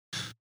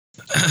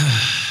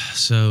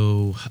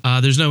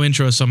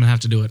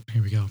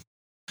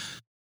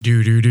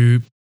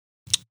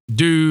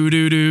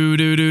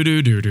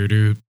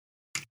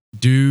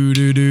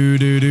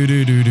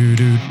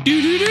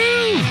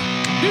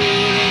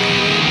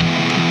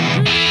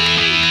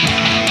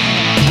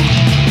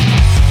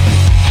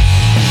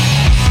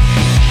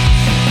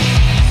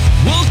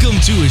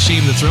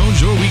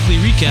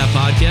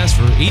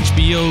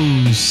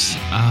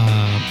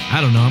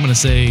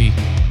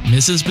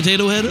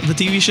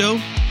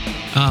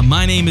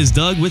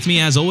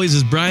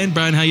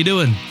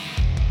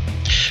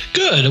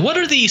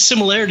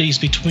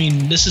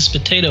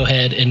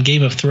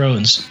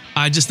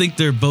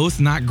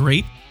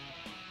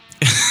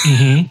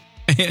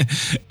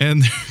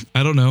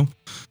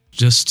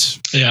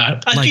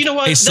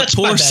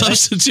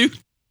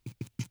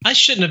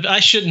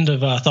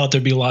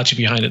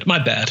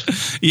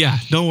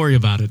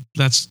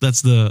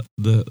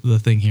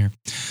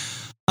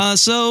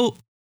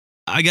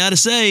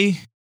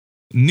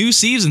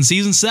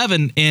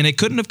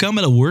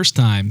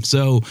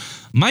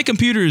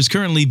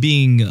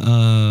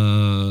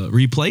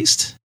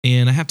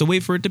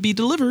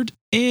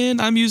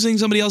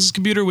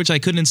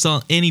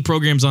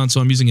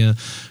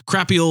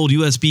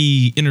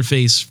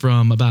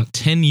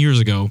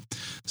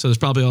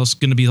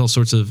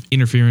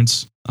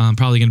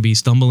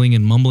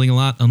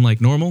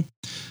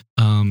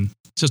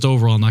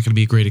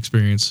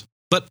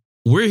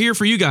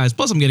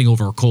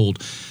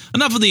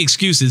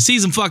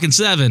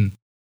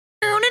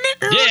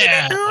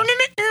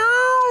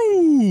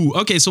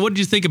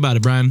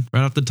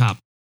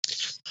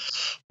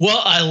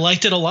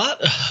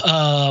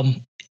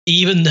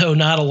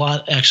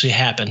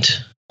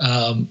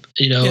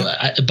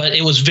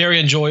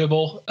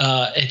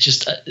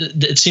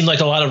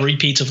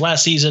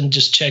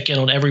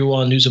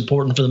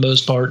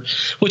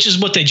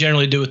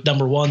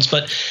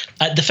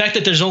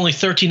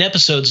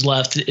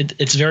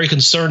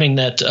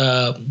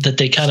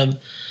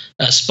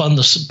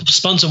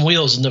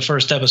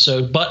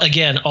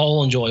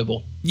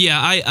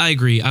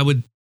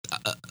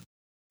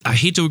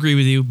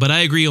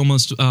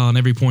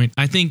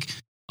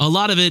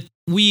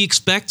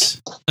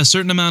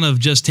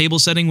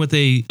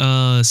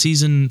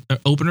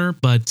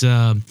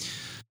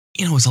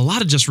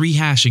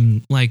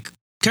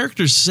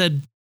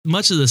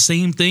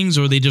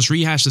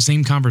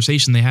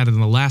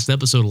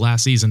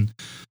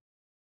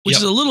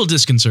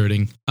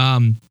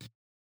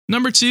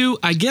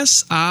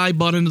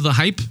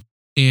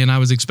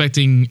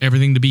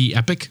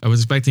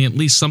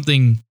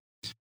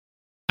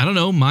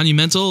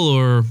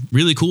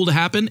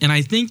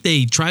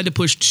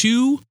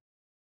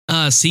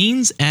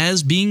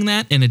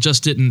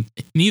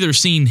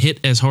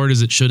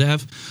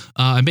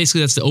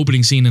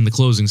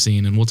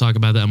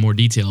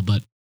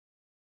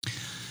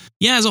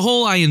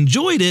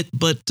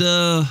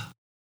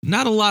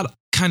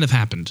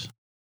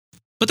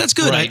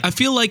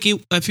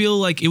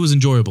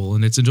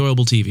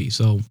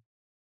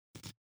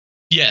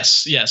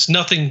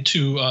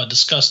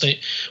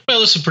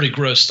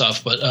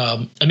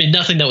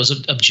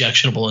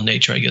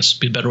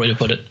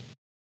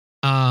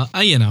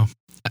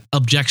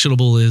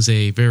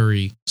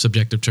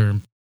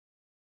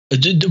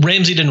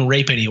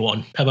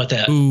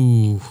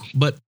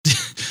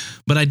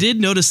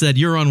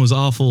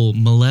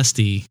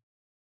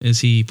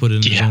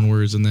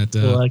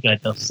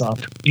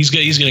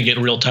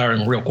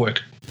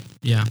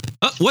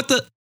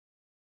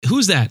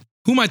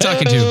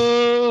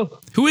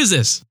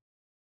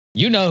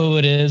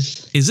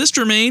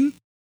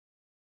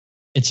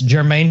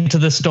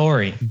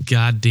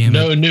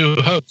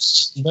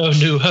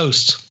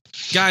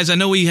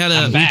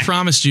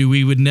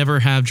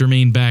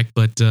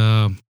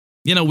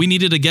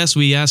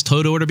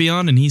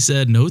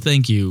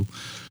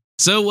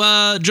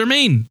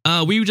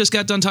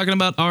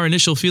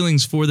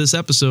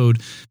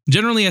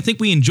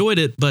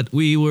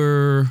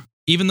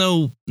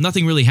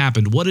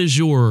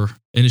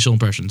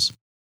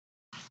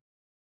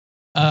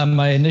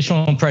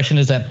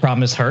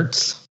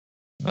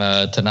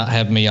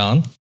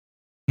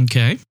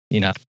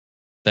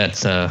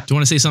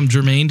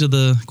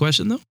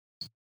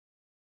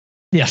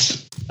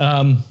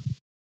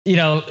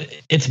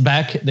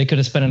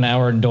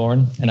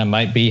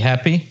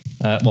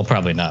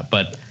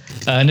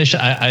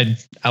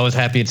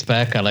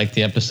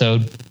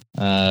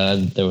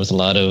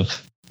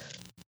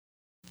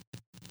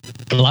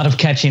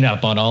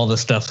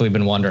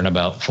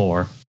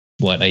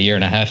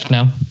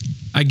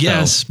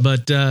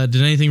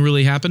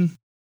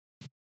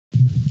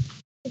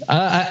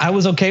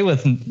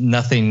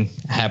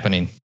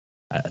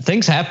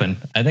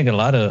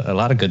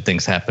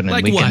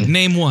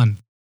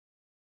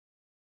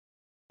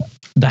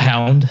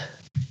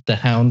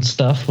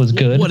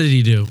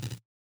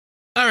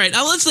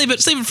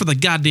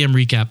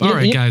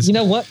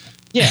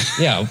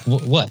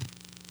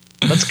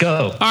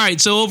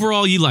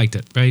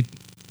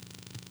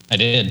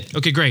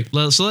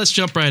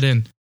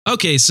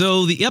Okay,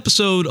 so the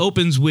episode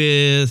opens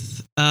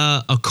with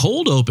a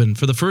cold open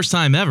for the first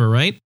time ever,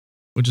 right?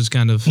 Which is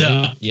kind of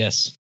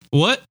Yes.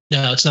 What?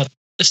 No, it's not.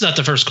 It's not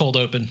the first cold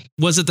open.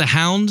 Was it the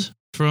Hound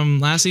from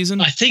last season?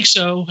 I think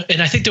so,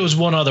 and I think there was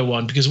one other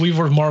one because we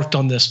were marked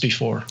on this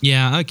before.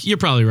 Yeah, you're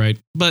probably right,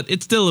 but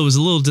it was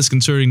a little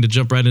disconcerting to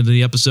jump right into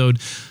the episode.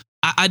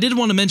 I did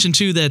want to mention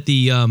too that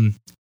the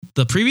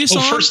previous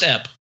song, first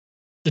ep,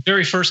 the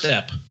very first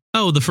ep.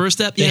 Oh, the first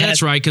step? Yeah,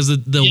 that's right, because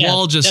the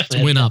wall just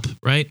went up,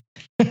 right?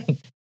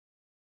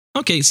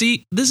 Okay,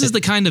 see, this is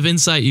the kind of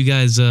insight you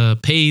guys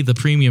pay the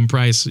premium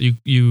price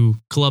you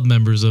club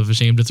members of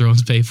Ashamed of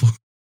Thrones pay for.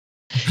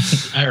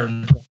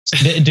 Iron.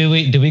 Do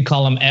we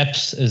call them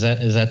eps? Is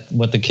that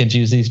what the kids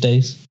use these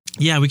days?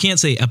 Yeah, we can't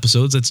say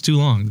episodes. That's too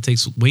long. It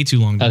takes way too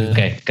long.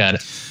 Okay, got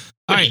it.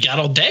 All right, you got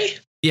all day?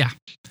 Yeah.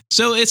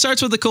 So it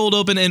starts with the cold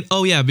open, and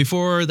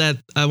before that,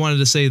 I wanted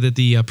to say that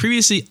the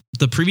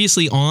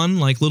previously on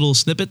like little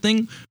snippet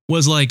thing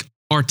was like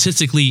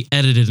artistically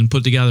edited and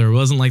put together. It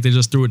wasn't like they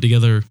just threw it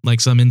together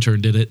like some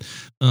intern did it.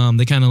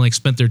 They kind of like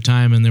spent their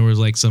time, and there was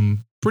like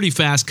some pretty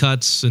fast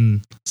cuts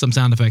and some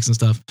sound effects and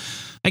stuff.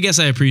 I guess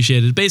I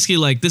appreciate it. Basically,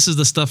 like this is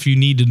the stuff you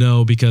need to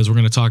know because we're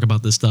going to talk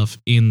about this stuff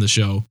in the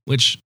show,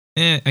 which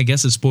I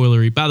guess is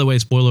spoilery. By the way,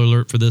 spoiler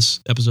alert for this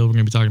episode, we're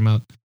going to be talking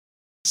about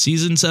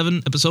Season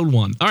 7, Episode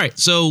 1. All right,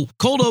 so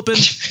cold open.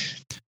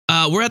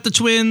 We're at the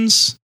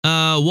Twins.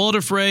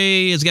 Walder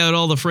Frey has got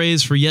all the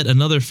phrase for yet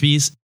another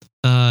feast.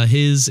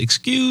 His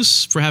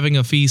excuse for having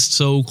a feast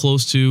so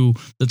close to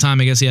the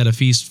time I guess he had a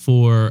feast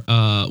for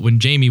when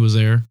Jaime was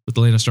there with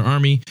the Lannister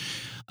army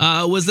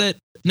was that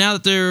now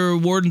that they're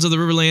wardens of the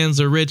Riverlands,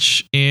 they're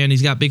rich, and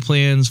he's got big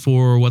plans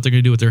for what they're going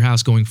to do with their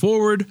house going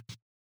forward.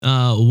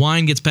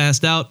 Wine gets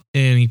passed out,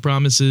 and he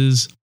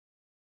promises,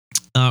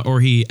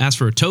 or he asks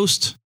for a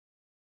toast.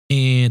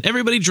 And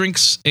everybody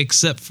drinks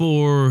except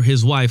for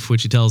his wife,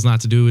 which he tells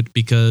not to do it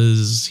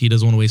because he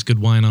doesn't want to waste good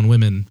wine on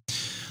women.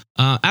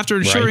 After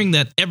ensuring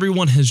that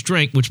everyone has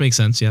drank, which makes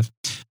sense, yeah.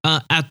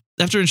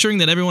 After ensuring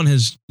that everyone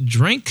has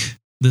drank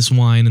this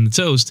wine and the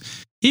toast,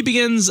 he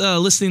begins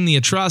listing the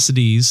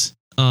atrocities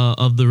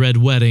of the Red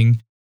Wedding.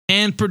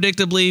 And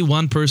predictably,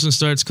 one person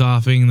starts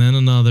coughing, then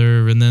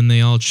another, and then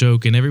they all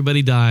choke and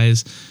everybody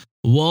dies.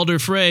 Walder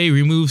Frey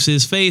removes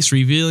his face,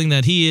 revealing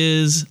that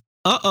he is,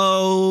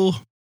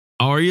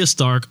 Arya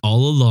Stark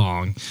all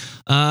along.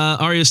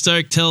 Arya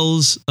Stark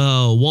tells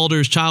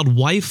Walder's child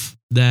wife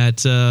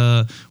that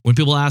when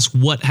people ask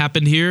what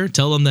happened here,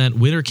 tell them that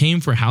winter came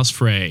for House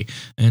Frey.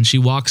 And she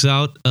walks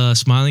out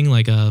smiling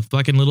like a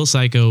fucking little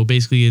psycho.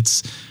 Basically,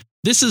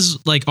 this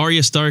is like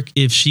Arya Stark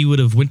if she would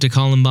have went to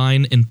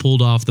Columbine and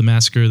pulled off the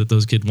massacre that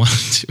those kids wanted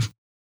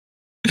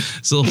to.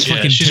 So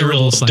fucking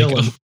terrible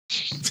psycho.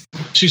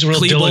 She's a real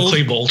Dylan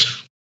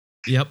Klebold.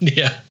 Yep.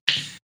 Yeah.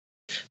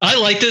 I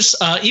like this,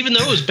 even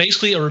though it was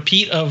basically a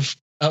repeat of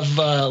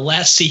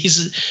last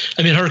season.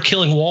 I mean, her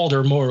killing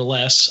Walder more or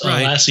less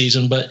last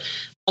season, but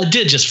I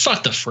did just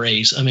fuck the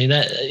phrase. I mean,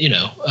 that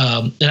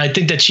and I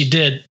think that she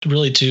did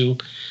really to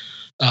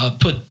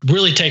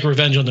take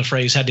revenge on the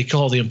phrase. Had to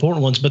kill all the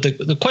important ones. But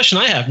the question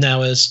I have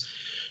now is,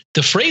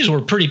 the phrase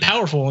were pretty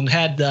powerful and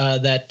had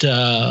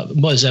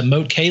what is that,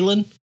 Moat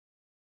Cailin?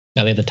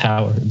 Yeah, they have the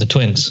tower, the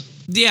twins.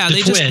 Yeah,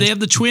 they have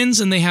the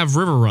twins and they have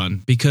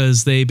Riverrun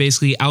because they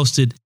basically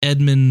ousted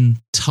Edmund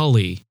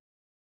Tully.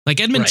 Like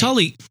Edmund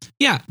Tully,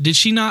 yeah. Did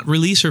she not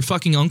release her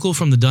fucking uncle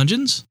from the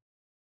dungeons?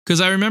 Because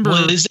I remember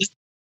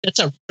that's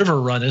a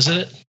Riverrun, isn't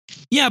it?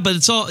 Yeah, but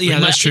it's all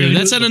that's true.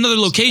 That's at another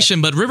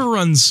location, but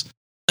Riverrun's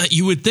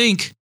you would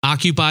think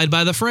occupied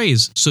by the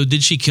Freys. So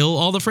did she kill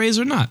all the Freys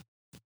or not?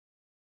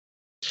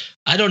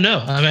 I don't know.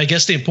 I mean, I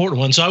guess the important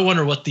one. So I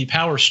wonder what the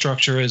power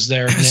structure is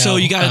there now. So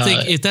you got to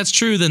think, if that's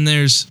true, then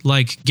there's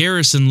like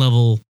Garrison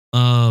level,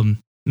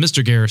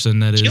 Mr. Garrison,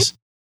 that is.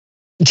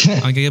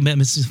 I met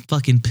Mrs.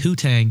 fucking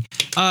Putang.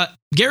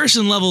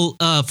 Garrison level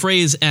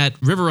phrase at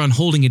Riverrun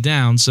holding it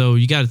down. So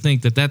you got to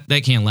think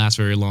that can't last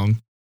very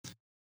long.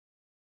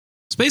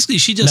 So basically,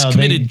 she just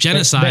committed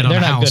genocide on the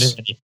house.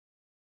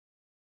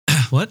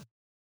 What?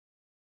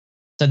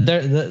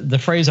 The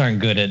Freys aren't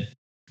good at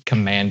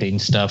commanding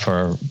stuff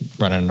or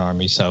running an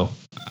army, so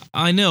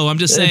I know. I'm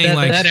just saying,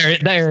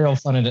 that area will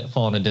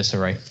fall into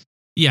disarray.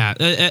 Yeah,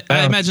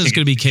 I imagine it's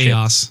going to be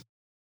chaos.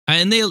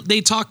 And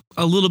they talk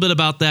a little bit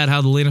about that,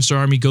 how the Lannister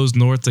army goes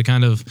north to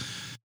kind of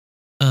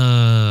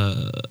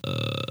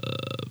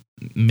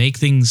make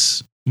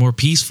things more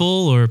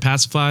peaceful or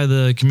pacify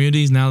the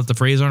communities now that the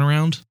Freys aren't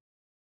around.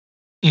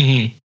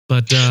 Mm-hmm.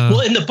 But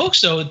well, in the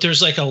books, though,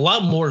 there's like a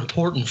lot more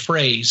important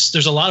phrase.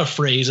 There's a lot of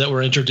phrase that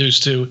we're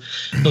introduced to.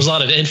 There's a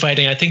lot of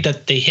infighting. I think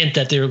that they hint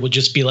that there would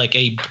just be like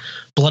a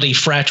bloody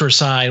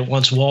fratricide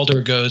once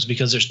Walder goes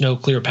because there's no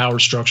clear power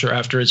structure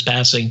after his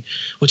passing,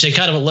 which they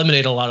kind of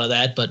eliminate a lot of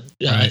that. But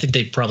I think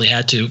they probably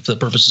had to for the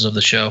purposes of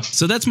the show.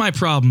 So that's my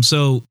problem.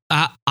 So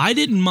I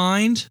didn't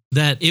mind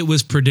that it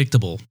was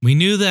predictable. We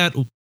knew that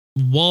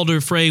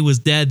Walder Frey was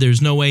dead.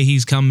 There's no way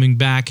he's coming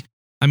back.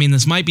 I mean,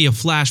 this might be a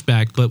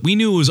flashback, but we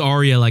knew it was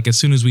Arya like as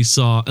soon as we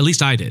saw, at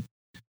least I did.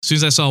 As soon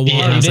as I saw Walt,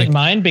 Yeah, I you was didn't like,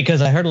 mind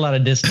because I heard a lot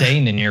of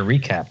disdain in your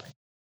recap.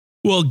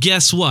 well,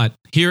 guess what?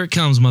 Here it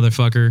comes,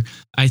 motherfucker.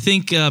 I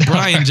think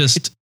Brian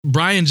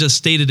just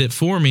stated it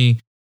for me.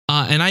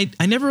 And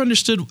I never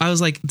understood. I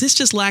was like, this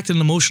just lacked an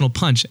emotional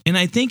punch. And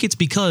I think it's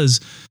because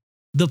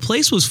the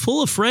place was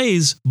full of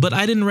phrase, but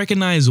I didn't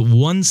recognize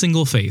one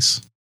single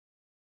face.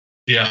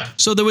 Yeah.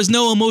 So there was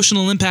no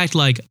emotional impact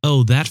like,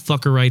 oh, that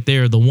fucker right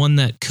there, the one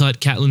that cut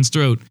Catelyn's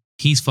throat,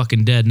 he's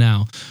fucking dead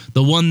now.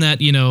 The one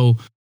that, you know,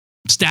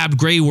 stabbed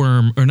Grey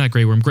Wind.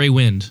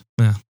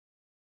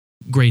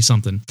 Gray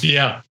something.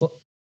 Yeah.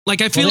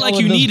 Like, I feel like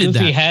you those needed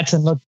goofy that. hats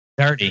and look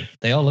dirty.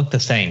 They all look the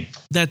same.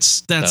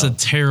 That's So. a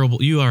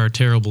terrible, you are a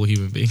terrible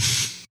human being.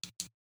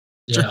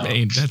 Yeah.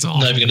 Jermaine, that's all. I'm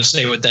not even going to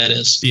say what that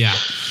is. Yeah.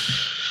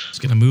 Just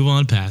going to move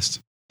on past.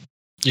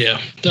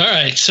 Yeah. All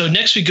right. So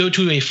next we go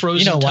to a frozen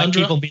You know why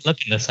tundra. people be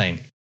looking the same?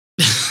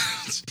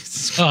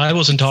 Oh, I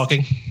wasn't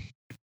talking.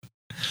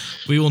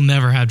 We will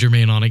never have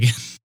Jermaine on again.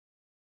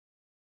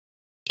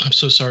 I'm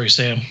so sorry,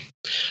 Sam.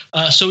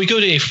 So we go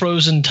to a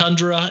frozen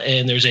tundra,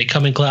 and there's a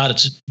coming cloud.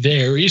 It's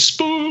very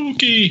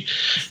spooky.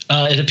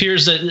 It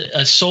appears that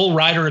a soul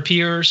rider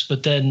appears,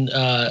 but then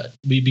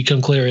we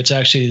become clear it's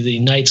actually the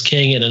Night's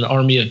King and an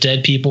army of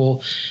dead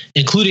people,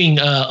 including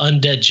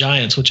undead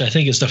giants, which I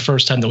think is the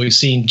first time that we've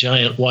seen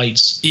giant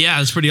whites.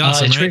 Yeah, it's pretty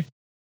awesome, right?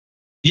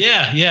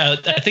 Yeah.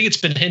 I think it's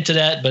been hinted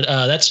at, but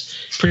that's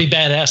pretty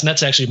badass, and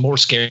that's actually more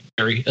scary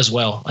as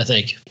well, I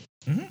think.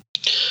 Mm-hmm.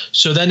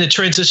 So then it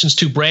transitions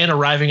to Bran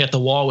arriving at the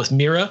wall with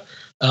Mira.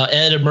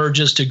 Ed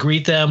emerges to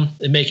greet them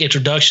and make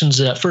introductions.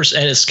 At first,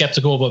 Ed is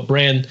skeptical, but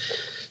Bran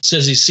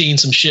says he's seen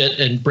some shit,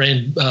 and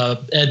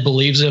Ed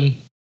believes him.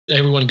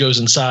 Everyone goes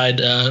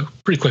inside.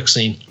 Pretty quick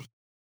scene.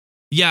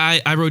 Yeah,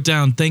 I wrote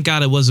down, thank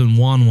God it wasn't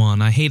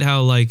Wan. I hate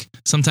how, like,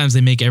 sometimes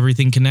they make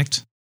everything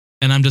connect,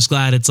 and I'm just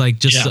glad it's, like,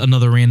 just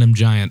another random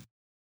giant.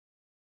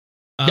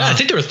 Yeah, I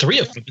think there were 3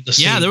 of them in the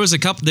scene. Yeah, there was a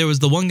couple. There was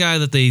the one guy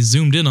that they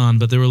zoomed in on,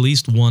 but there were at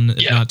least one,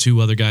 if not 2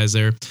 other guys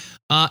there.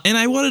 And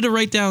I wanted to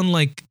write down,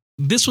 like,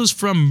 this was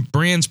from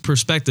Bran's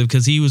perspective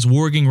because he was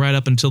warging right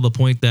up until the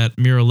point that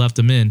Mira left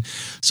him in.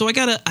 So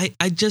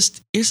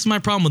this is my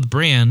problem with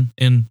Bran.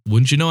 And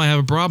wouldn't you know, I have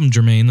a problem,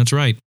 Jermaine. That's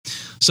right.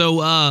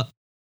 So,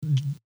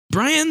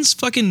 Brian's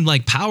fucking,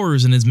 like,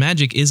 powers and his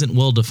magic isn't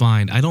well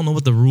defined. I don't know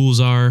what the rules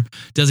are.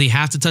 Does he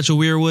have to touch a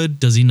weirwood?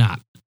 Does he not?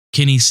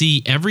 Can he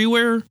see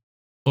everywhere?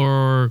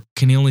 Or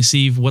can he only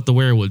see what the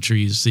weirwood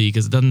trees see?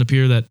 Because it doesn't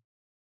appear that,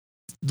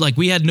 like,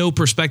 we had no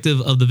perspective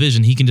of the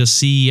vision. He can just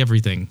see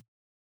everything.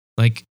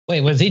 Like,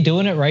 wait, was he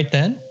doing it right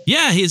then?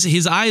 Yeah,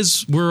 his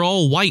eyes were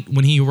all white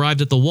when he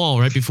arrived at the wall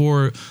right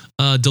before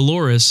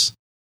Dolores,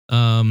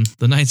 the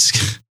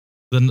Knights,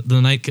 the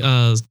Night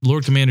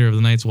Lord Commander of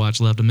the Night's Watch,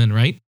 left him in.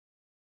 Right?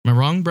 Am I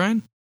wrong,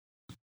 Brian?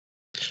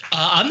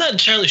 I'm not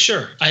entirely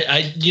sure.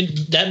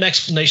 That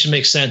explanation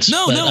makes sense.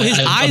 No, his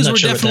eyes were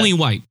definitely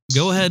white.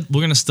 Go ahead.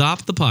 We're gonna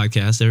stop the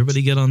podcast.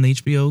 Everybody get on the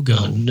HBO Go.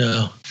 Oh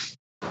no.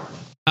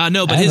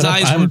 No, but his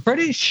eyes were. I'm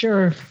pretty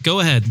sure. Go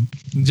ahead.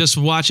 Just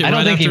watch it. I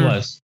don't think after. he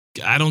was.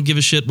 I don't give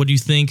a shit what you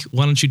think.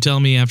 Why don't you tell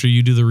me after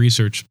you do the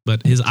research?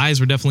 But his eyes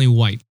were definitely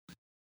white.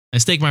 I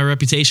stake my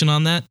reputation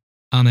on that,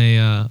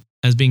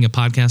 as being a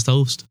podcast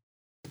host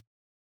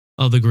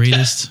of the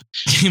greatest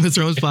Game of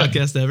Thrones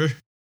podcast ever.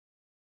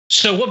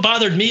 So what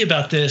bothered me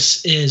about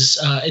this is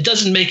it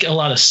doesn't make a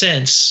lot of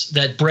sense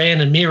that Bran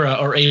and Mira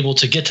are able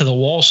to get to the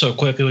wall so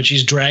quickly when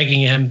she's dragging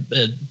him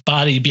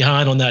body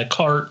behind on that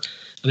cart.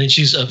 I mean,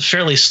 she's a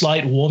fairly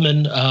slight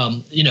woman.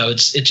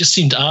 It just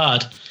seemed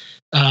odd.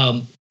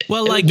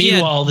 Well, like,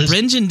 meanwhile,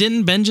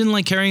 Benjen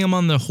like carrying him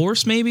on the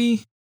horse,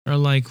 maybe, or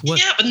like what?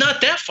 Yeah, but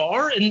not that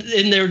far. And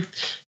they're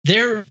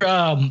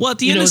well, at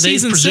the end of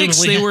season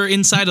 6, they were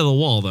inside of the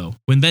wall though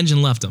when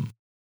Benjen left them.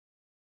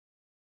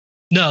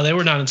 No, they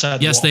were not inside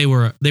the wall. Yes, they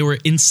were. They were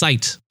in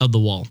sight of the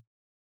wall.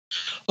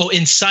 Oh,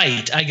 in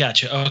sight. I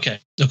got you. Okay.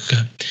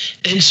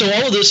 And so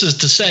all of this is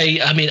to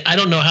say, I mean, I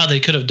don't know how they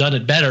could have done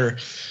it better,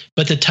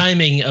 but the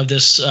timing of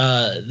this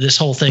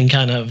whole thing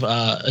kind of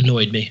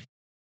annoyed me.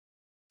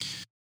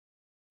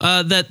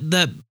 That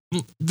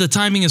the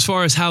timing as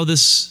far as how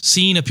this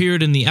scene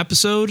appeared in the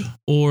episode,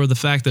 or the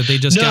fact that they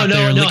just got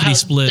there lickety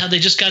split. How they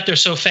just got there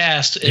so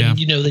fast, and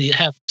they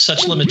have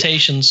such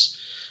limitations.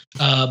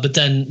 But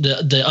then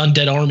the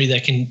undead army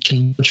that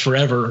can march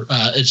forever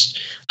is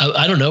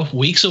I don't know,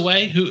 weeks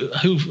away.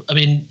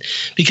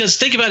 Because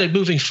think about it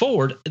moving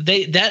forward,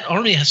 that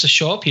army has to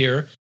show up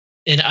here,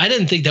 and I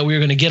didn't think that we were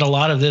going to get a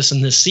lot of this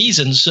in this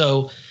season.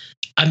 So,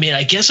 I mean,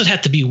 I guess it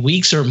had to be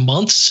weeks or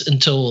months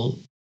until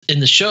in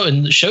the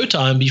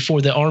showtime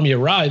before the army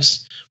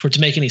arrives for it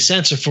to make any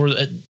sense, or for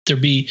there to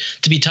be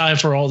time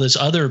for all these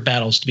other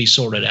battles to be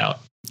sorted out.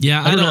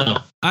 Yeah,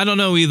 I don't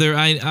know either.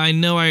 I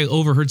know I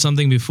overheard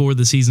something before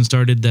the season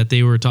started that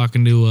they were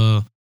talking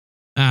to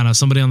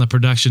somebody on the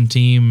production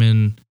team,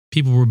 and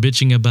people were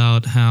bitching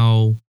about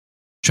how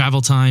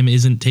travel time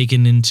isn't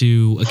taken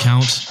into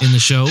account in the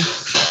show,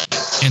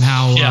 and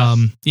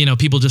how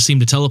people just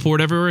seem to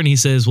teleport everywhere. And he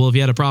says, well, if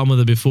you had a problem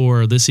with it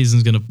before, this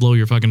season's going to blow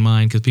your fucking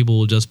mind because people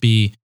will just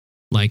be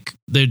Like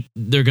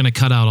they're gonna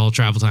cut out all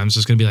travel time. It's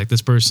just gonna be like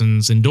this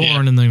person's in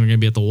Dorne, and then we're gonna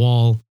be at the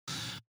wall.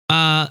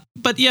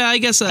 But yeah, I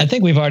guess I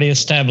think we've already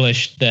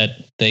established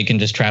that they can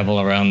just travel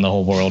around the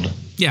whole world.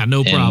 Yeah,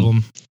 no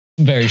problem.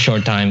 Very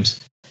short times.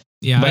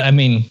 Yeah, but I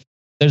mean,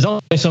 there's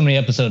only so many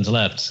episodes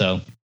left, so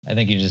I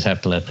think you just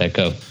have to let that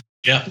go.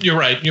 Yeah, you're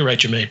right. You're right,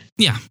 Jermaine.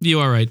 Yeah, you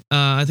are right.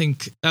 I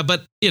think,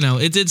 but you know,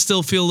 it did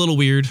still feel a little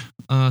weird.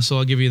 So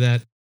I'll give you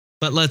that.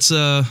 But let's.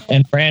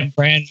 And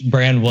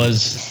Bran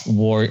was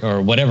war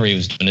or whatever he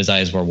was doing. His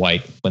eyes were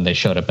white when they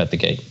showed up at the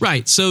gate.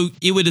 Right. So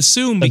you would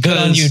assume but because.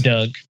 Good on you,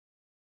 Doug.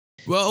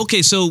 Well,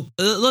 okay. So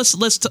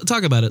let's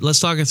talk about it. Let's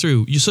talk it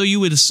through. So you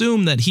would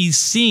assume that he's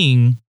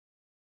seeing.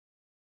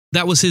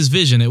 That was his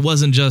vision. It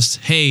wasn't just,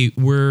 hey,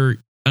 we're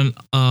an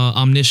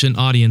omniscient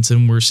audience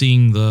and we're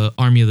seeing the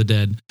Army of the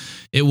Dead.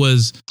 It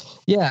was,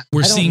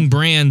 we're seeing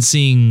Bran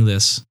seeing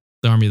this,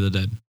 the Army of the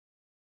Dead.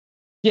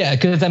 Yeah,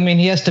 because I mean,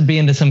 he has to be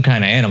into some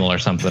kind of animal or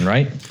something,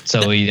 right?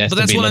 So he has. But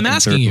that's what I'm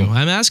asking you.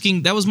 I'm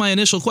asking. That was my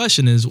initial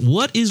question: is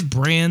what is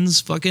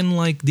Bran's fucking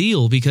like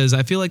deal? Because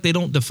I feel like they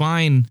don't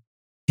define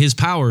his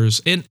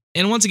powers.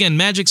 And once again,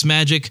 magic's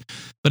magic,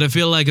 but I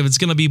feel like if it's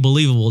going to be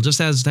believable, it just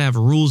has to have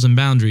rules and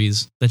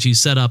boundaries that you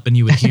set up and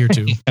you adhere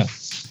to.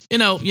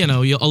 Yeah.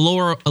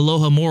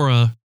 Aloha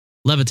Mora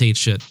levitates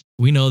shit.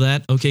 We know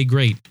that. Okay,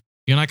 great.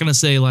 You're not going to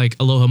say like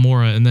Aloha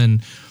Mora and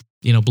then,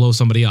 blow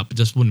somebody up. It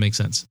just wouldn't make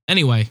sense.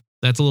 Anyway,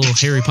 that's a little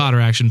Harry Potter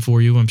action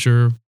for you. I'm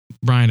sure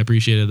Brian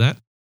appreciated that.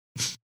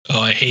 Oh,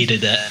 I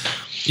hated that.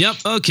 Yep.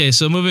 Okay.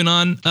 So moving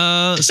on.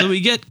 So we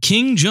get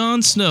King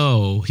Jon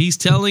Snow. He's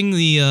telling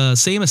the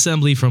same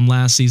assembly from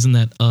last season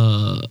that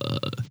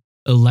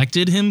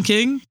elected him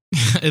king,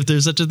 if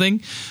there's such a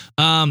thing,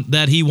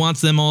 that he wants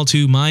them all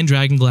to mine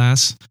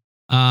dragonglass,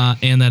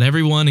 and that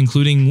everyone,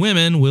 including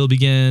women, will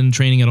begin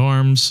training at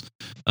arms.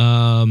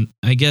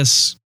 I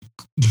guess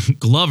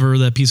Glover,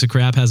 that piece of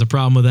crap, has a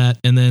problem with that,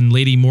 and then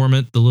Lady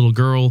Mormont, the little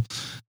girl,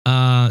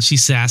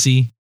 she's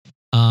sassy.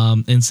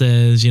 And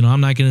says,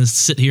 I'm not going to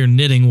sit here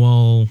knitting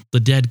while the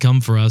dead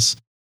come for us,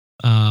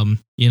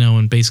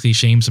 and basically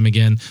shames him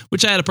again,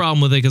 which I had a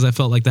problem with it because I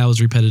felt like that was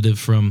repetitive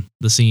from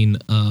the scene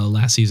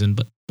last season,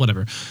 but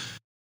whatever.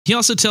 He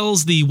also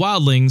tells the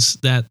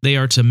wildlings that they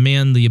are to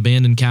man the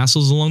abandoned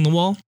castles along the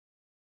wall.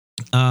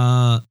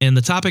 And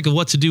the topic of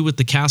what to do with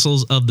the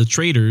castles of the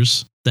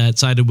traitors that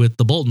sided with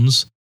the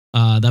Boltons,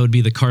 that would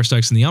be the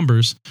Karstarks and the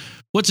Umbers,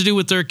 what to do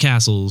with their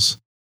castles.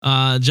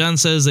 Jon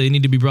says they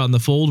need to be brought in the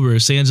fold, where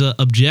Sansa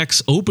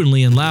objects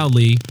openly and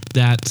loudly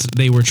that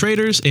they were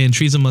traitors and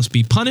treason must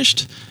be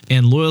punished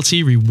and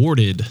loyalty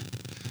rewarded.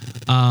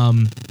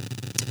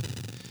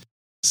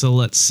 So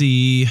let's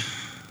see.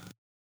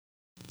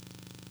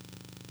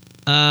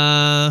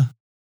 There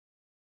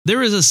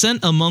is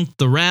assent among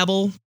the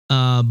rabble,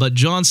 but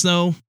Jon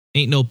Snow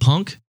ain't no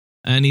punk,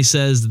 and he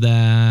says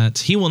that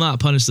he will not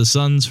punish the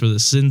sons for the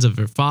sins of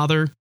their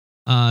father.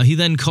 He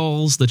then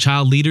calls the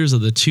child leaders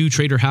of the two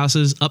traitor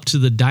houses up to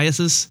the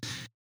dais.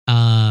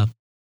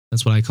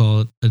 That's what I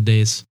call it, a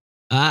dais.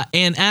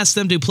 And asks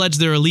them to pledge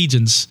their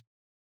allegiance.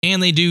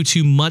 And they do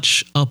to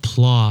much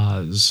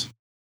applause.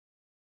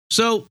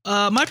 So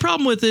my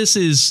problem with this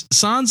is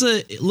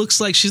Sansa, it looks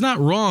like she's not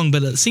wrong,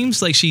 but it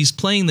seems like she's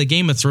playing the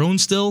Game of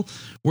Thrones still.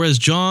 Whereas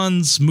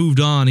Jon's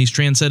moved on. He's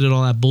transcended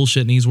all that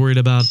bullshit and he's worried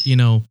about,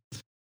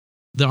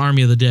 the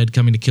Army of the Dead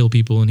coming to kill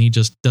people. And he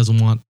just doesn't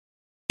want.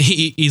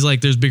 He's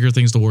like, there's bigger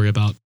things to worry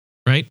about,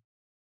 right?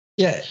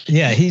 Yeah.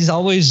 He's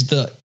always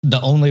the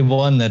only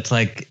one that's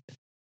like,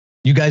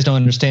 you guys don't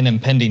understand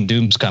impending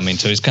doom's coming,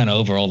 so he's kind of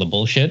over all the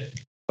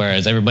bullshit,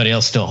 whereas everybody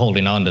else still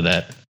holding on to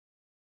that.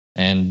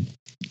 And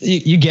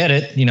you get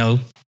it,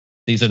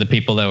 these are the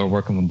people that were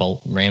working with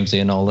Bolt Ramsay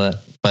and all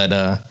that.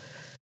 But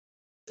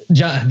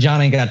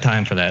Jon ain't got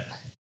time for that.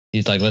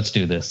 He's like, let's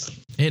do this.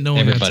 Ain't no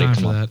one got time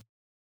for that.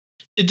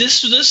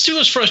 This too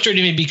is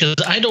frustrating me because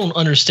I don't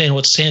understand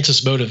what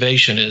Sansa's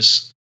motivation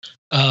is.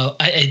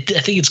 I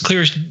think it's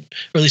clear, or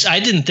at least I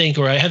didn't think,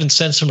 or I haven't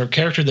sensed from her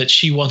character that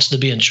she wants to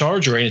be in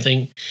charge or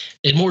anything.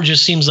 It more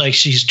just seems like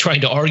she's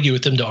trying to argue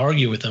with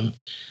him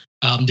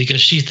because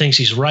she thinks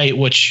he's right,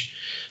 which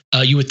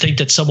you would think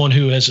that someone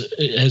who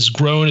has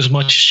grown as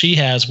much as she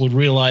has would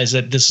realize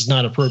that this is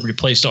not an appropriate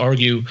place to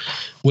argue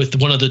with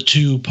one of the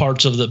two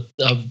parts of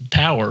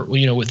power,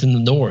 within the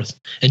North.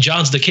 And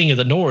Jon's the king of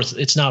the North.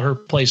 It's not her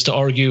place to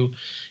argue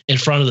in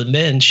front of the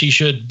men. She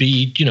should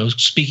be,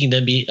 speaking to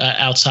them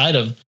outside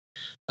of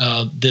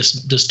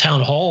this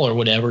town hall or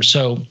whatever.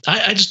 So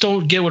I just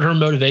don't get what her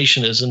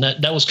motivation is, and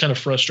that was kind of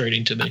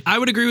frustrating to me. I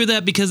would agree with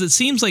that because it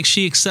seems like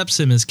she accepts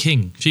him as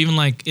king. She even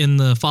like in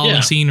the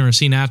following scene or a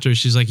scene after,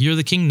 she's like, "You're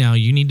the king now.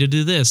 You need to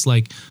do this."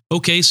 Like,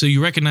 okay, so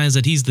you recognize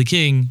that he's the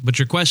king, but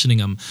you're questioning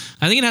him.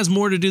 I think it has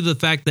more to do with the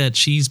fact that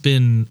she's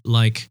been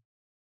like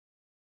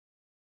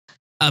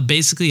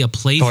basically a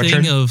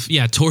plaything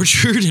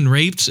tortured and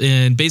raped,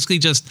 and basically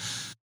just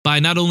by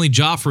not only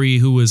Joffrey,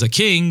 who was a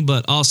king,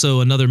 but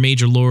also another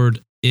major lord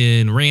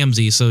in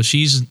Ramsay. So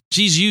she's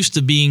used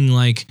to being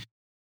like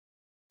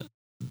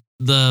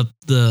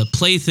the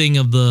plaything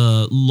of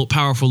the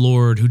powerful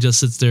lord who just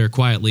sits there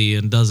quietly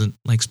and doesn't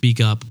like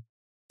speak up.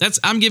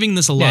 I'm giving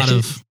this a lot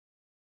of,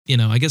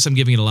 I guess I'm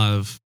giving it a lot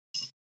of,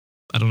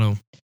 I don't know,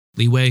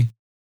 leeway.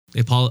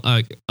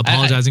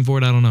 Apologizing for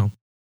it. I don't know.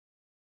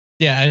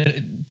 Yeah,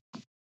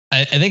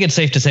 I think it's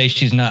safe to say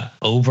she's not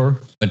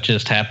over what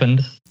just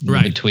happened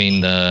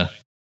between the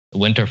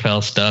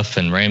Winterfell stuff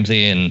and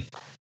Ramsay, and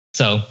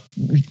so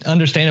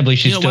understandably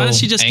she's still why does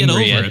she just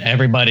angry get over at it?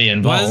 everybody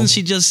involved. Why doesn't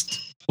she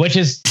just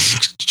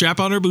strap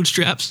on her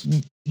bootstraps?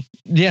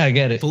 Yeah, I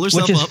get it. Pull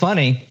herself Which is up.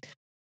 funny,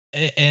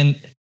 and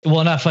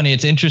well, not funny.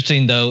 It's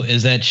interesting though,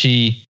 is that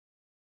she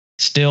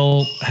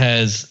still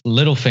has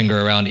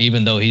Littlefinger around,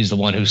 even though he's the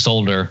one who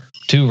sold her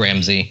to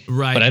Ramsay.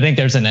 Right. But I think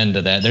there's an end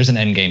to that. There's an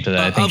end game to that.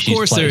 I think of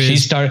course there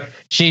is.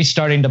 She's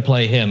starting to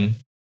play him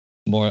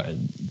more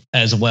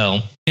as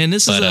well. And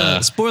this is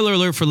a spoiler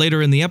alert for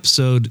later in the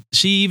episode.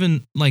 She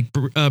even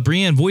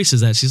Brienne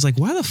voices that. She's like,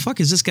 "Why the fuck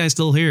is this guy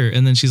still here?"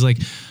 And then she's like,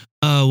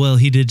 well,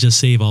 he did just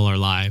save all our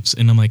lives."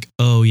 And I'm like,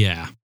 "Oh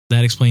yeah,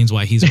 that explains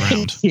why he's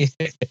around."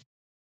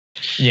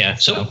 Yeah.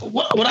 So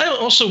what I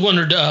also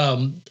wondered,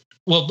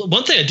 well,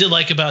 one thing I did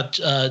like about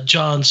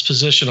Jon's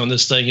position on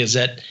this thing is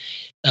that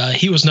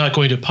he was not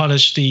going to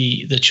punish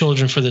the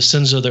children for the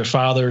sins of their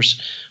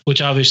fathers,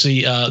 which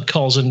obviously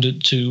calls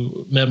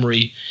into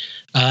memory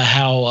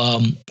how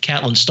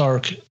Catelyn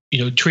Stark,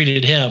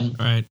 treated him,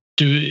 right?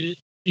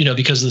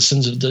 Because of the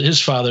sins of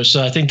his father.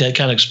 So I think that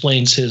kind of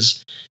explains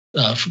his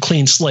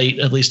clean slate,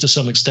 at least to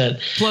some extent.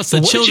 Plus,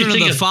 the children of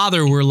the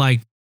father were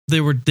like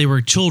they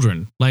were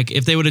children. Like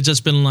if they would have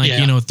just been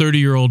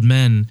 30-year-old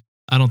men,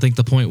 I don't think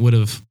the point would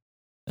have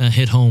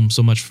hit home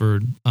so much for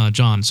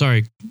Jon.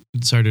 Sorry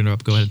to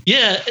interrupt. Go ahead.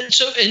 Yeah.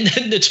 So,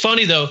 and it's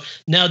funny though.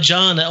 Now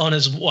Jon on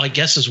his, I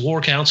guess his war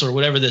council or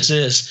whatever this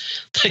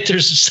is, like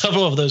there's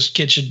several of those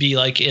kids should be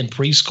like in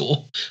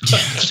preschool,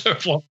 they're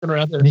walking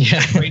around there in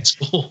grade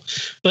school.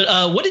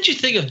 But what did you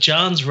think of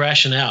Jon's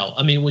rationale?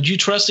 I mean, would you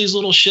trust these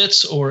little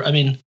shits, or I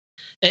mean,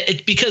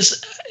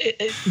 because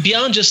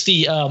beyond just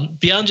the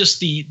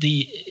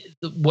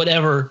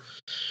whatever.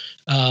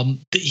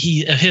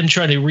 Him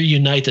trying to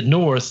reunite the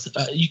North,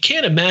 you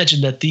can't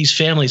imagine that these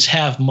families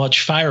have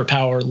much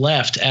firepower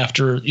left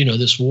after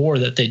this war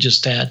that they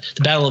just had,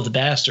 the Battle of the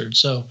Bastards.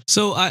 So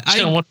I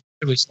kind of wonder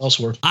if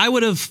elsewhere. I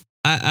would have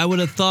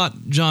thought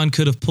Jon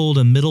could have pulled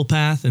a middle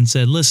path and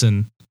said,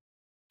 "Listen,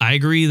 I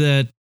agree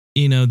that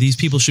these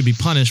people should be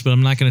punished, but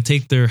I'm not going to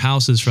take their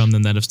houses from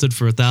them that have stood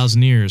for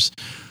 1,000 years.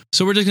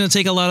 So we're just going to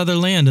take a lot of their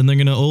land, and they're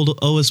going to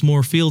owe us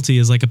more fealty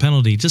as like a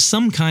penalty, just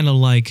some kind of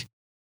like."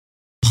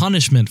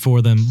 Punishment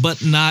for them,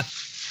 but not,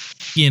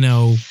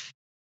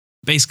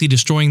 basically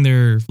destroying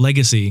their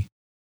legacy.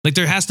 Like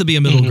there has to be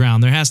a middle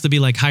ground. There has to be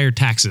like higher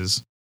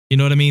taxes. You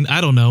know what I mean? I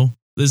don't know.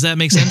 Does that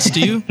make sense to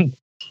you?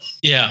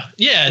 Yeah,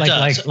 it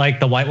does. Like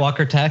the White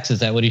Walker tax. Is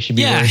that what he should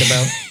be worried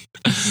about?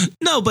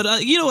 No,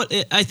 but you know what?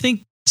 I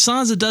think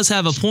Sansa does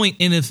have a point.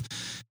 And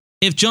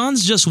if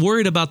Jon's just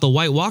worried about the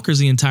White Walkers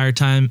the entire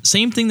time,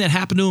 same thing that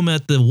happened to him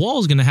at the wall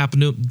is going to happen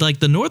to him. Like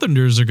the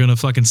Northerners are going to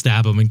fucking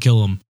stab him and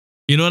kill him.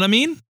 You know what I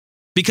mean?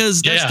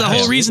 Because that's the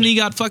whole reason he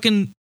got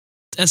fucking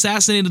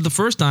assassinated the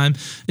first time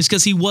is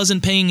because he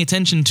wasn't paying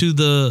attention to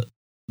the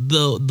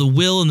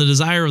will and the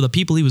desire of the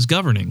people he was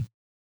governing.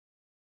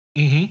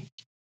 Mm-hmm.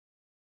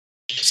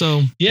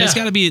 So there's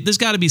got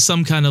to be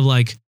some kind of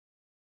like.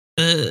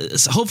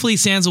 Hopefully,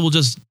 Sansa will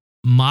just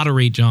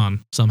moderate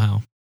Jon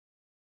somehow.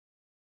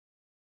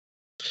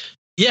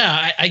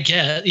 Yeah, I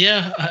get.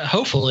 Yeah,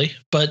 hopefully,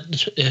 but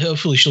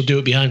hopefully she'll do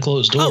it behind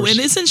closed doors. Oh, and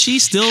isn't she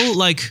still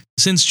like?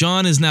 Since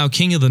Jon is now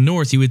king of the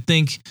North, you would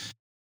think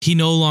he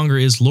no longer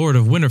is Lord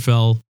of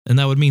Winterfell, and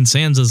that would mean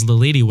Sansa's the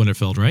Lady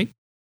Winterfell, right?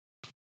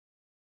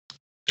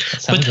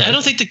 But I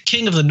don't think the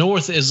King of the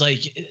North is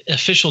like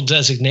official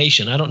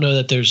designation. I don't know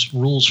that there's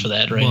rules for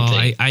that or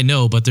anything. I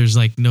know, but there's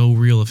like no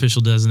real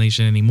official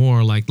designation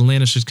anymore. Like the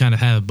Lannisters kind of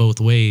have it both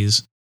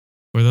ways,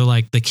 where they're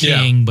like the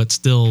king, but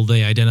still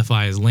they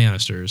identify as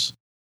Lannisters.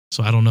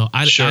 So I don't know.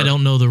 I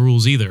don't know the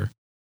rules either.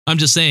 I'm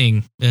just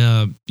saying,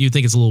 you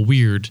think it's a little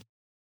weird,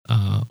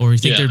 or you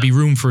think there'd be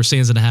room for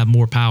Sansa to have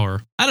more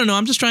power. I don't know.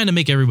 I'm just trying to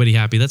make everybody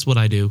happy. That's what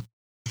I do.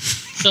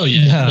 Oh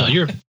yeah, no,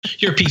 you're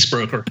a peace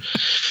broker.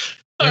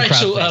 All right,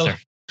 so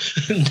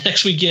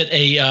next we get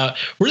a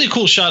really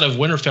cool shot of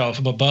Winterfell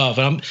from above,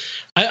 and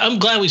I'm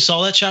glad we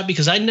saw that shot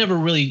because I never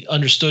really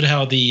understood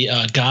how the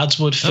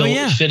Godswood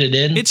fitted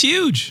in. It's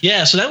huge.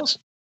 Yeah, so that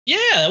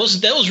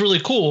was really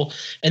cool,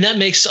 and that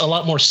makes a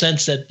lot more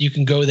sense that you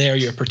can go there,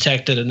 you're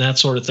protected, and that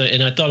sort of thing.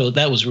 And I thought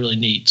that was really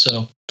neat.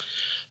 So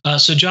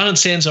Jon and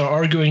Sansa are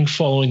arguing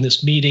following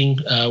this meeting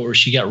where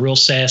she got real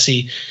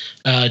sassy.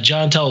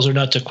 Jon tells her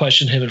not to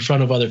question him in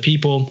front of other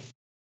people.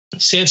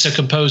 Sansa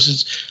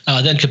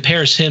then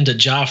compares him to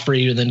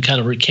Joffrey, and then kind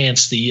of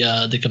recants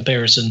the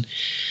comparison.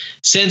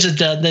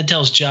 Sansa then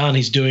tells Jon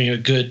he's doing a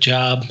good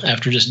job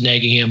after just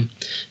nagging him.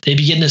 They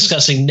begin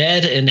discussing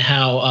Ned and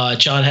how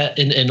Jon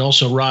and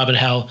also Robb, and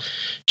how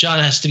Jon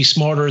has to be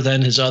smarter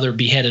than his other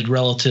beheaded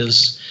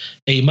relatives.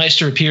 A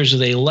Maester appears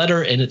with a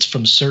letter, and it's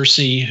from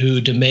Cersei,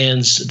 who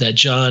demands that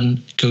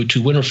Jon go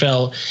to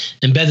Winterfell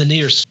and bend the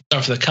knee or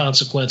suffer the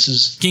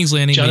consequences. King's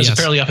Landing. Jon is yes.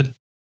 apparently up in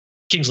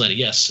King's Landing,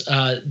 yes.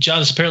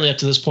 Jon is apparently up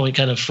to this point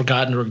kind of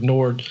forgotten or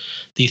ignored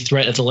the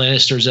threat of the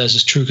Lannisters, as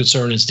his true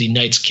concern is the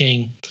Night's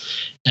King,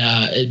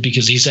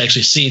 because he's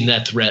actually seen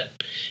that threat.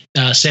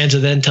 Sansa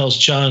then tells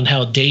Jon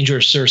how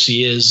dangerous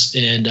Cersei is,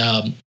 and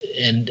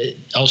it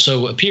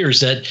also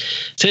appears that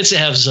Sansa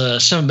has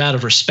some amount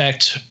of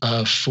respect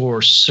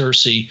for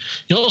Cersei.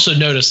 You'll also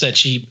notice that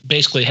she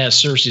basically has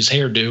Cersei's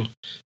hairdo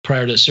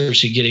prior to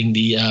Cersei getting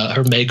the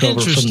her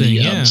makeover from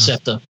the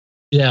Septa.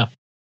 Yeah.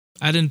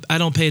 I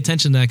don't pay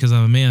attention to that because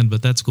I'm a man,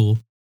 but that's cool.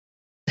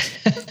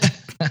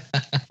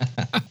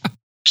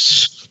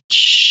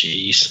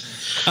 Jeez.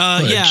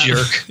 Yeah.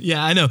 Jerk.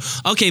 Yeah, I know.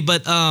 Okay,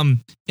 but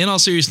in all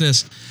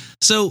seriousness,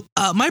 so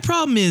my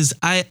problem is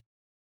I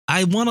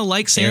want to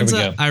like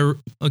Sansa.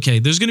 Okay,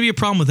 there's going to be a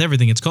problem with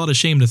everything. It's called A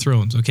Shame to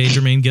Thrones. Okay,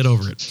 Jermaine, get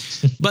over it.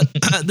 But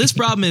this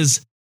problem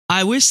is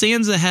I wish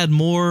Sansa had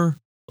more.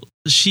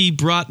 She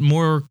brought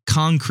more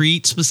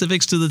concrete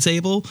specifics to the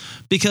table,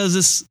 because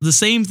it's the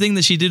same thing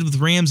that she did with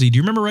Ramsay. Do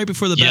you remember right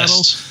before the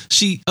battle?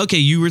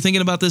 You were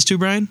thinking about this too,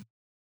 Brian?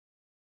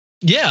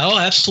 Yeah. Oh,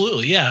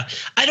 absolutely. Yeah.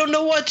 I don't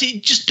know what to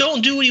just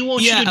don't do what he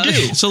wants you to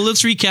do. So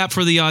let's recap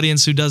for the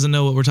audience who doesn't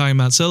know what we're talking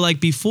about. So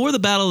like before the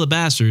Battle of the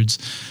Bastards,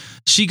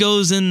 she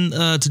goes in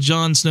to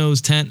Jon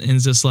Snow's tent and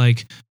is just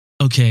like,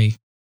 okay,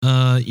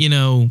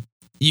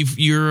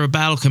 you're a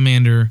battle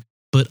commander,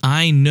 but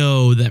I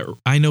know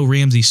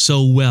Ramsay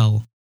so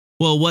well.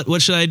 Well,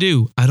 what should I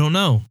do? I don't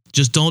know.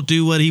 Just don't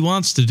do what he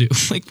wants to do.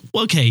 Like,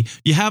 okay,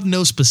 you have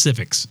no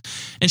specifics.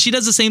 And she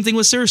does the same thing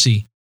with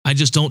Cersei. I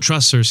just don't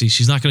trust Cersei.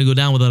 She's not going to go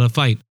down without a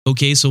fight.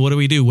 Okay, so what do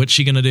we do? What's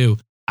she going to do?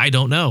 I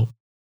don't know.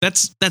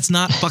 That's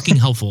not fucking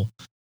helpful.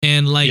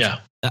 And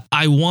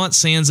I want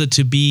Sansa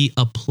to be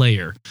a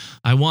player.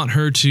 I want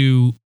her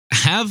to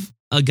have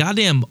a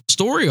goddamn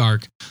story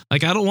arc.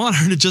 Like, I don't want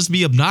her to just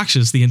be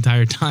obnoxious the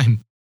entire time,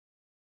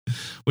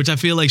 which I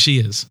feel like she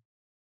is.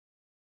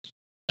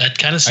 That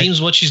kind of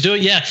seems what she's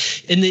doing. Yeah.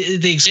 And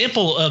the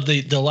example of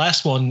the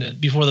last one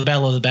before the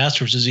Battle of the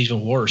Bastards is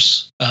even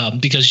worse,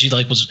 because she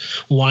was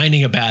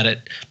whining about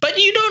it. But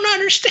you don't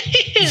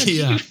understand.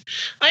 Yeah.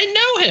 I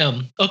know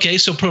him. Okay,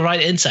 so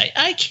provide insight.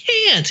 I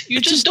can't.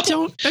 You just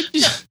don't.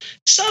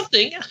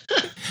 Something.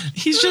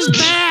 He's just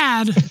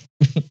bad.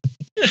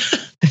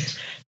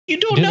 You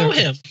don't know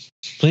him.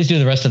 Please do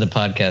the rest of the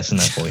podcast in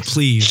that voice.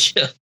 Please.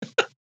 Yeah.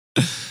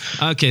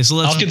 Okay, so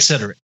I'll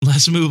consider it.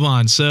 Let's move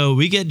on. So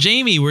we get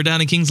Jaime. We're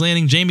down in King's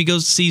Landing. Jaime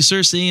goes to see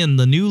Cersei in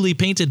the newly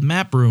painted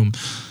map room.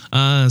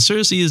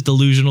 Cersei is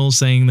delusional,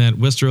 saying that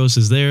Westeros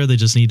is there. They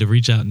just need to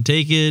reach out and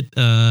take it.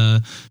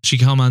 She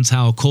comments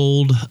how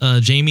cold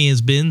Jaime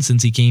has been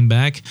since he came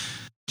back.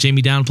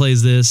 Jaime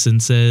downplays this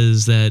and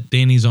says that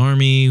Dany's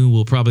army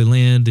will probably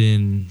land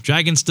in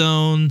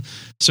Dragonstone.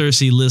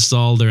 Cersei lists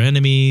all their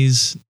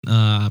enemies,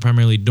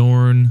 primarily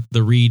Dorne,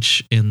 the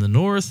Reach, and the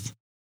North,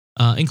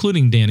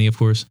 including Dany, of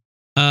course.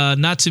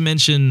 Not to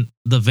mention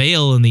the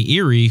Vale and the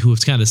Eyrie, who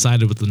have kind of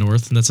sided with the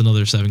North, and that's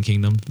another Seven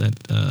Kingdom that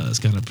is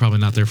kind of probably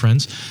not their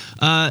friends.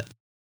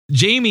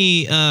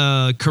 Jaime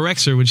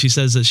corrects her when she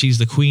says that she's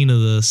the queen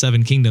of the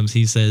Seven Kingdoms.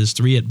 He says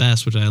 3 at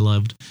best, which I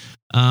loved.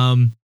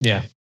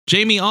 Yeah.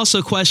 Jaime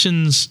also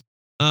questions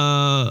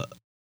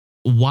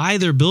why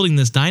they're building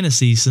this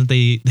dynasty since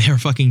they are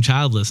fucking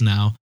childless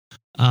now.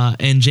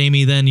 And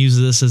Jaime then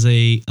uses this as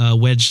a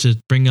wedge to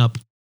bring up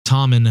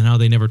Tommen and how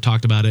they never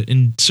talked about it.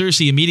 And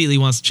Cersei immediately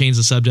wants to change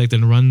the subject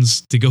and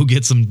runs to go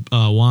get some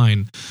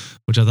wine,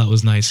 which I thought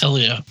was nice. Hell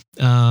yeah.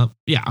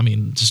 Yeah, I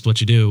mean, just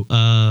what you do.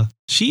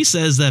 She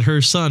says that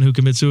her son, who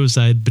commits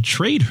suicide,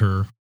 betrayed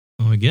her,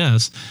 I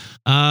guess.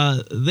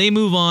 They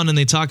move on and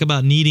they talk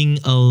about needing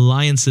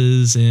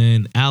alliances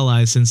and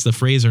allies since the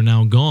Freys are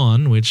now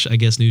gone, which I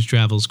guess news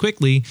travels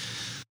quickly.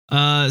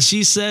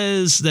 She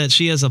says that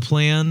she has a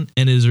plan,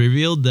 and it is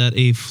revealed that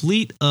a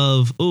fleet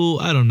of,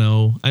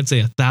 I'd say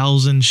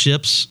 1,000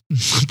 ships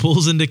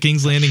pulls into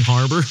King's Landing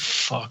Harbor.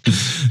 Fuck.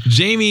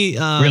 Jaime,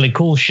 really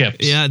cool ships.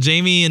 Yeah,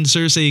 Jaime and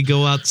Cersei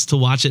go out to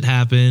watch it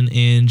happen,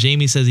 and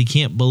Jaime says he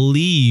can't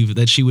believe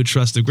that she would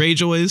trust the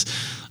Greyjoys.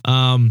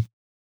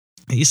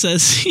 He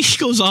says, he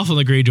goes off on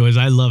the Greyjoys.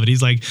 I love it.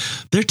 He's like,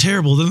 they're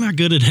terrible. They're not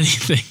good at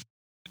anything.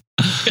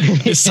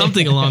 It's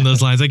something along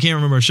those lines. I can't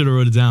remember. I should have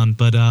wrote it down.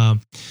 But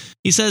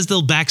he says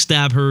they'll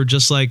backstab her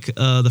just like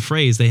the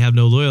Freys. They have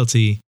no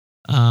loyalty.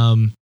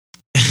 And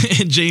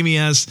Jaime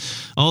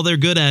asks, all they're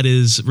good at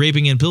is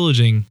raping and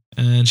pillaging.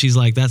 And she's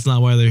like, that's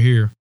not why they're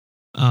here.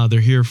 They're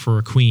here for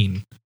a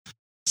queen.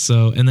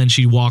 So, and then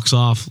she walks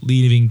off,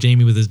 leaving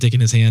Jaime with his dick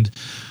in his hand.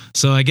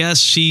 So I guess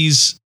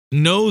she's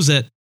knows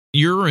that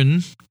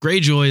Euron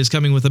Greyjoy is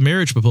coming with a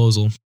marriage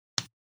proposal.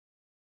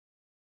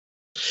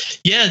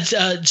 Yeah,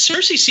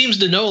 Cersei seems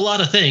to know a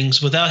lot of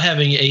things without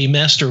having a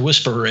master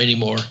whisperer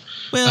anymore.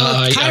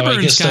 Well,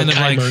 Qyburn's kind of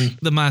like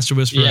the master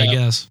whisperer, I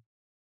guess.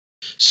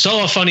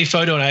 Saw a funny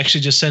photo, and I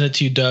actually just sent it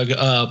to you, Doug,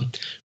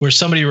 where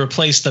somebody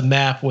replaced the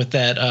map with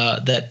that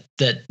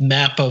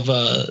map of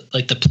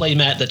like the play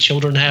mat that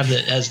children have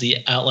that has the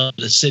outline of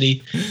the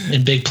city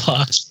in big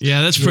plots.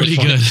 Yeah, that's pretty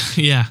good.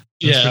 Yeah.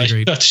 Yeah, I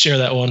have to share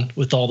that one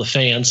with all the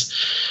fans.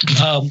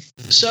 Where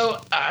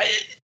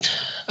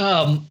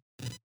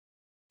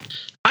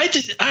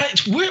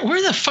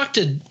the fuck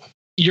did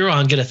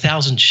Euron get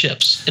 1,000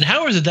 ships? And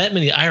how are there that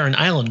many Iron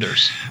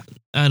Islanders?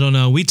 I don't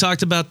know. We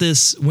talked about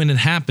this when it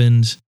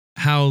happened.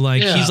 How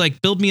he's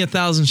like, build me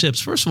 1,000 ships.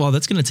 First of all,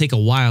 that's going to take a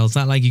while. It's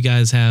not like you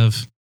guys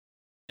have,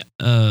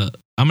 I'm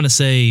going to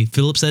say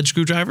Phillips head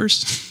screwdrivers.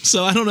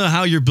 So I don't know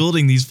how you're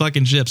building these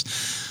fucking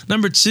ships.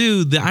 Number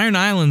two, the Iron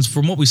Islands,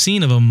 from what we've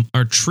seen of them,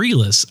 are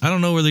treeless. I don't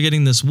know where they're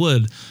getting this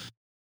wood.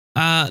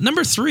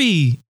 Number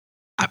three,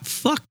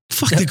 fuck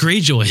the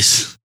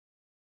Greyjoys.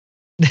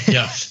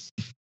 Yeah.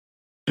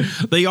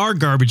 They are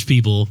garbage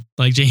people,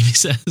 like Jamie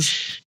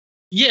says.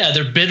 Yeah,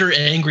 they're bitter,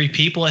 angry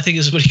people, I think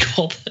is what he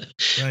called them.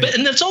 Right. But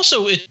and that's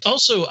also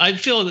I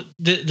feel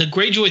the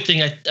Greyjoy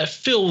thing, I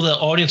feel the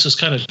audience was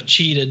kind of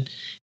cheated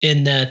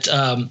in that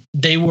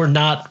they were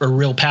not a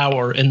real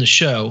power in the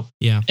show.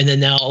 Yeah. And then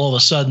now all of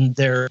a sudden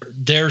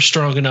they're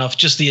strong enough,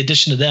 just the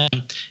addition of them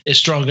is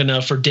strong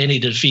enough for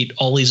Dany to defeat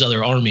all these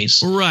other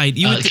armies. Right.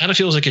 It kind of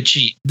feels like a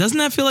cheat. Doesn't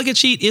that feel like a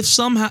cheat? If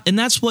somehow, and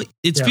that's what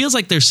it feels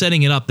like, they're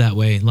setting it up that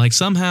way. Like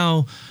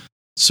somehow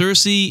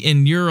Cersei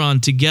and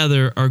Euron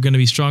together are going to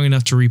be strong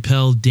enough to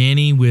repel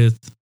Dany with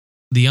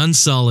the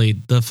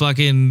Unsullied, the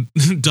fucking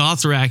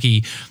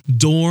Dothraki,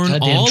 Dorne,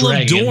 all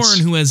dragons. Of Dorne,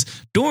 who has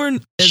Dorne,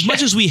 as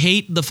much as we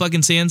hate the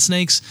fucking Sand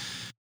Snakes,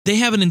 they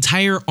have an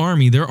entire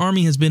army. Their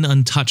army has been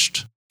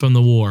untouched from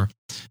the war.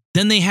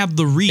 Then they have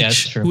the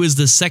Reach, who is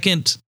the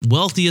second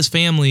wealthiest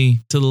family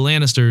to the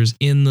Lannisters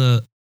in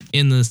the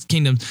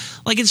kingdom.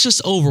 Like, it's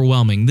just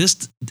overwhelming.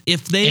 This,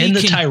 if they and the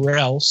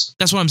Tyrells.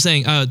 That's what I'm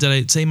saying. Did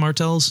I say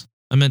Martells?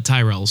 I meant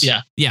Tyrells.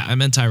 Yeah, I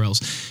meant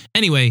Tyrells.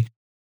 Anyway,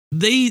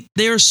 they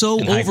are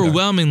so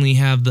overwhelmingly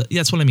have the.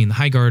 That's what I mean. The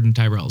Highguard and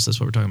Tyrells. That's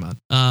what we're talking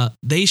about.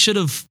 They should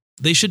just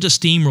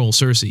steamroll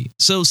Cersei.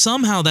 So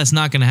somehow that's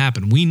not going to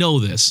happen. We know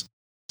this.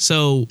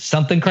 So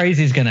something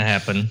crazy is going to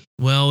happen.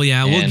 Well,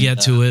 yeah, we'll get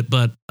to it,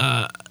 but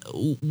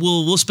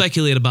we'll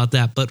speculate about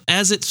that. But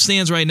as it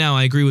stands right now,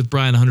 I agree with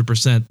Brian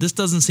 100%. This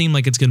doesn't seem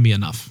like it's going to be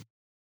enough.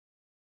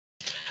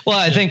 Well,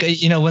 I think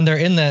when they're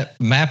in that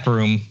map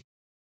room,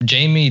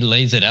 Jamie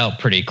lays it out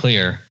pretty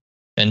clear,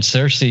 and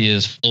Cersei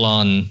is full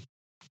on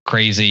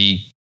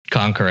crazy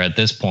conquer at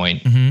this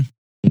point.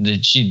 Mm-hmm.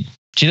 She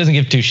doesn't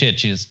give two shits.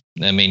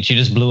 She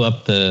just blew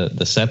up the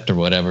sept or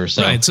whatever.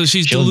 So right. So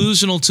she's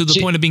delusional to the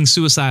point of being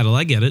suicidal.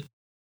 I get it.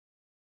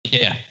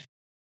 Yeah.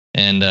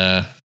 And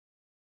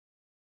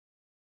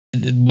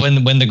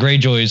when the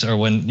Greyjoys, or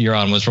when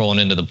Euron was rolling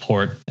into the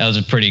port, that was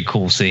a pretty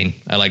cool scene.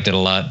 I liked it a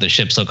lot. The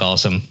ships look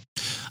awesome.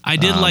 I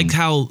did like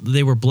how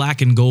they were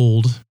black and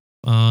gold.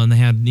 And they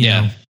had, you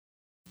know,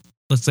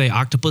 let's say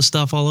octopus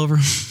stuff all over.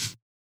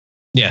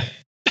 Yeah.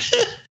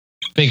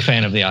 Big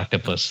fan of the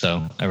octopus,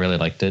 so I really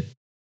liked it.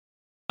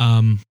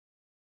 Brian,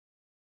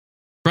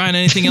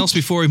 anything else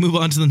before we move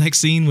on to the next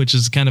scene, which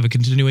is kind of a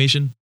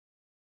continuation?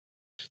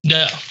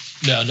 No,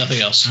 nothing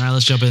else. All right,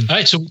 let's jump in. All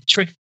right, so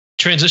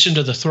transition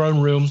to the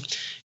throne room,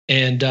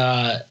 and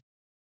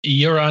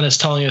Euron is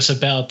telling us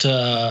about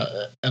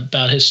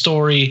his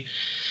story.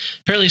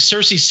 Apparently,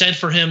 Cersei sent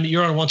for him.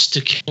 Euron wants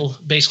to kill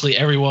basically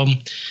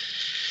everyone.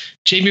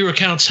 Jamie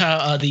recounts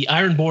how the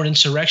Ironborn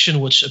insurrection,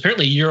 which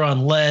apparently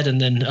Euron led, and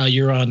then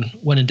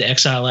Euron went into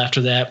exile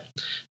after that.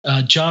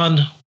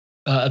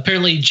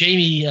 Apparently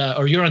Jamie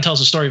or Euron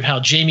tells a story of how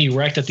Jamie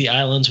wrecked at the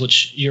islands,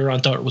 which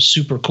Euron thought was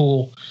super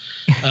cool.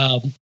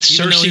 Even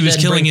though he was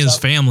killing his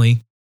family.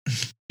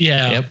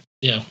 Yeah.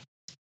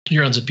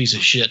 Euron's a piece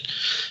of shit.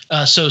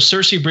 So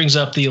Cersei brings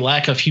up the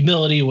lack of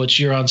humility, which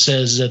Euron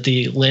says that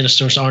the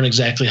Lannisters aren't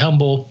exactly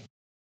humble,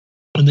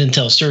 and then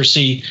tells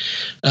Cersei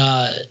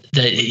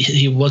that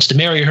he wants to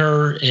marry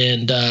her,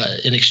 and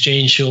in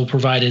exchange she'll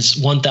provide his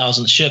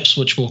 1,000 ships,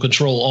 which will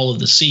control all of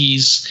the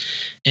seas.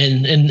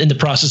 And in the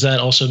process, that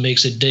also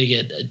makes it dig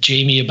at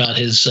Jamie about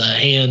his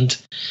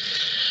hand.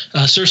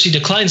 Cersei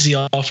declines the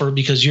offer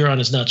because Euron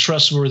is not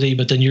trustworthy,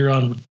 but then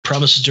Euron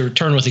promises to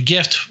return with a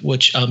gift,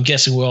 which I'm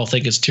guessing we all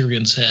think is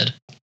Tyrion's head.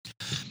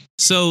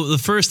 So the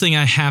first thing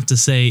I have to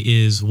say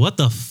is, what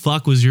the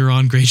fuck was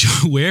Euron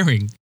Greyjoy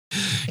wearing?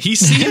 He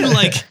seemed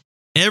like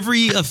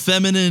every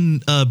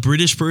effeminate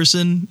British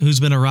person who's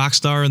been a rock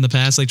star in the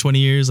past like 20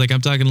 years. Like, I'm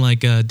talking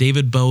like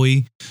David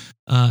Bowie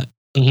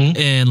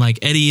and like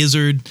Eddie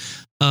Izzard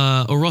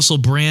or Russell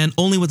Brand,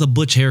 only with a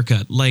butch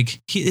haircut. Like,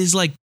 his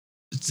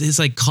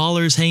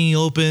collar's hanging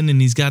open,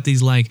 and he's got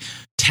these like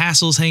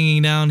tassels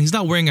hanging down. He's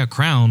not wearing a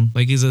crown.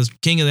 Like, he's a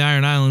king of the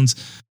Iron Islands.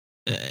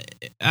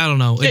 I don't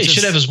know. Yeah, he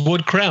should have his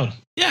wood crown.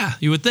 Yeah,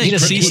 you would think.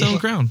 Sea stone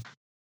crown.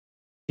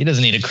 He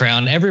doesn't need a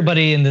crown. I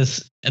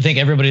think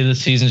everybody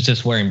this season is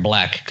just wearing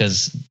black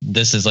because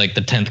this is like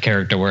the 10th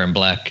character wearing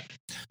black,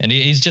 and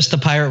he's just the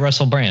pirate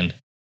Russell Brand.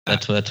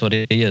 That's what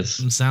he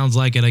is. Sounds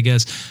like it, I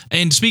guess.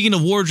 And speaking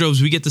of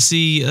wardrobes, we get to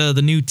see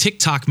the new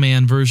TikTok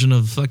man version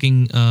of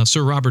fucking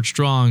Sir Robert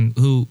Strong,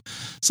 who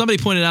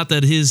somebody pointed out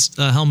that his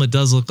helmet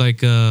does look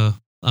like a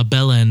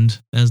bell end,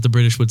 as the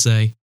British would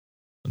say.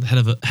 Head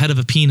of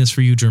a penis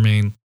for you,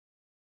 Jermaine.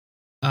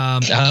 I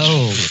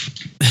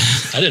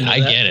didn't know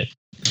that. Get it.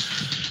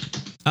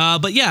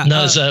 But yeah,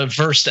 not as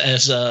versed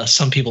as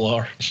some people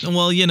are.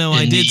 Well,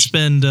 I did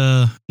spend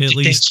at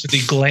least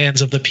the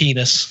glands of the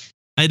penis.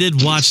 I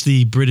did watch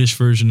the British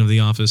version of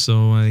The Office,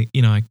 so I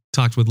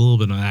talked with a little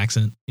bit of an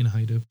accent. You know how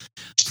you do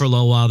for a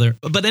little while there.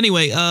 But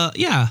anyway,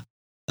 yeah.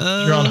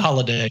 You're on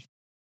holiday.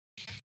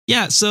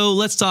 Yeah, so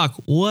let's talk.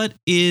 What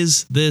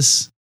is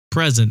this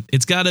present?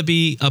 It's got to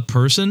be a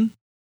person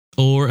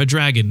or a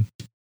dragon.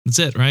 That's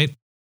it, right?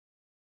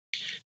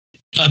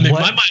 I mean,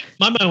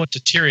 my mind went to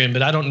Tyrion,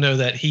 but I don't know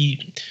that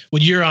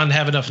would Euron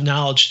have enough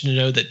knowledge to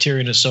know that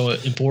Tyrion is so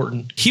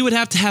important. He would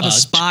have to have a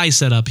spy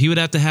set up. He would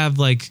have to have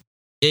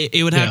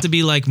it would have to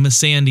be like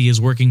Missandei is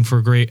working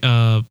for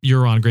Euron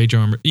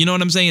Greyjoy. You know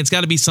what I'm saying? It's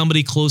got to be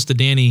somebody close to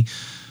Dany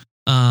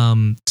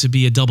to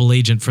be a double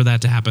agent for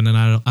that to happen, and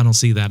I don't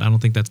see that. I don't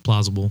think that's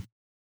plausible.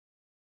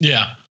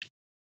 Yeah.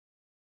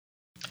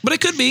 But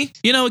it could be.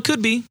 It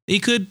could be. He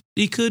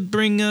could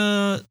bring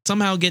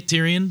somehow get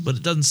Tyrion, but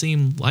it doesn't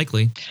seem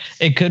likely.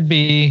 It could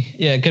be.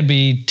 Yeah, it could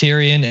be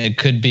Tyrion. It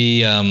could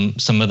be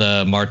some of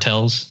the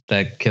Martells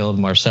that killed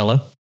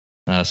Marcella.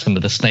 Some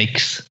of the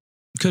snakes.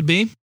 Could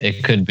be.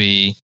 It could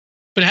be.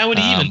 But how would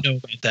he even know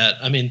about that?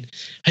 I mean,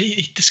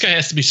 this guy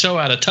has to be so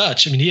out of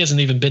touch. I mean, he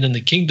hasn't even been in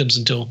the Kingdoms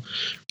until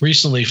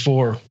recently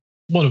for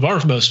one of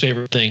our most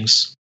favorite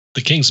things,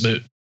 the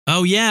Kingsmoot.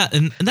 Oh, yeah.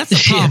 And that's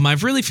the problem. I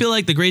really feel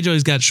like the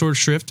Greyjoys got short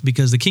shrift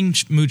because the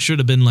Kingsmoot should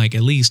have been like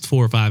at least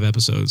 4 or 5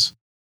 episodes.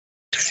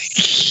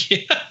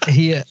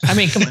 Yeah. I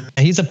mean, come on.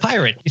 He's a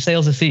pirate. He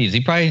sails the seas.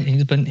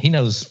 He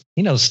knows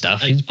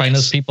stuff. He probably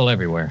knows people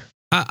everywhere.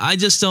 I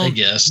just don't. I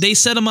guess. They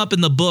set him up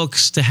in the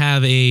books to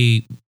have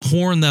a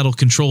horn that'll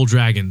control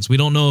dragons. We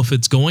don't know if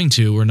it's going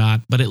to or not,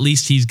 but at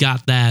least he's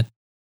got that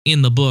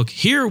in the book.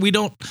 Here, we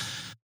don't.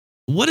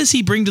 What does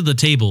he bring to the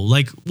table?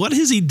 Like, what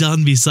has he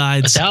done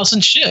besides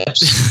 1,000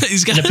 ships?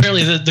 He's got and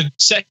apparently the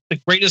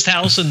greatest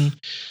house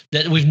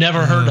that we've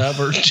never heard of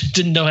or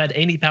didn't know had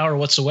any power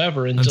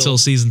whatsoever until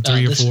season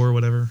 3 or 4 or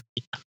whatever.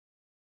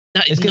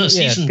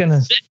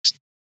 Season 6.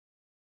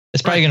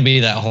 It's probably going to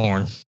be that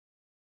horn.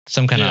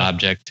 Some kind of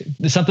object,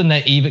 something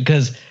that even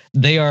because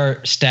they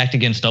are stacked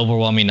against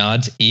overwhelming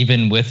odds,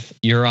 even with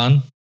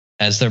Euron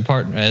as their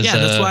partner.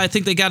 That's why I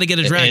think they got to get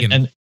a dragon.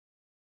 And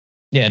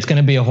it's going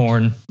to be a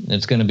horn.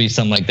 It's going to be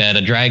something like that,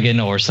 a dragon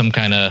or some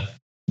kind of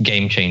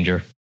game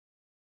changer.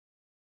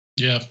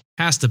 Yeah,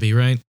 has to be,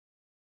 right?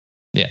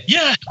 Yeah.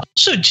 Yeah.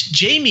 Also,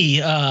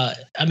 Jaime. I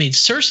mean,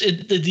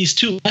 Cersei.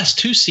 These last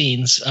two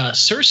scenes,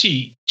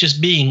 Cersei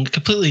just being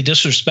completely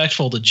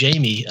disrespectful to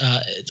Jaime.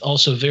 It's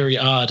also very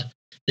odd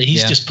that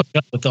he's just putting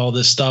up with all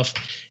this stuff.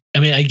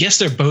 I mean, I guess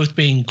they're both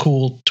being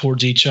cool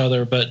towards each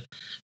other, but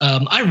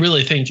I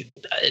really think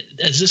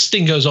as this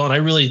thing goes on, I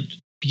really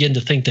begin to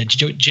think that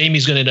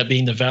Jaime's going to end up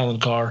being the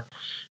Valonqar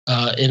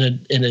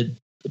in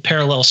a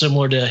parallel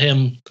similar to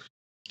him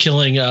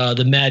killing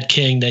the Mad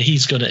King, that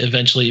he's going to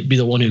eventually be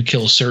the one who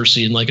kills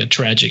Cersei in like a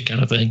tragic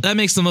kind of thing. That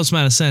makes the most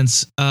amount of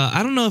sense.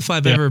 I don't know if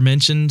I've ever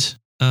mentioned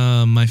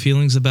my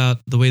feelings about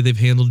the way they've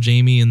handled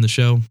Jaime in the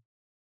show.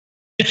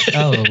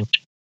 Oh.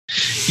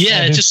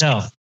 Yeah, it just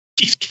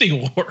keeps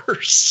getting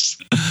worse.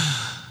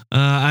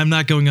 I'm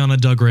not going on a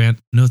Doug rant.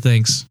 No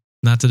thanks.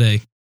 Not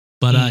today.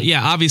 But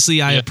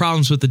obviously I have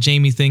problems with the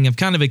Jaime thing. I've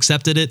kind of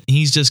accepted it.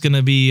 He's just going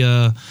to be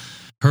her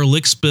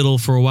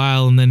lickspittle for a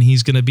while, and then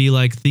he's going to be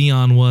like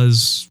Theon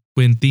was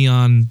when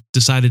Theon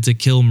decided to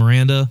kill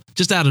Miranda,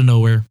 just out of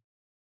nowhere.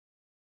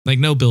 Like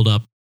no build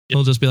up.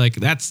 He'll just be like,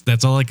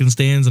 that's all I can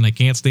stand, and I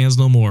can't stand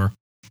no more.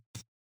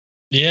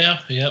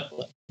 Yeah, yep.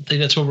 I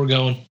think that's where we're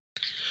going.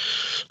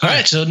 All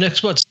right, so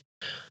next let's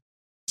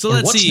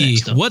see.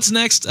 What's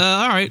next?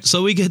 All right,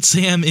 so we get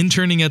Sam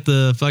interning at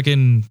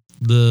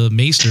the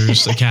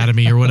Maesters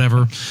Academy or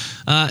whatever,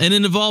 and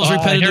it involves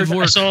repetitive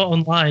work. I saw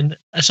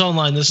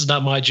online. This is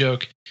not my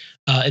joke.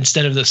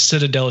 Instead of the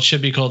Citadel, it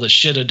should be called the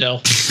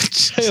Shitadel.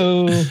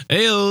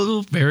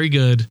 Heyo, very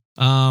good.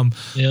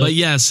 But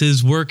yes,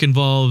 his work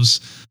involves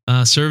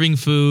serving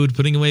food,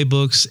 putting away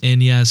books,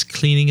 and yes,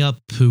 cleaning up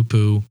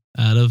poo-poo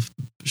out of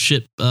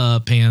shit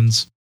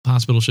pans.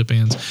 Hospital ship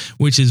pans,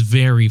 which is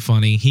very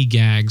funny. He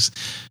gags.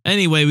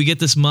 Anyway, we get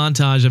this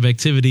montage of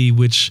activity,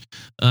 which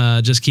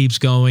just keeps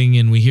going,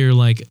 and we hear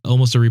like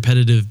almost a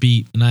repetitive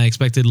beat. And I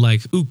expected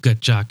like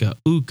ooka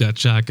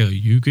chaka,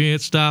 you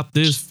can't stop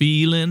this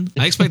feeling.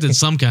 I expected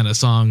some kind of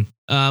song,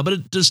 but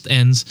it just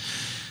ends.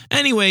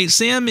 Anyway,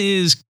 Sam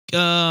is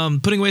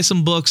putting away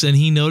some books, and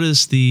he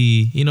notices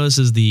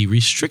the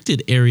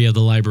restricted area of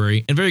the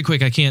library. And very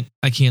quick, I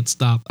can't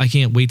stop. I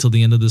can't wait till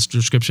the end of this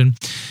description.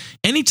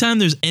 Anytime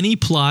there's any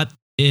plot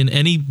in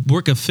any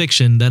work of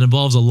fiction that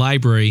involves a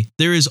library,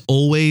 there is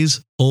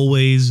always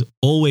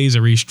a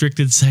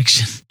restricted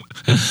section.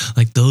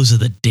 Like, those are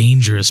the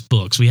dangerous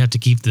books. We have to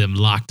keep them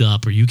locked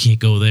up, or you can't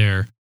go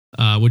there,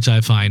 which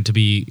I find to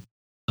be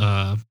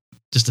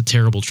just a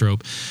terrible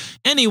trope.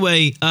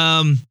 Anyway,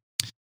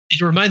 it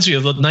reminds me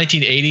of the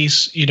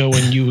 1980s, you know,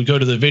 when you would go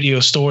to the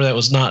video store that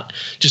was not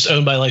just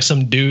owned by like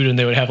some dude, and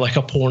they would have like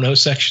a porno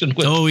section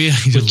with,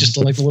 with just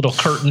like a little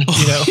curtain,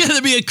 you know? Yeah,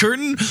 there'd be a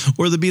curtain,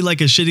 or there'd be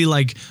like a shitty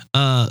like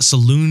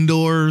saloon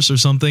doors or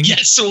something. Yeah,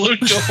 saloon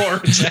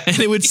door. Exactly.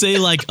 And it would say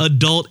like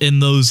adult in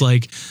those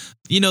like,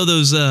 you know,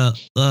 those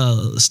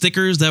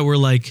stickers that were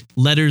like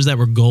letters that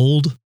were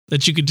gold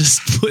that you could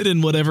just put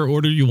in whatever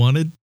order you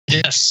wanted.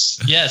 Yes.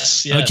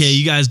 Okay,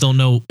 you guys don't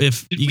know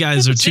if you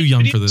guys are too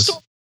young for this.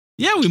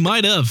 Yeah, we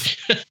might have.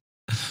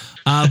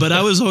 But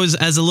I was always,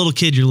 as a little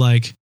kid, you're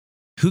like,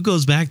 who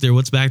goes back there?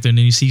 What's back there? And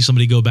then you see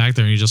somebody go back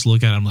there and you just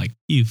look at them like,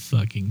 you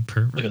fucking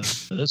pervert.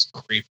 That's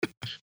creepy.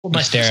 Well,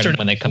 my stare at them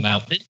when they come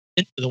out.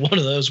 Into one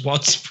of those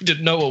once we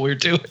didn't know what we were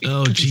doing.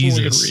 Oh,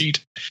 Jesus. Read.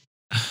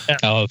 Yeah.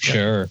 Oh,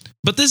 sure.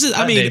 But this is,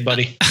 I mean, day,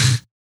 buddy.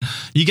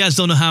 You guys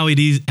don't know how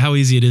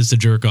easy it is to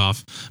jerk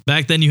off.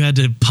 Back then, you had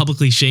to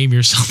publicly shame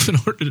yourself in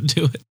order to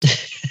do it.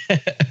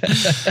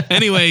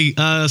 Anyway,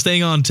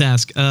 staying on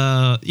task.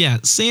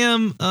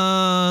 Sam,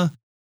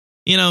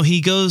 you know, he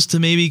goes to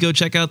maybe go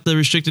check out the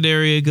restricted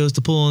area, goes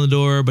to pull on the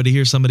door, but he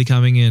hears somebody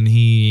coming and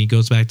he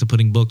goes back to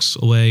putting books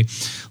away.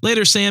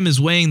 Later, Sam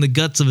is weighing the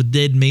guts of a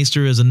dead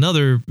maester as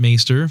another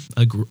maester,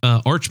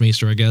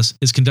 archmaester, I guess,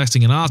 is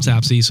conducting an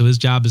autopsy. So his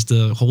job is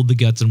to hold the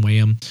guts and weigh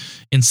them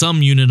in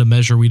some unit of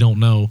measure we don't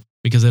know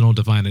because they don't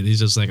define it. He's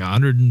just like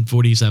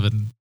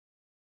 147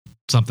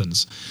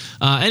 somethings.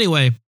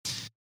 Anyway,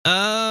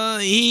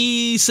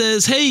 he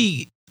says,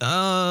 hey,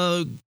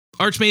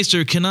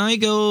 Archmaester, can I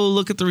go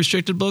look at the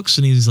restricted books?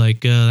 And he's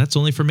like, that's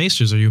only for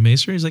maesters. Are you a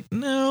maester? He's like,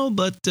 no,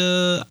 but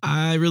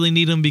I really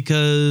need them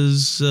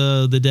because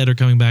the dead are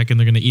coming back and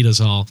they're going to eat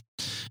us all.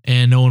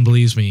 And no one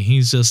believes me.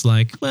 He's just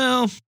like,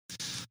 well,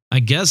 I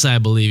guess I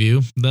believe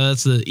you.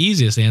 That's the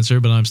easiest answer,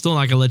 but I'm still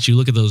not going to let you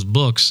look at those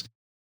books.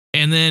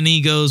 And then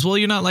he goes, well,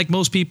 you're not like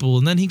most people.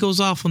 And then he goes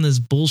off on this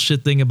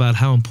bullshit thing about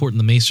how important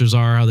the maesters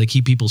are, how they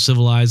keep people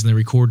civilized and they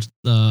record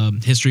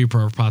history for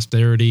our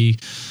posterity,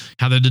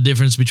 how they're the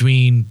difference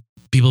between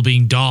people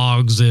being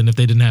dogs, and if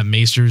they didn't have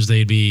maesters,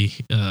 they'd be,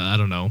 I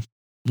don't know,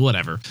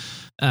 whatever.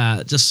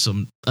 Just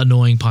some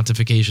annoying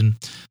pontification.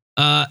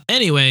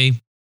 Anyway,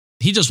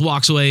 he just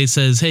walks away,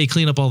 says, hey,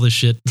 clean up all this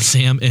shit,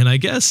 Sam. And I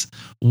guess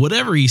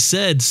whatever he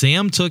said,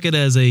 Sam took it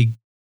as a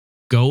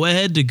go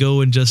ahead to go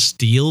and just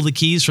steal the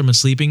keys from a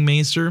sleeping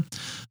maester.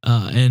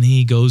 And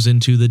he goes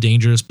into the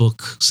dangerous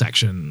book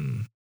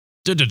section.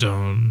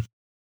 Dun-dun-dun.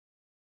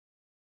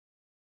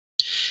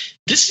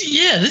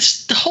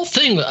 The whole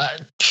thing.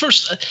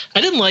 First,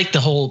 I didn't like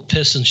the whole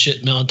piss and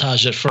shit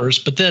montage at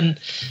first, but then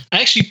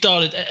I actually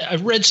thought I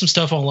read some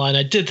stuff online.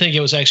 I did think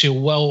it was actually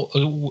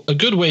a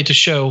good way to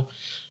show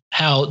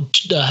how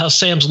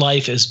Sam's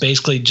life is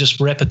basically just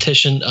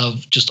repetition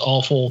of just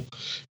awful,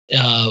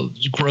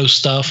 gross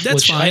stuff.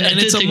 That's fine, and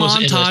it's a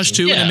montage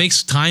too, and it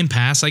makes time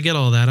pass. I get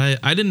all that.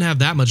 I didn't have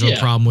that much of a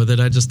problem with it.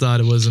 I just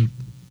thought it wasn't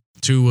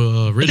too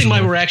original. I think my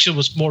reaction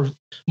was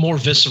more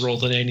visceral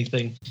than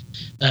anything,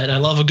 and I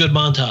love a good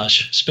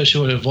montage,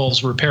 especially when it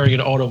involves repairing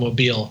an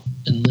automobile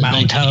in the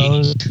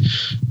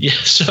 1980s. Yeah,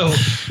 so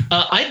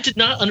I did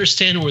not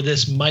understand where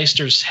this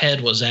Meister's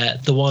head was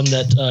at, the one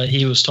that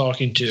he was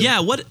talking to. Yeah,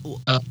 what?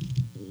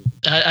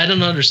 I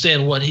don't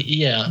understand what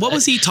he. Yeah, what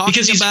was he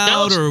talking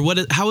about, or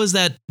what? How is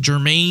that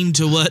germane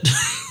to what?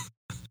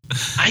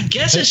 I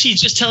guess he's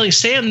just telling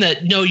Sam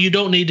that no, you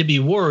don't need to be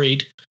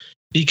worried,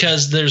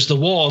 because there's the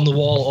wall and the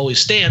wall always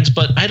stands.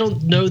 But I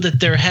don't know that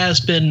there has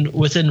been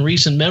within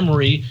recent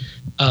memory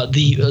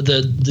the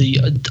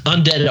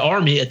undead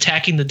army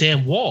attacking the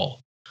damn wall.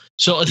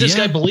 So if this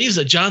guy believes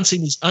that John's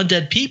seen these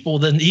undead people,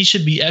 then he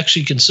should be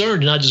actually concerned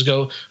and not just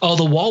go, oh,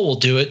 the wall will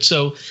do it.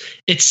 So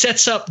it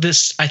sets up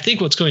this. I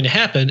think what's going to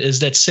happen is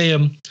that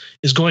Sam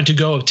is going to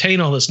go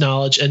obtain all this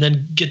knowledge and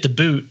then get the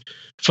boot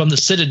from the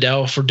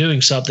Citadel for doing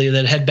something and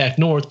then head back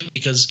north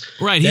because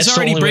he's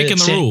already breaking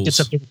the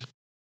rules.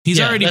 He's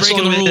already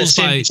breaking the rules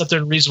by up there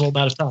in a reasonable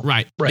amount of time.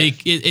 Right.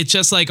 It's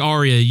just like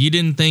Arya. You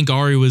didn't think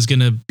Arya was going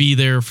to be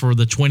there for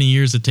the 20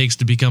 years it takes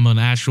to become an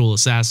actual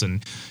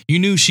assassin. You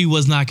knew she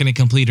was not going to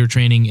complete her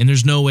training, and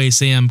there's no way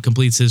Sam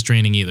completes his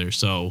training either.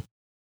 So,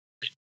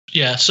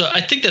 yeah. So I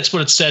think that's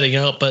what it's setting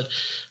up. But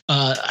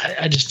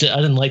I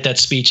didn't like that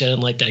speech. I didn't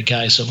like that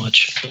guy so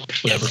much.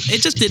 Whatever.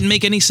 It just didn't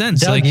make any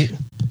sense. Doug,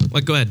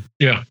 go ahead.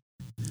 Yeah.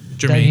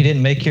 Doug, you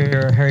didn't make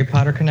your Harry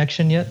Potter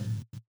connection yet?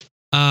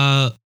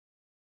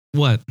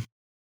 What?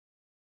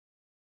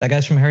 That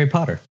guy's from Harry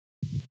Potter.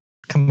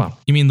 Come on.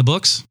 You mean the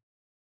books?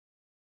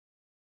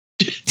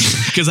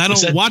 Because I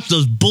don't watch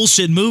those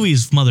bullshit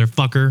movies,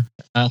 motherfucker.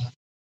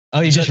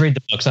 You just read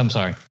the books. I'm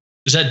sorry.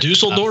 Is that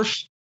Dusseldorf?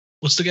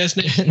 What's the guy's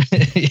name?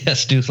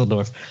 Yes,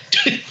 Dusseldorf.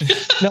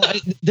 No,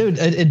 dude,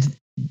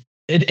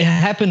 it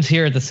happens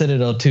here at the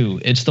Citadel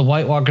too. It's the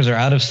White Walkers are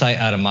out of sight,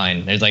 out of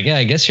mind. It's like, yeah,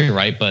 I guess you're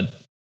right, but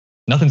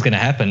nothing's going to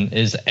happen.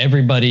 Is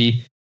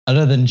everybody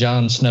other than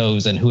Jon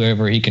Snow's and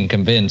whoever he can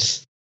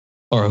convince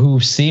or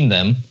who's seen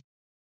them,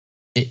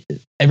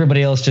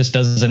 everybody else just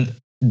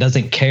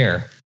doesn't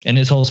care. And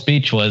his whole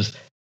speech was,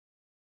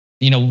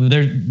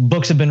 their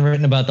books have been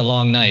written about the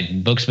Long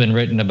Night. Books have been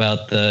written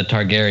about the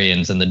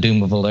Targaryens and the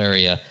Doom of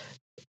Valyria.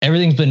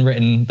 Everything's been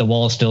written. The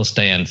wall still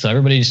stands. So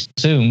everybody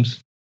assumes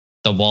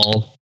the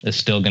wall is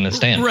still going to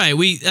stand. Right.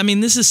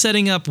 This is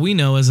setting up, we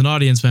know as an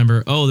audience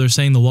member, they're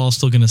saying the wall's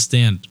still going to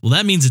stand. Well,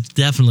 that means it's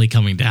definitely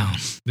coming down.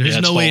 There's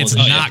no way it's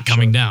not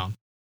coming down.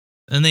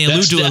 And they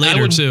allude to it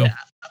later too.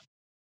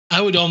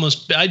 I'd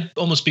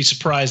almost be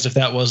surprised if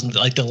that wasn't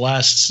like the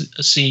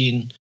last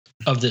scene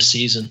of this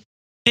season.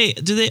 Hey,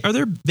 are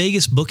there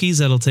Vegas bookies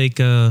that'll take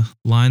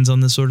lines on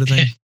this sort of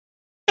thing?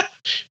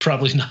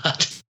 Probably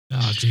not.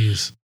 Oh,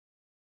 jeez.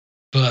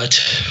 But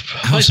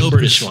probably some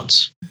British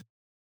ones.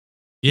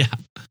 Yeah.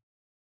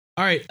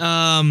 All right.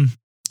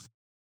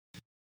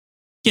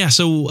 Yeah.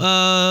 So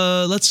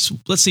let's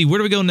see. Where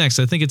do we go next?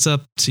 I think it's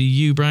up to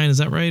you, Brian. Is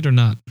that right or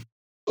not?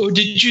 Oh,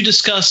 did you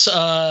discuss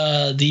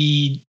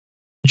the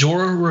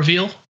Jorah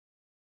reveal?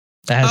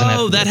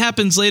 That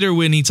happens later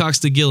when he talks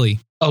to Gilly.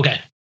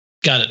 Okay,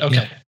 got it.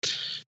 Okay,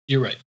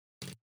 you're right.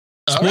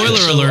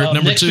 Spoiler alert,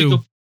 number 2.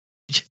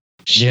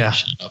 Yeah.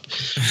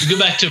 We go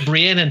back to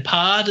Brienne and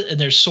Pod, and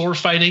they're sword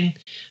fighting.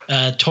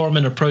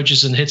 Tormund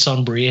approaches and hits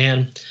on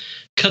Brienne.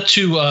 Cut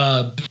to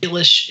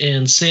Baelish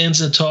and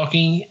Sansa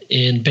talking,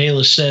 and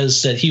Baelish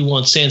says that he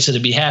wants Sansa to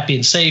be happy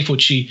and safe,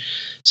 which she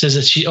says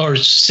that or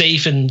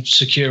safe and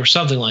secure, or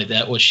something like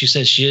that, which she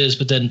says she is.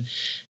 But then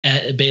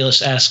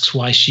Baelish asks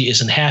why she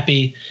isn't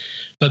happy.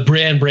 But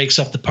Brienne breaks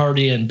up the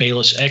party, and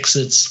Baelish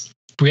exits.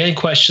 Brienne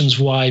questions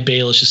why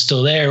Baelish is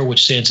still there,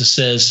 which Sansa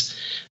says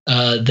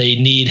they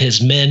need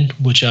his men,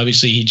 which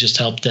obviously he just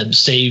helped them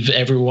save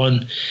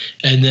everyone.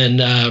 And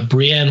then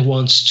Brienne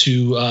wants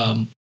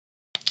to...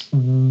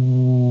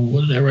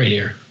 what is that right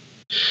here?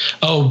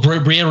 Oh,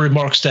 Brienne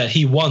remarks that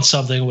he wants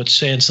something, which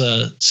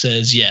Sansa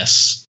says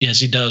yes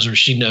he does, or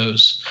she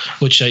knows,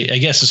 which I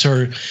guess is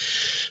her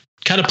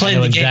kind of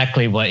playing the game.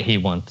 Exactly what he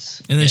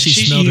wants. And then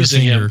she's smelled her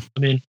finger. Him. I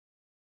mean,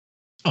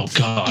 oh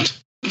God.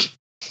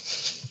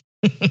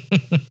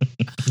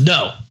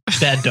 No,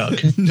 bad Doug.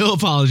 No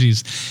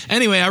apologies.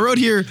 Anyway, I wrote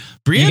here,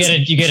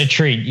 Brienne. You get a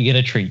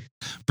treat.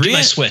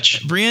 Brienne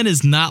switch. Brienne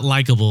is not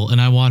likable,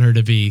 and I want her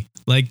to be.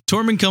 Like,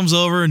 Tormund comes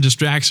over and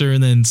distracts her,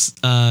 and then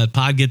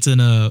Pod gets in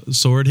a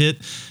sword hit,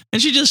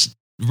 and she just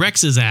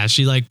wrecks his ass.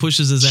 She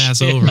pushes his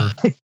ass over.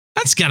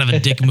 That's kind of a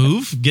dick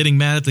move, getting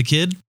mad at the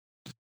kid.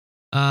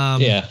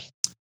 Yeah.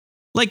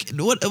 Like,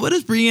 what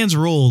is Brienne's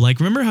role?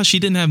 Like, remember how she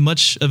didn't have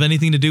much of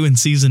anything to do in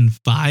season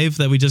 5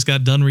 that we just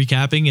got done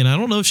recapping? And I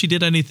don't know if she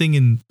did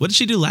anything what did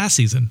she do last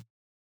season?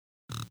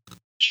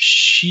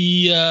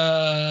 She,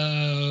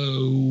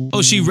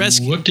 she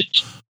rescued,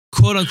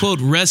 quote unquote,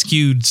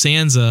 rescued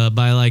Sansa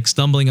by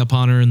sstumbling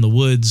upon her in the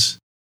woods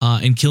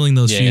and killing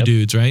those few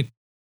dudes, right?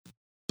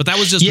 But that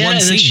was just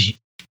one scene.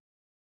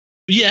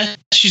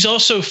 She's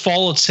also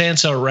followed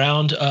Sansa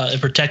around and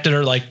protected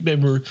her. Like,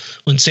 remember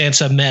when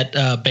Sansa met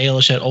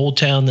Baelish at Old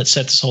Town that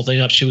set this whole thing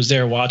up? She was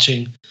there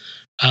watching.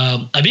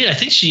 I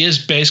think she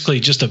is basically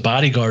just a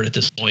bodyguard at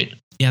this point.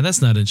 Yeah,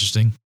 that's not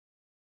interesting.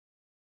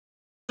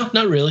 No,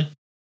 not really.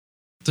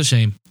 It's a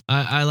shame.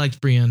 I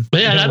liked Brienne.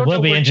 But yeah, it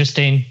will be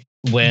interesting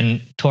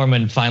when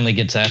Tormund finally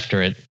gets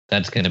after it.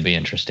 That's going to be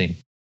interesting.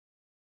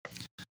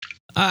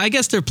 I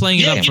guess they're playing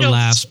it up for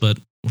laughs, but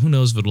who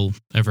knows if it'll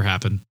ever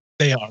happen.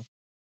 They are.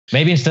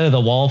 Maybe instead of the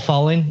wall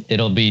falling,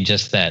 it'll be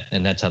just that,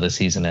 and that's how the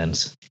season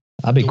ends.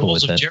 I'll be cool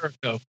with that.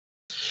 Jericho.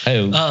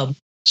 Oh.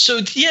 So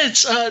yeah,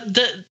 it's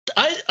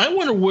I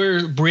wonder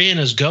where Brienne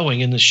is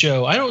going in the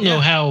show. I don't know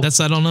how.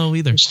 I don't know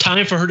either. It's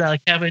time for her to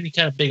have any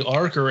kind of big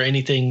arc or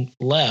anything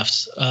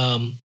left.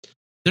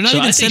 They're not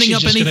even setting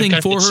up anything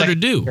for her to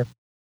do.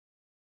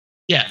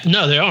 Yeah,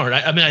 no, they aren't.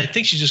 I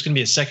think she's just going to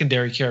be a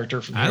secondary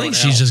character. I think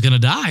she's just going to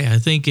die. I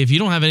think if you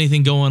don't have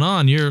anything going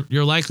on,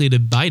 you're likely to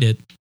bite it.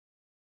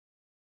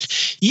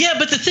 Yeah,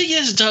 but the thing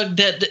is, Doug,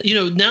 that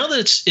now that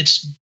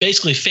it's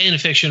basically fan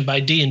fiction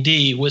by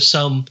D&D with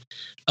some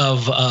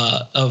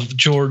of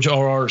George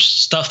R.R.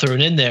 stuff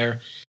thrown in there,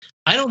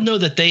 I don't know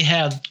that they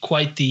have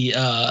quite the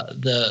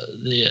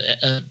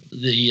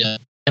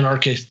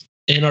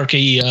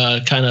anarchy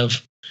kind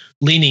of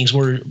leanings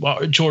where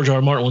George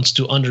R.R. Martin wants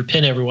to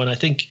underpin everyone. I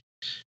think.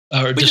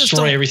 Or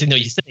destroy everything that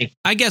you think.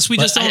 I guess we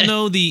just don't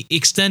know the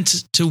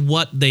extent to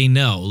what they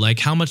know. Like,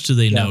 how much do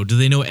they know? Do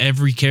they know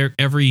every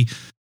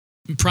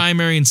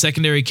primary and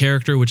secondary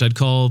character, which I'd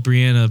call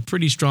Brienne a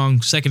pretty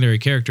strong secondary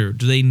character?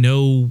 Do they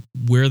know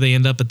where they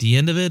end up at the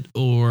end of it?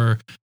 Or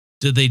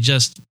did they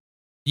just,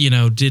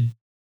 But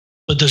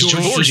does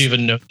George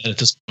even know that at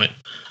this point?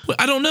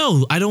 I don't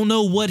know. I don't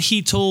know what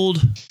he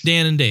told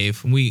Dan and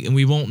Dave.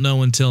 We won't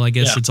know until, I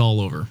guess, it's all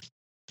over.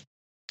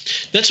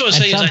 That's what I was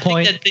saying. I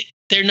think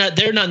that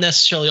they're not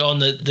necessarily on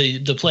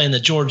the plan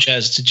that George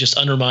has to just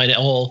undermine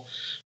all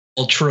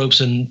tropes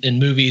in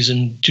movies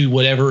and do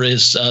whatever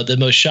is the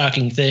most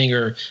shocking thing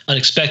or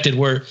unexpected,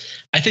 where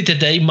I think that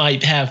they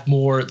might have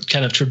more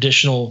kind of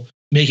traditional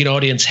make an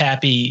audience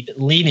happy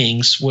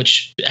leanings,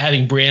 which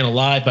having Brienne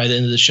alive by the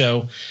end of the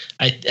show,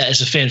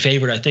 as a fan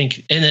favorite, I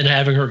think, and then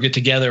having her get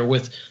together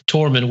with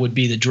Tormund would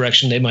be the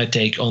direction they might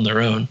take on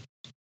their own.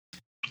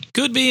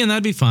 Could be, and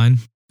that'd be fine.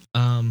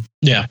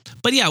 Yeah.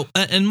 But yeah,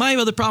 and my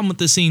other problem with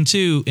this scene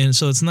too, and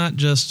so it's not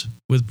just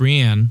with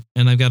Brienne,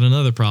 and I've got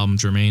another problem,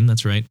 Jermaine,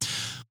 that's right.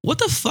 What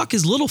the fuck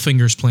is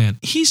Littlefinger's plan?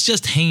 He's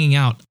just hanging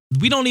out.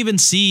 We don't even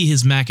see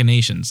his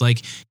machinations.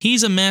 Like,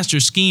 he's a master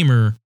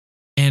schemer,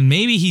 and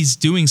maybe he's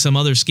doing some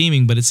other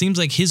scheming, but it seems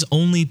like his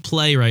only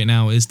play right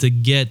now is to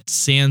get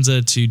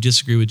Sansa to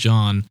disagree with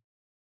Jon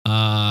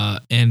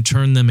and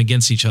turn them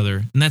against each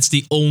other. And that's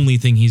the only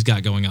thing he's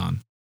got going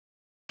on.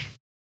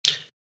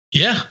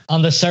 Yeah.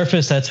 On the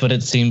surface, that's what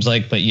it seems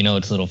like, but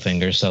it's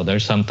Littlefinger, so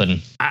there's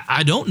something.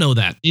 I don't know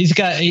that. He's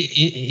got,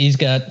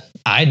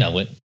 I know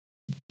it.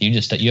 You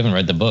haven't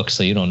read the book,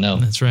 so you don't know.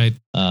 That's right.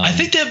 I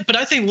think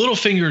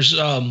Littlefinger's,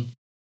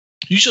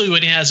 usually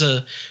when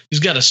he's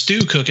got a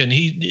stew cooking,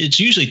 it's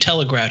usually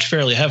telegraphed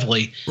fairly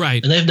heavily.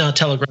 Right. And they've not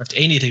telegraphed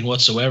anything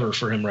whatsoever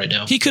for him right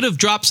now. He could have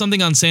dropped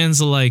something on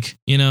Sansa like,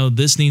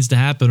 this needs to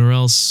happen or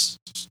else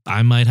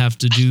I might have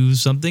to do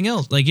something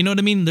else. Like, you know what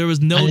I mean? There was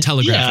no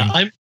telegraphing.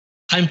 Yeah,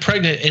 I'm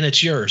pregnant and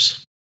it's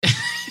yours.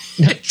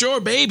 It's your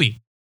baby.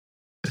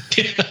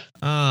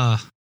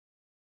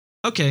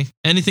 Okay.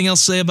 Anything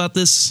else to say about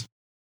this?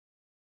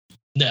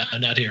 No,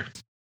 not here.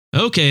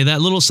 Okay,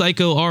 that little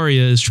psycho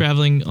Arya is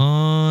traveling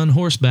on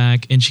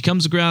horseback, and she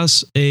comes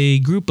across a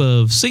group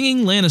of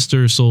singing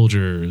Lannister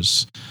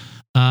soldiers.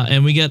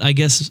 And we get, I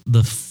guess,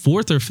 the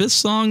 4th or 5th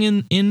song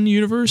in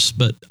universe,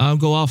 but I'll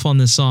go off on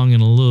this song in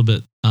a little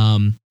bit.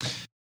 And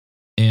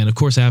of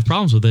course, I have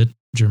problems with it,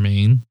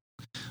 Jermaine.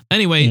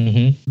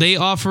 Anyway, They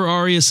offer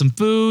Arya some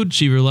food.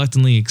 She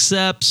reluctantly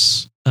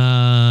accepts.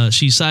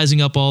 She's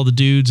sizing up all the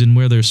dudes and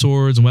where their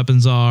swords and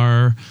weapons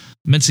are,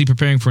 mentally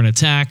preparing for an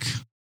attack.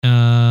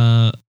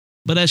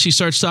 But as she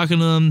starts talking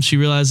to them, she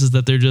realizes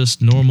that they're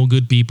just normal,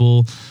 good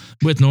people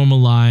with normal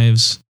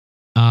lives.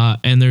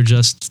 And they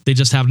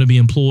just happen to be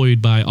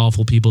employed by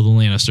awful people, the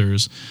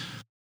Lannisters.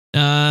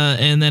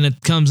 And then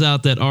it comes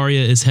out that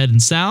Arya is heading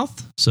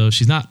south. So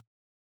she's not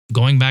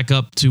going back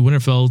up to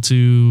Winterfell to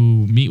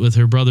meet with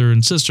her brother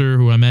and sister,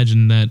 who I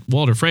imagine that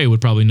Walder Frey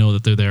would probably know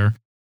that they're there.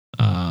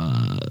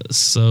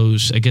 So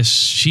I guess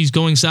she's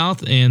going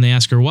south, and they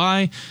ask her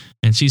why.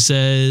 And she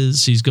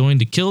says she's going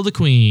to kill the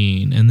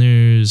queen. And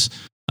there's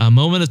a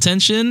moment of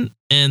tension,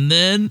 and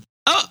then,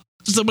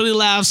 somebody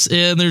laughs,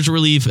 and there's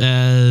relief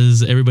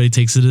as everybody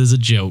takes it as a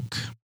joke.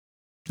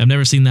 I've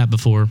never seen that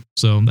before,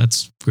 so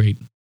that's great.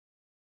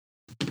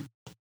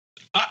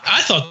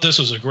 I thought this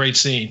was a great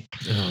scene.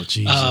 Oh,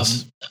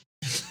 Jesus.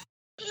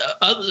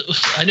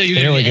 I know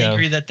you're going to be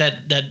angry that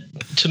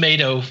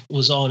tomato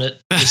was on it,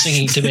 the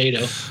singing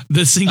tomato.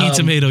 The singing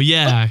tomato,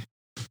 yeah.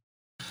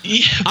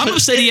 Yeah, I'm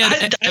upset he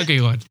had... Okay,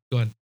 go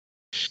on.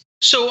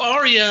 So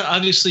Arya,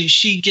 obviously,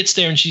 she gets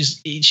there and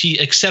she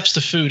accepts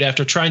the food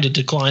after trying to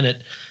decline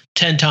it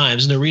 10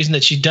 times. And the reason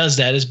that she does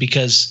that is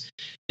because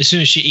as soon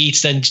as she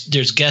eats, then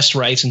there's guest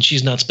rights and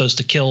she's not supposed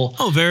to kill.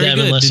 Oh, very them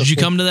good. Did you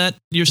come to that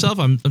yourself?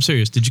 I'm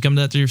serious. Did you come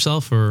to that to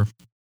yourself, or?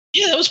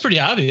 Yeah, that was pretty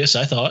obvious,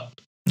 I thought.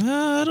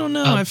 I don't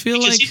know. I feel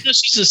like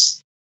she's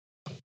just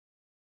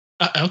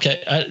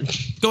okay.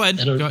 Go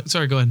ahead.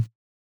 Sorry, go ahead.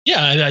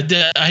 Yeah,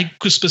 I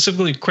could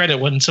specifically credit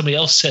when somebody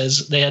else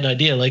says they had an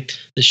idea, like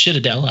the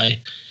Citadel. I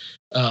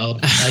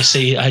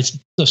say I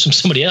know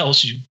somebody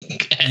else. You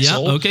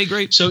asshole. Yeah. Okay.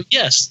 Great. So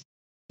yes,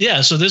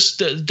 yeah. So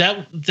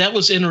that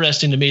was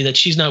interesting to me that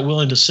she's not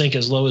willing to sink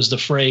as low as the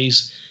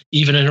Freys,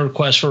 even in her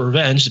quest for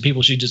revenge, the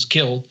people she just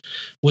killed.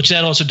 Which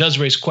that also does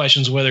raise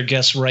questions whether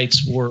guest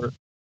rights were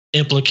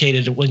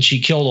implicated when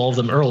she killed all of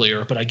them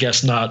earlier, but I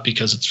guess not,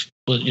 because it's,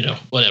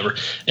 whatever.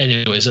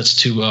 Anyways, that's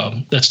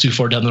too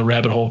far down the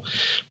rabbit hole.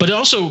 But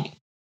also,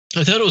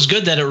 I thought it was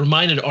good that it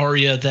reminded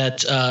Arya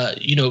that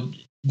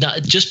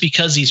not just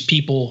because these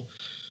people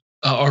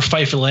are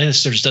fight for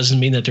Lannisters doesn't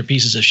mean that they're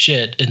pieces of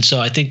shit. And so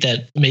I think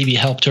that maybe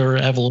helped her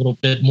have a little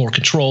bit more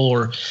control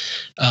or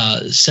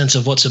sense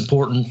of what's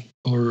important.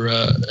 Or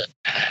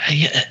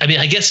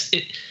I guess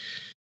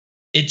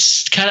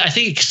it's kind of, I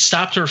think it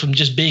stopped her from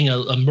just being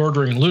a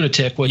murdering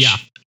lunatic, which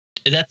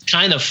that's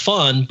kind of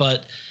fun,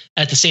 but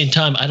at the same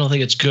time, I don't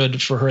think it's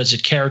good for her as a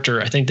character.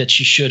 I think that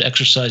she should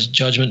exercise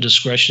judgment,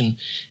 discretion,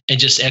 and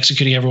just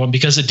executing everyone,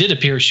 because it did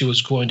appear she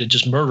was going to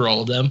just murder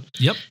all of them.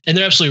 Yep. And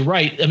they're absolutely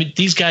right. I mean,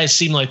 these guys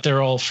seem like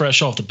they're all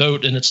fresh off the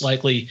boat, and it's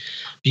likely,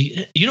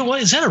 you know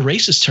what? Is that a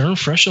racist term?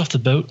 Fresh off the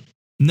boat?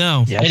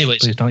 No. Yes, anyways.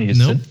 Please don't use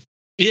it.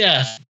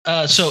 Yeah.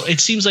 So it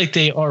seems like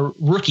they are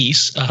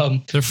rookies.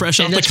 They're fresh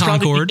off the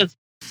Concorde.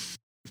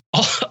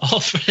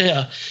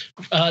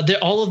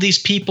 All of these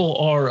people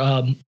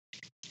are,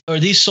 or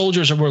these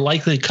soldiers were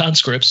likely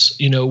conscripts,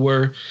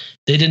 where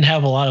they didn't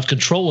have a lot of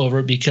control over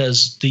it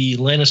because the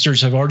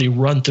Lannisters have already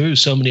run through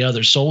so many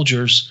other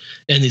soldiers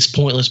in these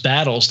pointless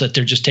battles that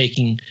they're just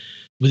taking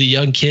with the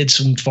young kids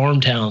from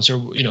farm towns, or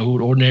who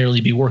would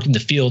ordinarily be working the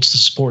fields to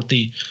support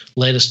the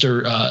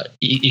Lannister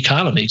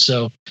economy.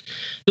 So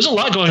there's a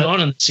lot going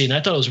on in the scene.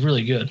 I thought it was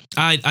really good.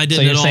 I didn't.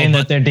 So you're saying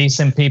that they're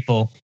decent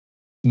people,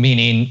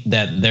 meaning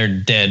that they're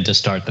dead to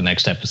start the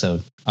next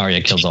episode.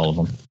 Arya kills all of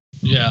them.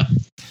 Yeah.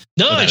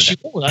 No, she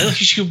won't. I don't think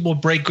she will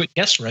break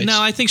guest rights.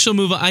 No, I think she'll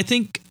move on. I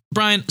think,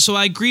 Brian, so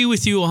I agree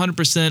with you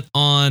 100%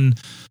 on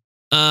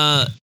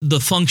the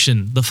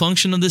function. The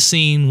function of the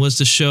scene was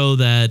to show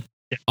that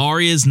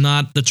Arya's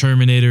not the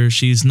Terminator.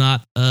 She's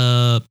not,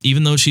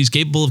 even though she's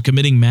capable of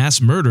committing mass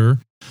murder,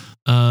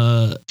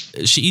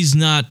 she's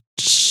not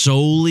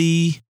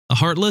solely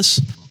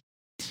heartless.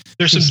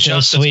 There's some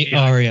justice. Sweet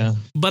Arya.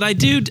 But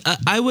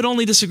I would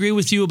only disagree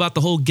with you about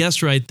the whole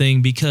guest right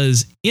thing,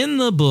 because in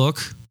the book,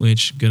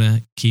 which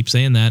gonna keep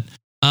saying that,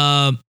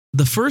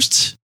 the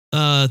first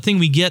thing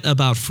we get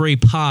about Frey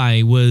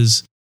Pie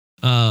was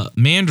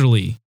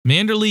Manderly.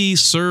 Manderly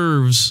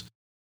serves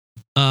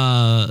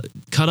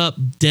cut up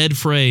dead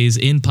Freys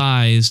in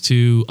pies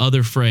to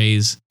other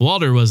Freys.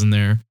 Walder wasn't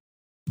there,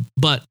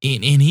 but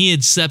and he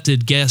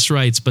accepted guest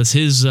rights, but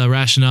his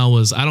rationale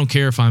was, I don't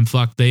care if I'm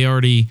fucked. They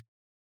already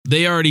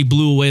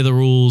blew away the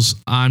rules.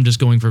 I'm just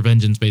going for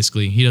vengeance,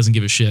 basically. He doesn't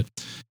give a shit.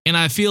 And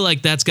I feel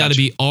like that's got to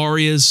be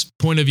Arya's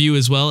point of view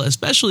as well,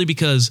 especially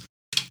because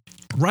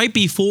right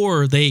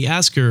before they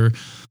ask her,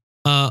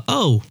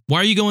 why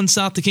are you going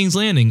south to King's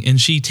Landing? And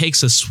she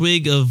takes a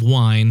swig of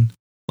wine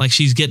like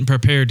she's getting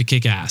prepared to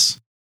kick ass.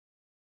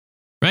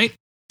 Right?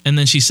 And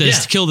then she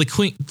says to kill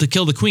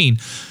the queen.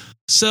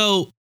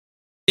 So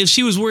if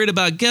she was worried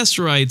about guest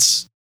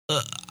rights,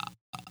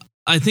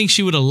 I think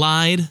she would have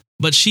lied.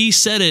 But she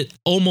said it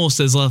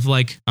almost as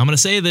like, I'm going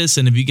to say this,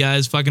 and if you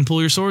guys fucking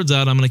pull your swords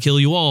out, I'm going to kill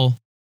you all.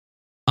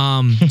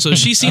 So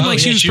she seemed like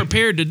she was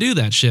prepared to do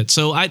that shit.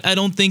 So I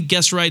don't think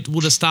guest right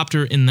would have stopped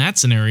her in that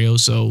scenario.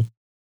 So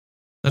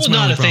that's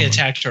not if they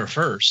attacked her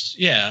first.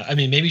 Yeah, I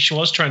mean, maybe she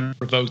was trying to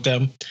provoke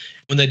them.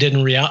 When they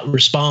didn't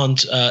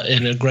respond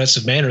in an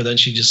aggressive manner, then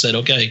she just said,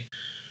 "Okay,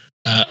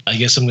 I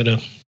guess I'm going to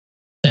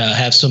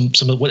have some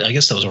of what I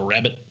guess that was a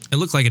rabbit. It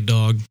looked like a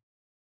dog."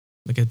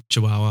 Like a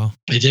chihuahua.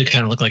 It did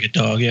kind of look like a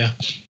dog, yeah.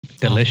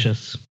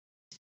 Delicious.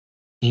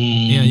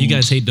 Yeah, you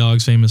guys hate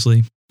dogs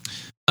famously.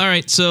 All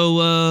right,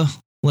 so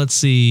let's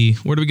see.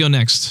 Where do we go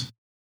next?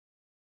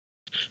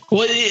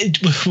 Well,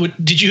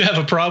 did you have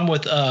a problem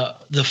with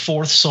the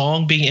fourth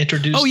song being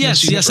introduced? Oh,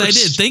 yes, I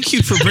did. Thank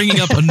you for bringing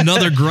up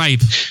another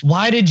gripe.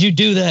 Why did you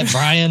do that,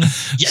 Brian?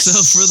 Yes.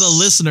 So for the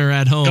listener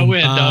at home. Go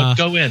in, dog.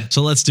 Go in.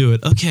 So let's do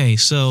it. Okay,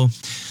 so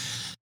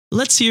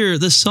let's hear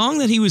the song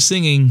that he was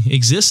singing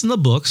exists in the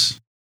books.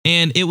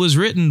 And it was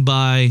written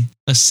by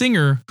a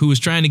singer who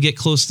was trying to get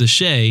close to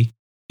Shay.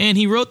 And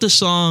he wrote the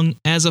song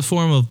as a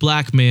form of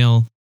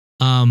blackmail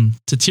to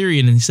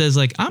Tyrion. And he says,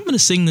 like, I'm going to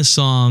sing this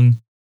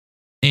song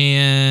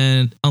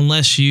and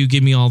unless you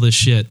give me all this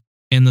shit.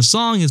 And the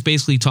song is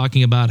basically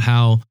talking about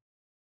how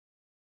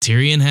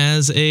Tyrion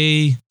has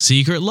a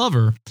secret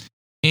lover.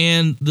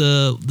 And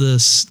the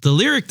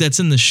lyric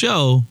that's in the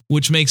show,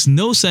 which makes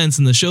no sense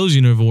in the show's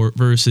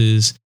universe,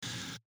 is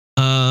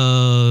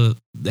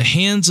the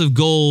hands of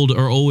gold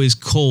are always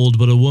cold,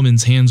 but a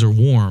woman's hands are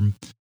warm.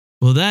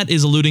 Well, that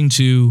is alluding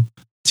to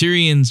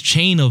Tyrion's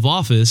chain of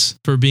office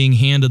for being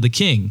Hand of the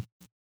King.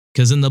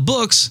 Because in the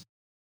books,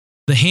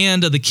 the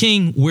Hand of the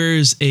King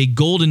wears a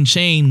golden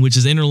chain, which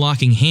is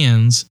interlocking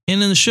hands.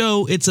 And in the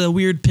show, it's a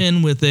weird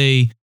pin with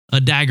a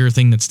dagger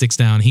thing that sticks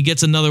down. He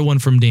gets another one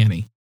from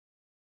Dany.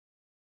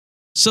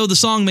 So the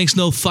song makes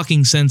no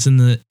fucking sense in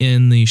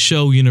the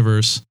show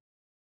universe.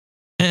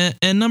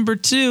 And number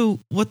two,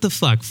 what the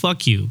fuck?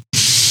 Fuck you.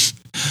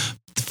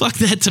 Fuck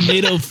that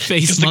tomato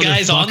face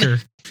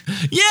motherfucker.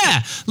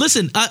 Yeah.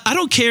 Listen, I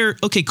don't care.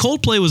 Okay,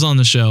 Coldplay was on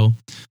the show.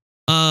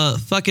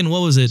 Fucking, what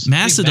was it?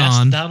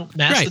 Mastodon.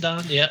 Mastodon,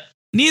 right. Yeah.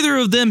 Neither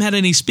of them had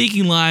any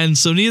speaking lines,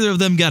 so neither of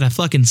them got a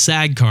fucking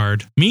SAG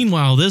card.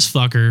 Meanwhile, this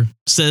fucker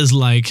says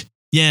like,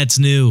 yeah, it's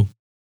new.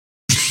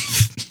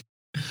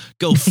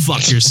 Go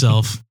fuck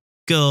yourself.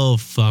 Go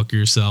fuck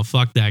yourself.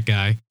 Fuck that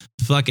guy.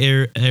 Fuck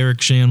Eric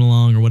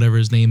Shanalong or whatever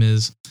his name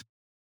is.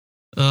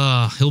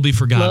 He'll be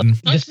forgotten.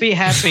 Well, just be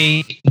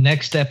happy.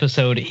 Next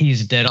episode,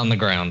 he's dead on the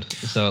ground.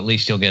 So at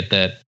least you'll get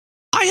that.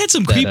 I had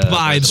some creep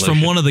vibes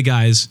from one of the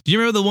guys. Do you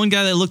remember the one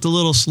guy that looked a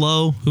little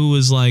slow who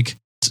was like,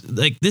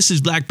 this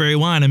is blackberry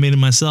wine. I made it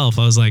myself.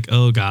 I was like,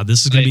 oh God,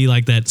 this is going to be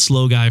like that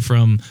slow guy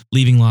from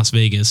Leaving Las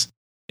Vegas.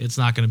 It's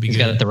not going to be good.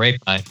 He's got the rape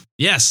eye.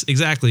 Yes,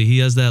 exactly. He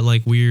has that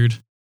like weird.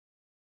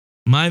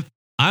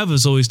 I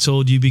was always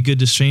told you be good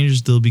to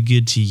strangers, they'll be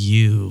good to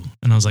you.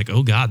 And I was like,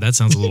 oh God, that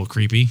sounds a little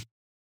creepy.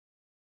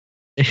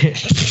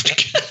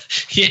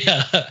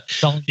 Yeah.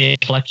 Don't be a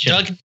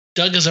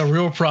Doug has a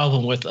real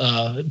problem with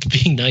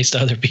being nice to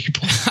other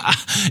people.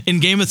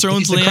 In Game of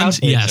Thrones land,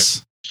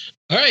 yes.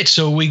 All right,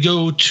 so we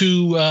go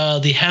to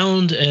the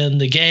Hound and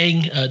the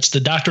gang. It's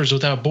the Doctors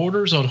Without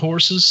Borders on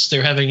horses.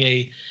 They're having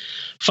a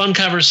fun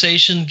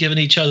conversation, giving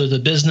each other the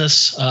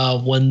business.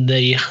 When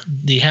the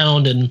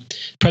Hound, and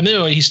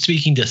primarily he's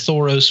speaking to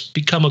Thoros,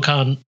 become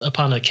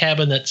upon a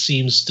cabin that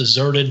seems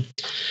deserted.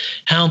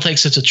 Hound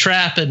thinks it's a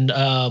trap, and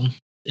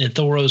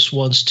Thoros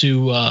wants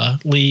to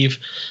leave.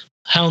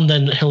 Hound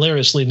then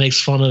hilariously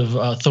makes fun of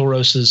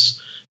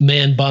Thoros's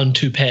man bun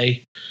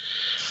toupee.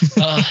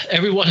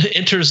 Everyone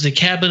enters the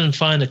cabin and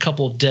find a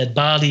couple of dead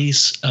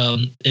bodies.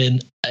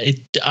 And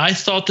I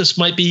thought this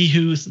might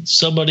be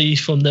somebody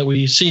from that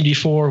we've seen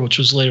before, which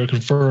was later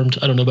confirmed.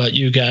 I don't know about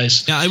you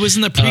guys. Yeah, it was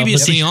in the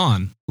previously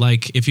on.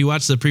 Like, if you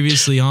watch the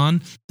previously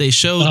on, they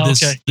showed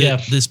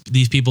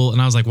these people,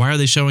 and I was like, why are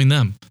they showing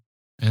them?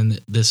 And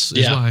this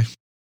is why.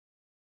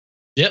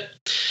 Yep.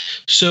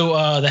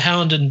 So the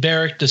Hound and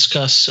Beric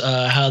discuss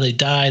how they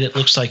died. It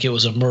looks like it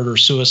was a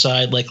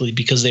murder-suicide, likely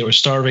because they were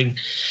starving.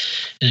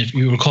 And if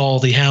you recall,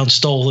 the Hound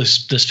stole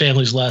this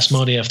family's last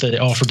money after they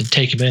offered to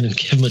take him in and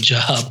give him a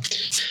job.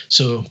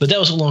 But that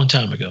was a long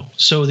time ago.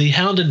 So the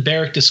Hound and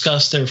Beric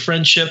discuss their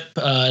friendship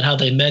and how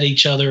they met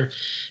each other.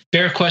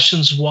 Beric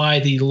questions why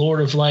the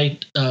Lord of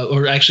Light,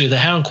 or actually the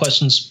Hound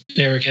questions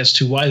Beric as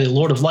to why the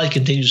Lord of Light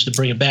continues to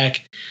bring him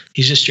back.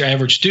 He's just your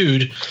average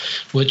dude,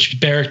 which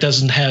Beric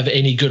doesn't have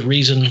any good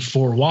reason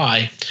for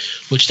why,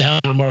 which the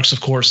Hound remarks,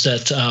 of course,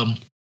 that,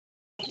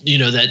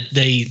 that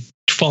they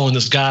following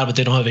this god, but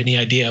they don't have any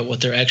idea what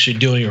they're actually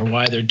doing or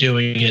why they're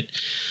doing it.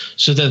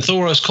 So then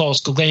Thoros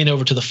calls Clegane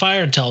over to the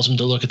fire and tells him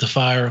to look at the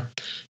fire.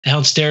 The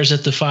Hound stares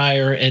at the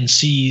fire and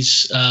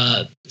sees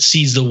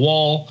the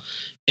wall,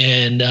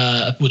 and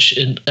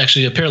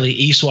actually apparently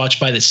Eastwatch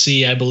by the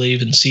sea, I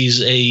believe, and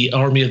sees a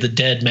army of the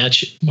dead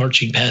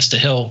marching past a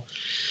hill.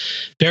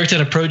 Beric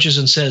then approaches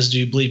and says, "Do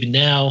you believe me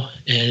now?"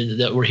 And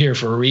that we're here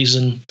for a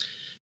reason.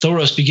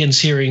 Thoros begins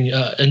hearing,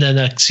 and then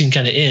that scene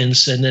kind of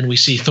ends, and then we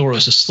see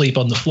Thoros asleep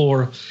on the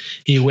floor.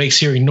 He awakes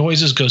hearing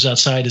noises, goes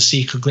outside to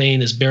see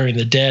Clegane is burying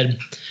the dead,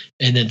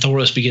 and then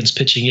Thoros begins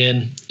pitching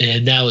in,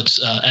 and now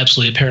it's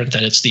absolutely apparent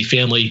that it's the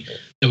family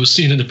that was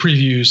seen in the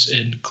previews,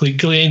 and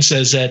Clegane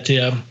says that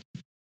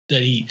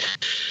he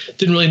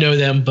didn't really know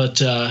them, but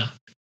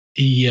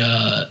he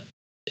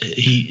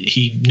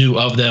knew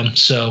of them.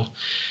 So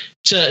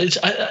it's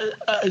a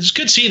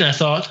good scene, I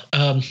thought.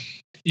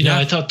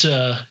 I thought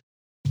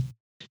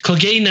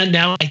Clegane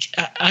now,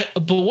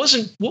 but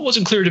what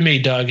wasn't clear to me,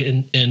 Doug,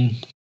 in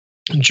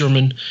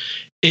German.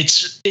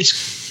 Is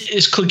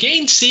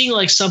Clegane seeing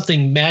like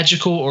something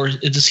magical, or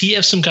does he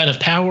have some kind of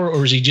power,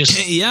 or is he just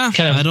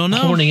kind of I don't know,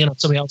 horning in on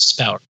somebody else's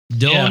power?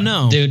 Don't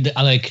know, dude.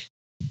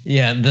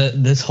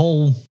 This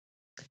whole.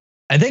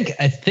 I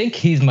think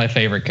he's my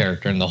favorite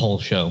character in the whole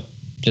show.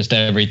 Just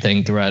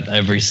everything throughout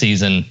every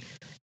season,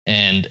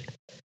 and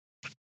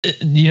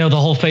the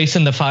whole face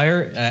in the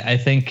fire. I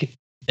think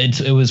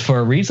it was for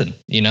a reason.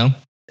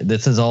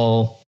 This is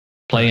all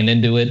playing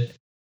into it.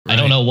 Right. I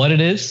don't know what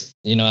it is.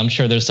 I'm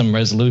sure there's some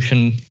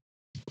resolution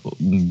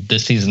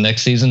this season,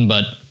 next season,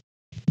 but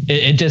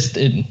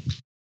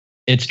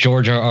it's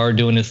George R.R.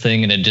 doing his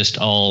thing, and it's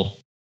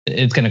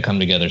going to come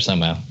together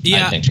somehow.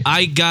 Yeah,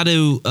 I got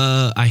to.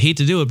 I hate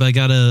to do it, but I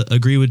got to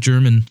agree with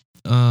German.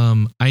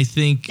 I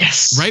think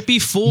right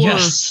before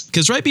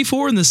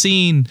in the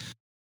scene,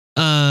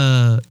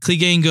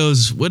 Clegane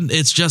goes,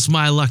 "It's just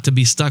my luck to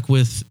be stuck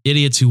with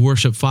idiots who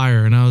worship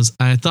fire." And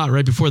I thought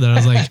right before that, I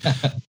was like,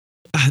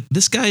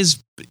 this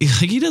guy's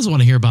like, he doesn't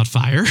want to hear about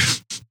fire.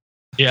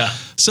 Yeah.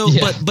 So,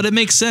 but it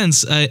makes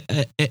sense.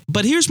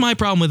 But here's my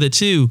problem with it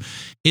too: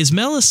 is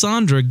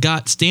Melisandre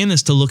got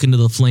Stannis to look into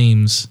the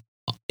flames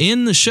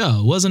in the show.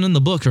 It wasn't in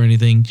the book or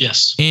anything.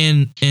 Yes.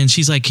 And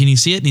she's like, "Can you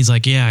see it?" And he's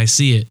like, "Yeah, I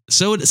see it."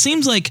 So it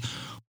seems like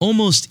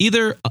almost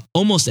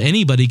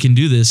anybody can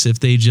do this if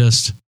they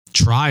just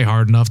try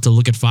hard enough to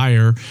look at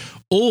fire,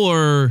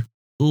 or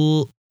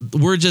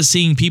we're just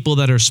seeing people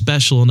that are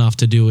special enough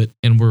to do it,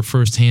 and we're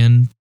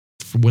firsthand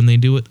when they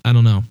do it. I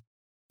don't know.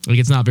 Like,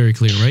 it's not very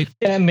clear, right?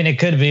 Yeah, I mean, it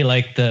could be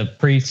like the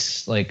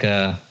priests, like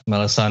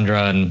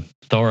Melisandre and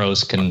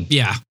Thoros can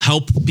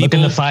help people look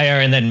in the fire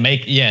and then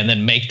make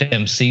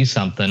them see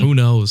something. Who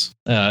knows?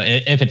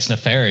 If it's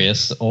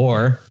nefarious,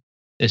 or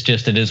it's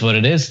just it is what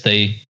it is.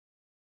 They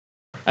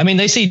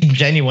see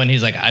genuine.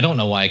 He's like, I don't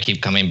know why I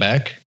keep coming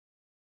back.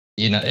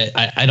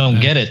 I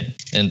don't get it,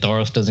 and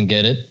Thoros doesn't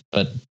get it.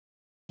 But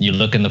you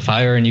look in the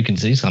fire and you can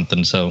see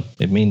something, so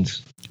it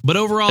means. But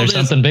overall, there's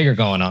something bigger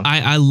going on.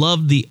 I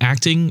love the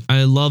acting.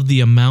 I love the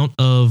amount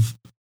of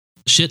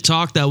shit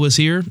talk that was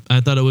here.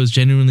 I thought it was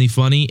genuinely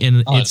funny,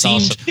 and it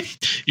seemed awesome.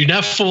 You're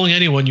not fooling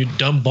anyone, you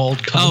dumb bald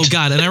cunt. Oh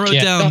God! And I wrote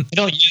down. I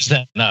don't use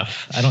that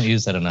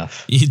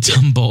enough. You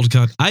dumb bald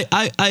cunt.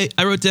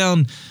 I wrote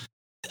down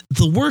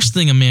the worst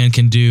thing a man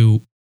can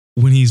do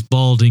when he's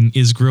balding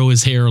is grow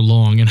his hair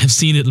long, and I've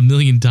seen it a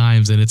million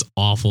times, and it's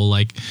awful.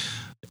 Like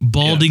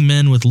balding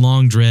men with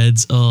long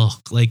dreads,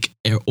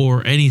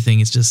 or anything.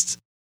 It's just.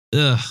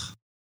 Ugh,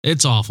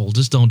 it's awful.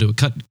 Just don't do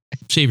it.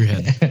 Shave your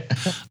head.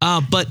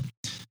 But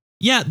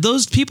yeah,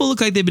 those people look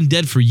like they've been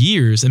dead for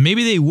years, and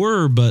maybe they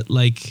were, but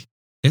like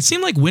it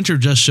seemed like winter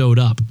just showed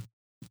up,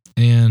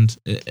 and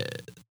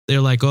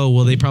they're like, oh,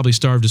 well, they probably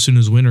starved as soon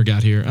as winter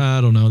got here. I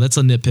don't know. That's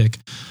a nitpick.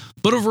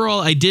 But overall,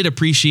 I did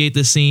appreciate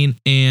this scene.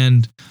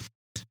 And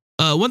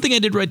one thing I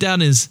did write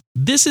down is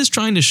this is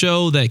trying to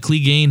show that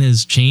Clegane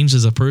has changed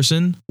as a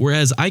person,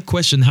 whereas I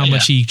questioned how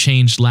much he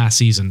changed last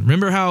season.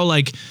 Remember how,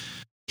 like,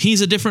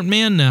 he's a different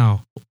man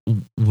now.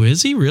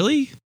 Was he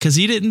really? Because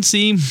he didn't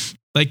seem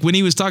like when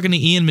he was talking to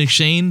Ian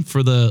McShane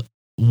for the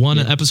one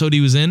episode he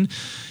was in,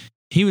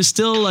 he was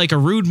still like a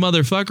rude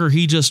motherfucker.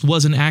 He just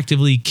wasn't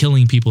actively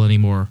killing people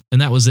anymore.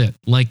 And that was it.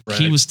 Like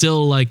he was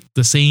still like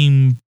the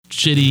same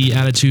shitty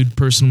attitude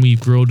person we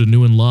grow to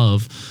know and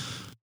love.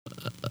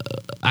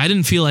 I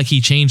didn't feel like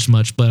he changed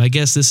much, but I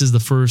guess this is the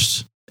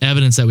first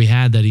evidence that we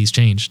had that he's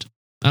changed.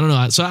 I don't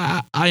know. So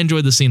I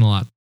enjoyed the scene a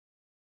lot.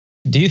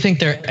 Do you think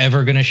they're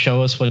ever going to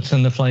show us what's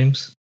in the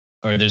flames?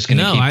 Or they're just going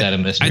to keep that a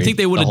mystery? I think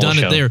they would have done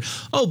it there.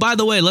 Oh, by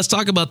the way, let's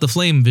talk about the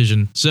flame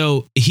vision.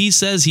 So he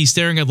says he's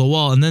staring at the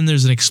wall and then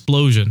there's an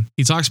explosion.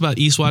 He talks about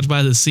Eastwatch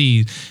by the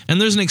Sea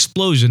and there's an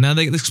explosion. Now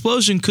the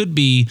explosion could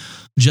be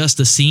just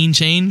a scene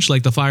change.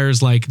 Like the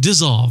fire's like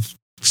dissolve,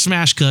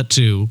 smash cut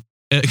to.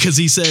 Because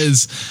he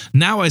says,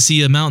 now I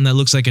see a mountain that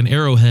looks like an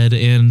arrowhead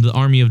and the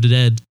army of the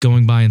dead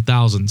going by in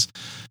thousands.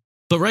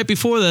 But right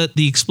before that,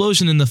 the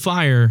explosion in the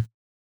fire,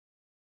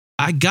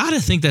 I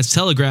gotta think that's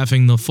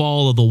telegraphing the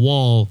fall of the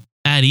wall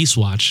at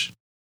Eastwatch.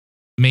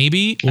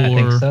 Maybe? Or I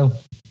think so.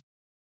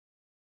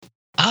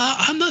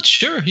 I'm not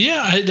sure.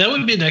 Yeah, that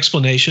would be an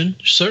explanation.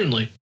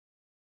 Certainly.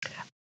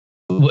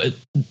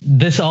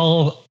 This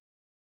all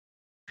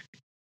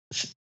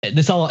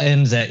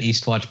ends at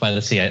Eastwatch by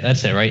the Sea.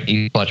 That's it, right?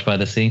 Eastwatch by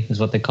the Sea is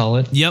what they call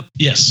it. Yep.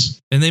 Yes.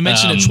 And they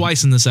mentioned it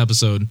twice in this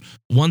episode.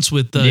 Once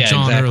with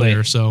John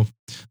earlier. So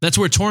that's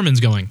where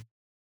Tormund's going.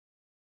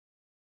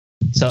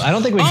 So I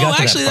don't think we got to that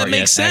part actually, that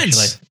makes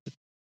sense. Actually.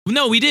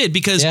 No, we did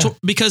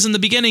because in the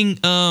beginning,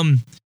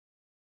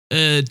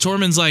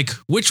 Tormund's like,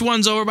 which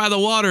one's over by the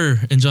water?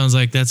 And John's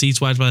like, that's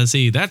Eastwatch by the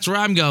Sea. That's where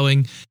I'm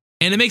going.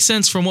 And it makes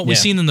sense from what we've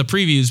seen in the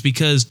previews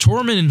because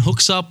Tormund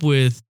hooks up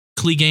with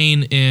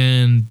Clegane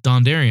and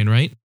Dondarrion,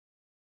 right?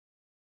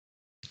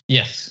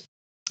 Yes.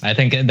 I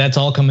think that's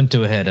all coming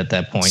to a head at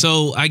that point.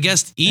 So I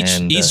guess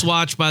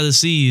Eastwatch by the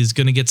Sea is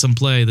going to get some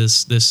play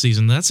this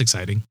season. That's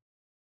exciting.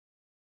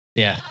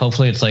 Yeah,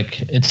 hopefully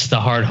it's the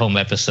hard home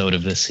episode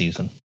of this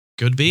season.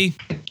 Could be.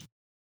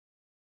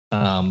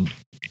 But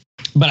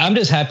I'm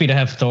just happy to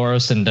have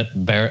Thoros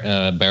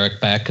and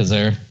Beric back because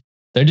they're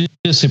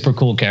just super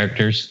cool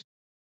characters,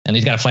 and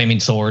he's got a flaming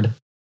sword.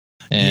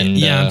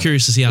 And I'm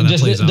curious to see how that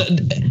plays out.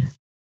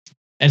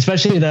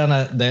 Especially that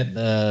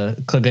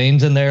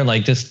Clegane's in there,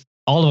 like just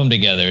all of them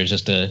together is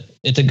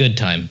it's a good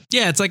time.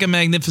 Yeah, it's like a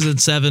Magnificent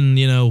Seven,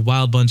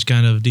 Wild Bunch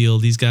kind of deal.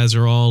 These guys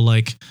are all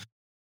like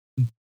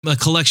a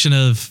collection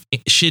of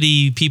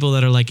shitty people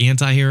that are like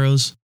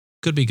anti-heroes.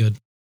 Could be good.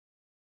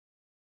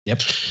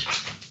 Yep.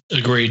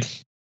 Agreed.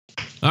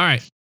 All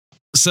right.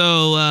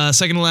 So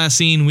second to last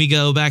scene, we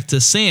go back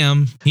to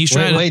Sam. He's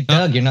trying. Wait,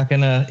 Doug, you're not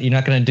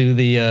gonna do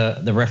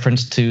the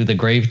reference to the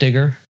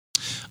Gravedigger.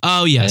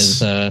 Oh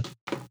yes.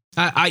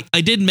 I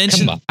did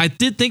mention. I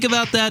did think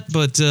about that,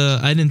 but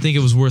I didn't think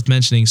it was worth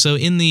mentioning. So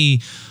in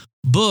the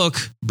book,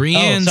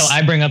 Brienne. So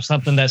I bring up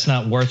something that's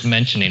not worth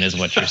mentioning, is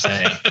what you're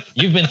saying.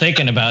 You've been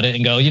thinking about it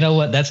and go, you know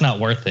what? That's not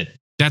worth it.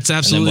 That's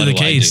absolutely the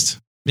case.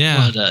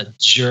 Yeah. What a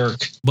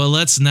jerk. Well,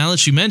 now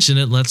that you mention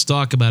it, let's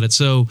talk about it.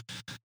 So.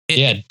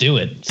 Do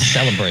it.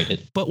 Celebrate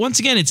it. But once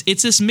again,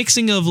 it's this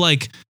mixing of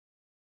like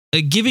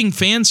giving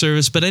fan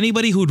service, but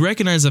anybody who would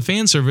recognize a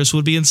fan service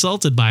would be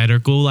insulted by it or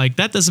go like,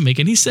 that doesn't make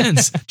any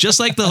sense. Just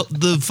like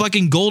the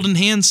fucking Golden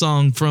Hand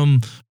song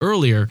from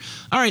earlier.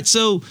 All right,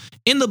 so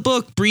in the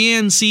book,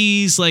 Brienne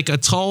sees like a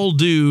tall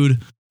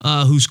dude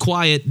who's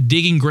quiet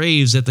digging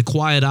graves at the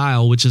Quiet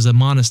Isle, which is a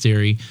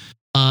monastery,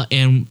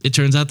 and it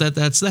turns out that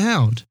that's the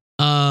Hound.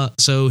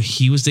 So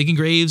he was digging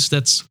graves.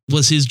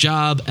 Was his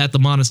job at the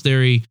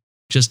monastery.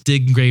 Just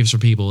digging graves for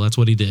people. That's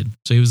what he did.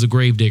 So he was a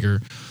grave digger.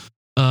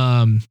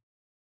 And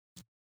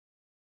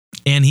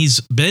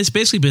he's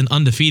basically been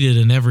undefeated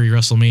in every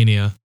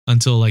WrestleMania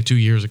until like 2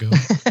 years ago.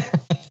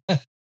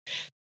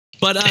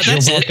 But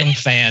that's it.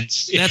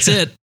 Fans. That's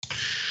it.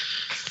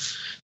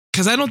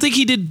 Because I don't think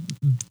he did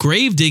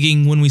grave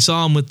digging when we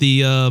saw him with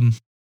the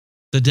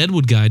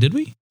Deadwood guy. Did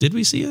we? Did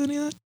we see any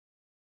of that?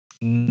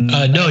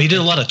 No, he did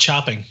a lot of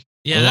chopping.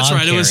 Yeah, that's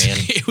right.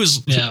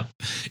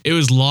 It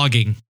was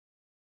logging.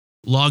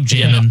 Log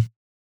jamming.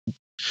 Yeah.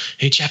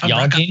 Hey, chap,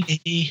 Yogging,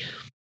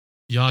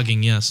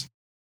 yes.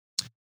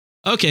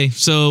 Okay,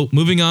 so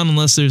moving on,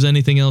 unless there's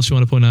anything else you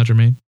want to point out,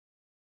 Jermaine.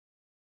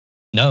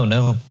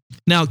 No.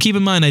 Now, keep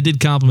in mind, I did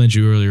compliment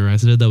you earlier. I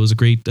said that was a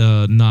great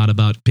nod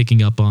about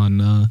picking up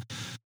on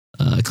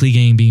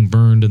Clegane being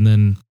burned and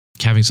then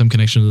having some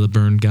connection to the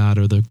burn god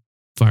or the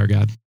fire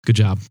god. Good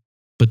job.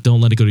 But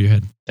don't let it go to your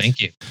head. Thank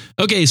you.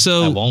 Okay,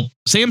 so I won't.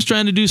 Sam's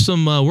trying to do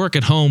some work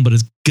at home, but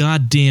his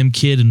goddamn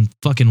kid and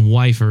fucking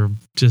wife are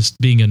just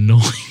being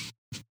annoying.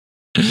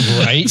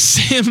 Right?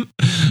 Sam,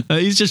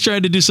 he's just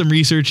trying to do some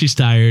research. He's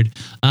tired,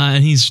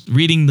 and he's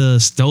reading the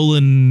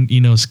stolen,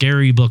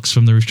 scary books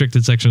from the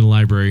restricted section of the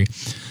library.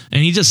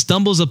 and he just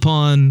stumbles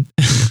upon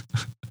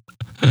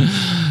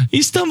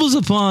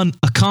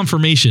a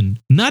confirmation,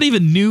 not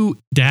even new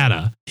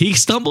data. He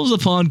stumbles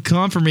upon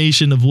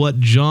confirmation of what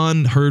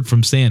Jon heard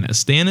from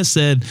Stannis. Stannis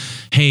said,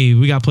 hey,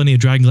 we got plenty of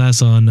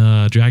dragonglass on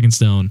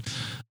Dragonstone.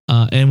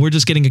 And we're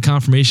just getting a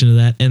confirmation of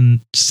that. And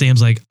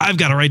Sam's like, I've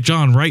got to write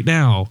Jon right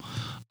now.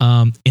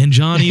 And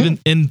Jon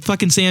and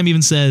fucking Sam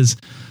even says,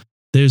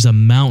 there's a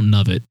mountain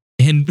of it.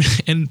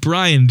 And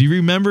Brian, do you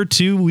remember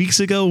 2 weeks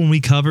ago when we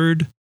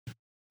covered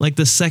like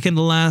the second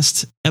to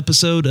last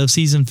episode of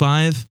season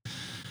 5?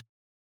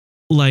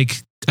 Like,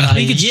 I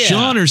think it's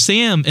Jon or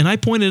Sam. And I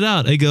pointed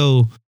out, I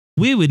go,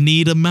 we would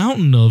need a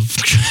mountain of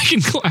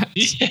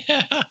dragonglass.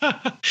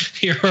 Yeah,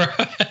 you're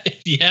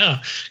right.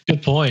 Yeah,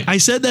 good point. I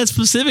said that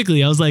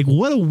specifically. I was like,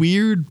 what a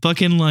weird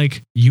fucking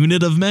like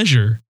unit of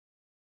measure.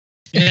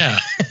 Yeah.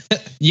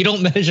 You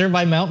don't measure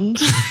by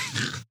mountains?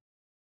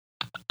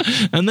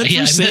 And then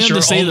for Sam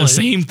to say the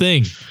same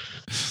thing.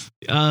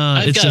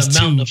 I've it's got just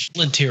a mountain of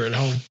flint here at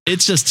home.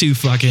 It's just too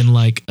fucking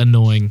like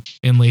annoying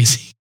and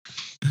lazy.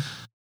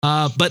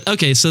 But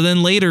okay, so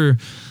then later,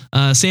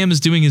 Sam is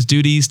doing his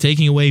duties,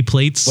 taking away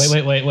plates.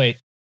 Wait.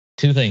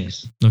 2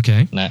 things.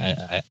 Okay.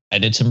 I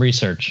did some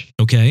research.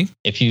 Okay.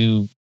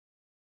 In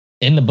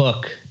the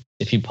book,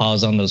 if you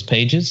pause on those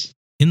pages.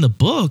 In the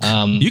book?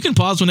 You can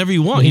pause whenever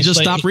you want. You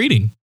just stop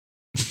reading.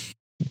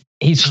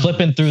 He's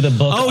flipping through the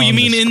book. Oh, you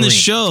mean in the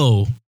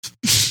show?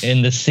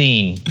 In the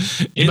scene.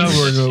 You might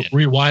want to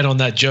rewind on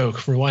that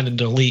joke. Rewind and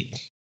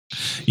delete.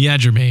 Yeah,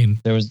 Jermaine.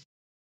 There was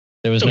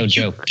no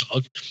joke.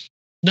 Doug.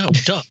 No,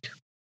 Doug.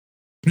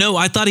 No,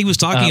 I thought he was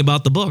talking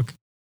about the book.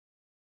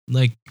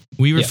 Like,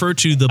 we refer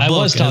to the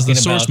book as the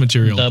source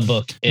material. The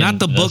book. Not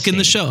the book in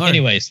the show. Right.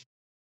 Anyways.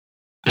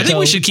 I think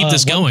we should keep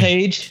this going.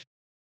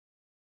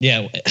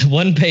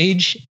 One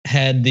page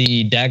had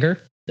the dagger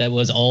that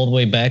was all the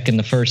way back in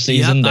the first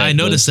season. Yeah, I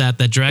noticed that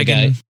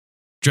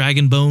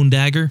dragon bone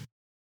dagger.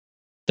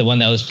 The one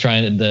that was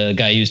the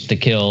guy used to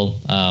kill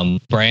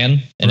Bran.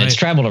 And it's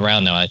traveled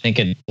around now. I think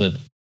it with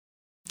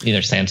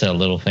either Sansa or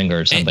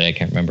Littlefinger or somebody. I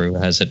can't remember who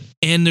has it.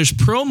 And there's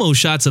promo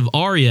shots of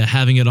Arya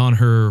having it on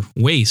her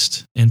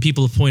waist, and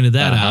people have pointed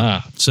that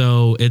out.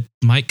 So it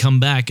might come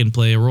back and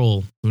play a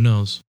role. Who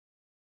knows?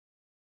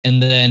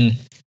 And then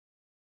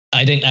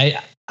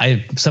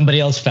somebody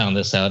else found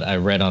this out. I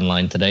read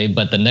online today,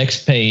 but the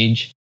next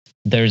page,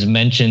 there's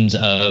mentions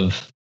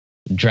of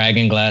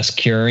dragonglass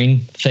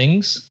curing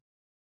things.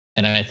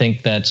 And I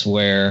think that's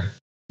where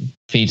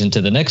feeds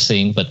into the next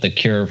scene, but the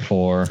cure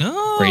for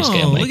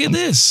grayscale. Look at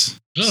this.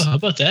 Oh, how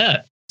about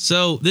that?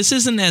 So this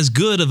isn't as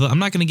good of I'm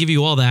not going to give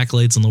you all the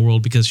accolades in the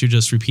world because you're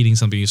just repeating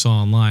something you saw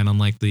online,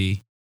 unlike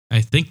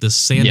I think the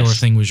Sandor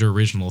thing was your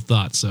original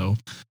thought. So,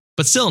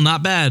 but still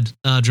not bad,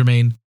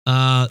 Jermaine.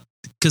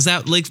 Because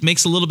that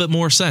makes a little bit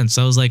more sense.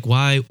 I was like,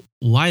 why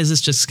is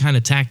this just kind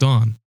of tacked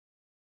on?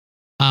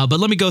 But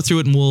let me go through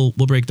it and we'll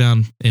break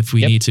down if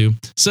we need to.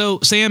 So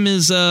Sam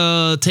is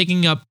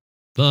taking up,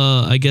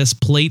 I guess,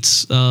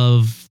 plates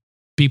of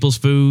people's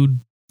food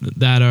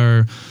that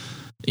are,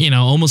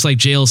 almost like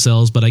jail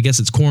cells, but I guess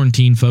it's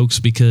quarantine folks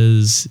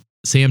because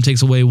Sam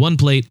takes away one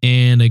plate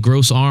and a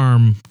gross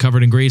arm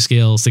covered in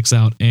grayscale sticks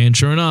out. And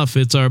sure enough,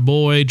 it's our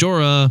boy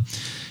Jorah.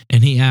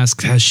 And he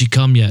asks, has she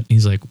come yet? And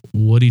he's like,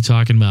 what are you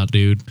talking about,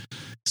 dude?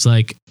 It's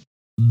like,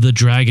 the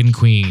Dragon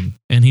Queen.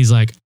 And he's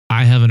like,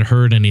 I haven't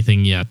heard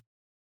anything yet.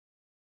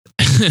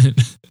 Is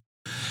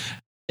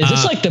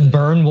this like the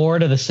burn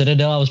ward of the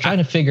Citadel? I was trying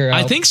to figure out.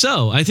 I think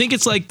so. I think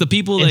it's like the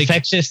people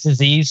infectious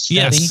disease study.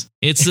 Yes.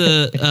 It's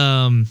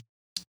a,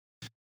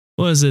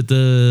 what is it?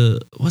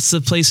 What's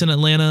the place in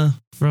Atlanta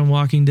from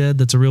Walking Dead?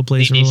 That's a real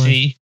place.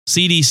 CDC.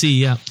 CDC.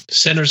 Yeah.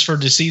 Centers for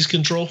Disease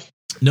Control.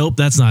 Nope.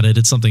 That's not it.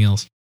 It's something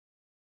else.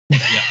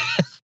 Yeah.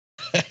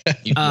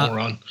 You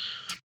moron.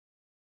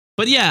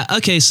 But yeah,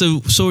 okay, so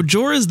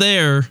Jorah's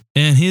there,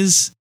 and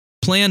his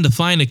plan to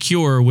find a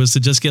cure was to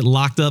just get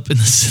locked up in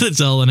the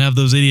Citadel and have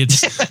those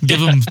idiots give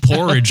him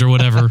porridge or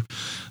whatever. It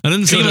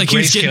didn't seem like he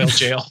was getting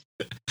jail.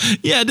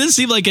 Yeah, it didn't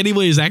seem like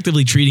anybody was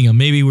actively treating him.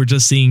 Maybe we're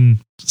just seeing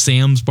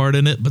Sam's part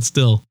in it, but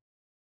still.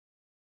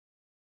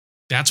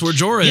 That's where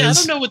Jorah is. Yeah, I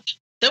don't know what.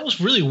 That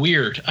was really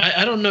weird.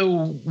 I don't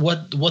know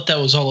what that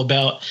was all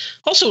about.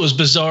 Also, it was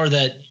bizarre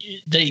that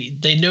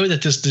they know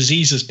that this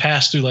disease is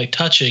passed through like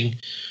touching.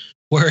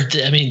 Where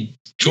Jorah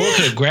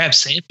could have grabbed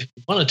Sam if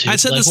he wanted to. I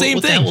said the same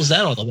thing. What the hell was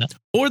that all about?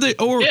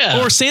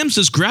 Or Sam's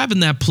just grabbing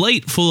that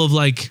plate full of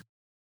like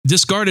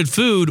discarded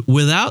food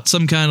without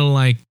some kind of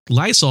like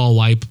Lysol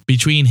wipe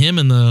between him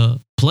and the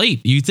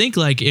plate. You think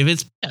like if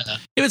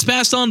it's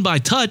passed on by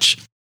touch.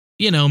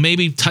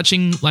 Maybe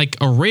touching like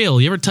a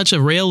rail. You ever touch a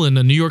rail in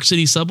a New York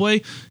City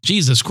subway?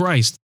 Jesus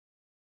Christ.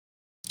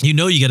 You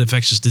get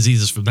infectious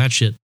diseases from that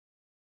shit.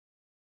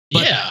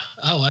 But, yeah.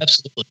 Oh,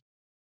 absolutely.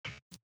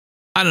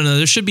 I don't know.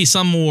 There should be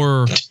some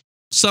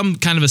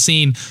kind of a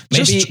scene.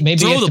 Maybe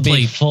throw the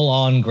plate. Full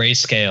on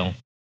grayscale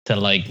to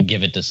like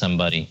give it to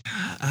somebody.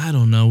 I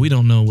don't know. We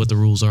don't know what the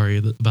rules are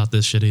about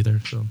this shit either.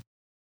 So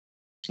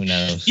who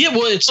knows? Yeah.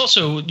 Well, it's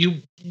also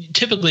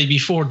typically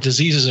before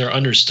diseases are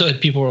understood,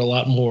 people are a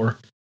lot more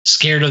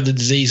scared of the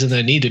disease than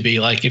they need to be.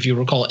 Like if you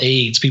recall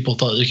AIDS, people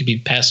thought it could be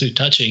passed through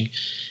touching.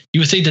 You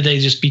would think that they'd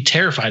just be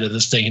terrified of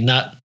this thing and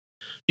not,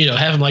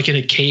 have them like in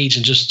a cage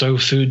and just throw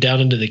food down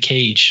into the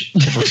cage.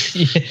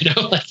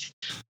 Like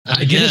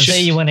I guess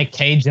say you want to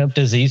cage up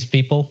diseased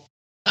people.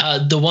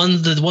 The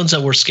ones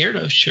that we're scared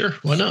of, sure,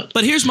 why not?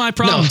 But here's my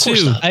problem too.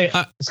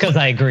 It's because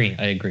I agree.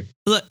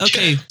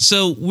 Okay,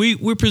 so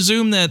we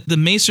presume that the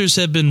Macers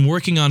have been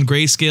working on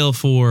Grayscale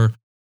for,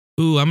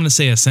 I'm going to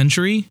say a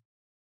century.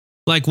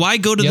 Like, why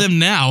go to them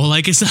now?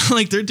 Like, it's not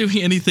like they're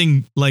doing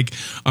anything. Like,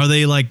 are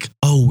they like,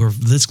 we're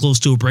this close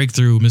to a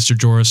breakthrough, Mr.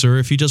 Jorah, sir?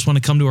 If you just want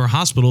to come to our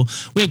hospital,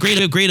 we have great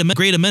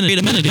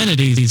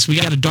amenities. We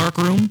got a dark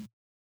room.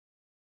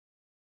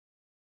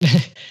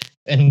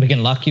 And we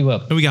can lock you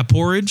up. And we got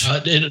porridge.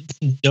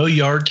 No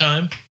yard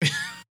time.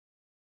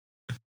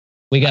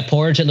 We got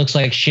porridge that looks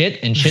like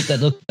shit and shit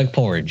that looks like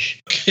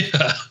porridge.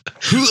 Yeah.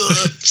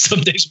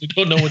 Some days we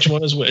don't know which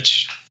one is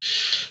which.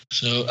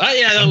 So,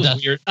 that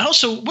was weird.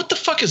 Also, what the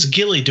fuck is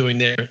Gilly doing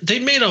there? They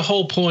made a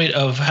whole point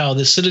of how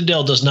the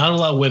Citadel does not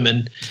allow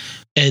women,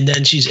 and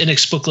then she's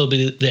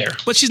inexplicably there.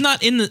 But she's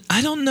not in the.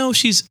 I don't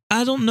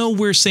know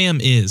where Sam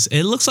is.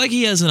 It looks like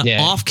he has an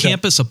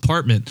off-campus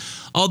apartment.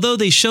 Although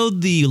they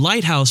showed the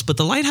lighthouse, but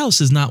the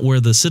lighthouse is not where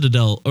the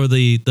Citadel or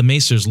the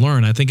Macers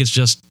learn. I think it's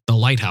just the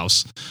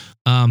lighthouse.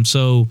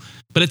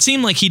 But it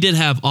seemed like he did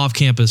have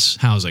off-campus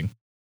housing.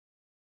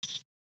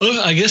 Well,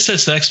 I guess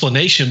that's the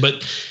explanation,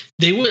 but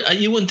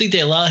you wouldn't think they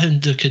allow him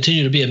to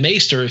continue to be a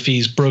maester if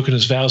he's broken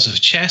his vows of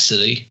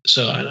chastity.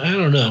 So I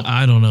don't know.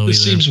 I don't know.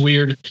 This seems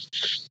weird.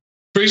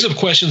 Brings up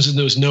questions, and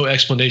there was no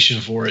explanation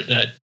for it.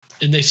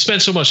 And they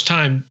spent so much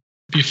time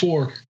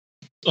before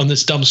on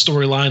this dumb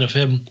storyline of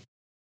him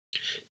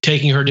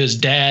taking her to his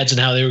dad's and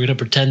how they were going to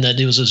pretend that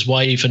he was his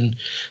wife and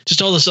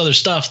just all this other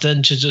stuff.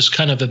 Then to just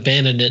kind of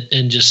abandon it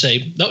and just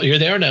say, "No, here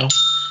they are now."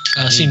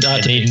 Seemed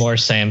odd to me. Need more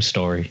Sam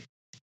story.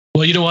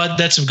 Well, you know what?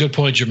 That's a good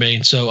point,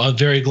 Jermaine. So I'm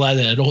very glad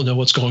that I don't know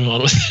what's going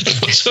on with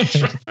it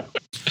whatsoever.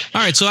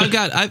 All right, so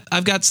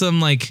I've got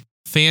some like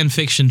fan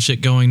fiction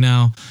shit going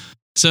now.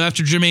 So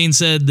after Jermaine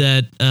said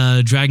that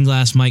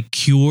Dragonglass might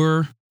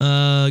cure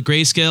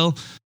Grayscale,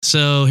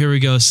 so here we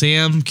go.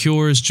 Sam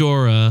cures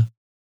Jorah,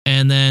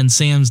 and then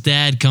Sam's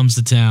dad comes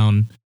to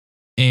town,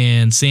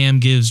 and Sam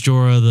gives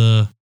Jorah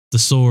the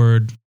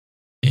sword,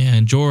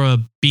 and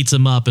Jorah beats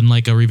him up in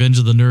like a Revenge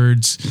of the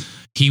Nerds.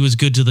 He was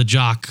good to the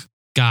jock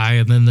guy,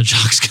 and then the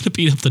jock's gonna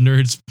beat up the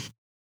nerds'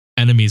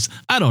 enemies.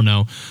 I don't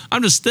know.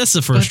 That's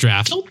the first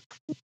draft.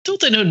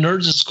 Don't they know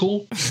Nerds is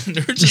cool?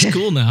 Nerds is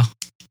cool now.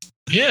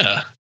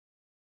 Yeah.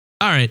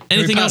 All right.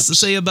 Anything else to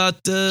say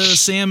about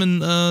Sam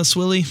and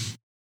Swilly?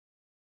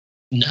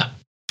 No.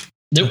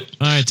 Nope.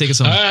 All right, take us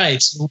home. All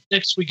right. So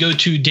next we go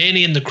to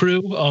Danny and the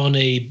crew on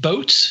a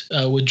boat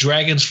with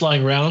dragons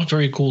flying around.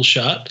 Very cool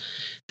shot.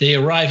 They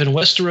arrive in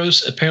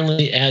Westeros,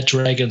 apparently at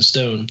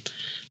Dragonstone.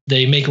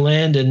 They make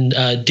land, and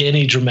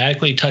Danny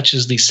dramatically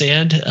touches the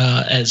sand,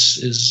 as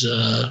is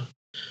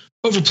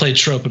overplayed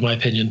trope, in my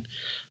opinion.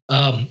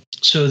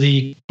 So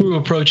the crew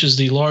approaches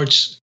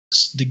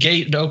the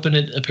gate and open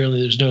it. Apparently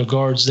there's no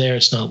guards there.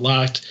 It's not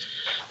locked.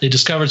 They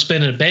discover it's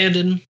been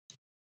abandoned.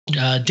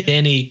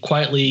 Danny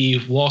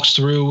quietly walks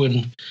through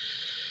and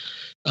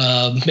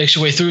makes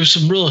her way through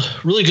some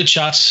really good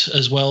shots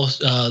as well.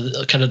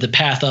 Kind of the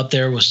path up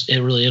there was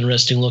really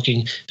interesting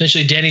looking.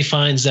 Eventually Danny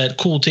finds that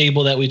cool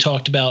table that we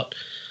talked about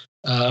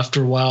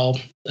after a while,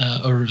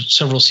 or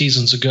several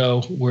seasons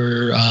ago,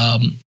 where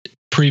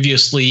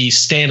previously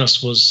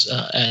Stannis was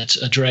at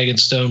a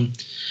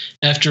Dragonstone.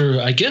 After,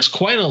 I guess,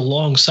 quite a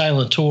long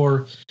silent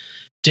tour,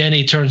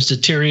 Danny turns to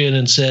Tyrion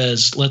and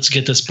says, "Let's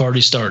get this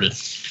party started."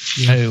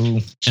 Yeah.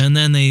 And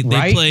then they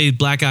play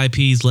Black Eyed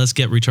Peas, "Let's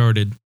Get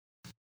Retarded."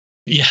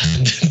 Yeah,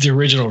 the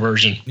original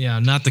version. Yeah,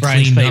 not the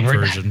cleaned up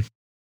version.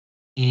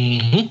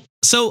 Mm-hmm.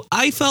 So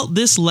I felt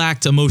this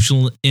lacked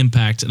emotional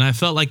impact, and I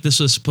felt like this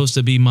was supposed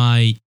to be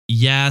my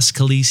Yas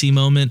Khaleesi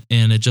moment,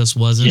 and it just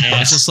wasn't. Yes. I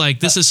was just like,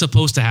 this is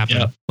supposed to happen.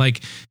 Yep.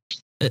 Like,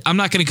 I'm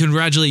not going to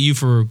congratulate you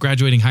for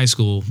graduating high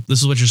school.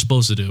 This is what you're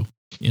supposed to do.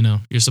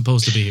 You're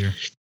supposed to be here.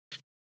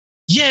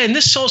 Yeah, and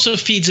this also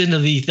feeds into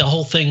the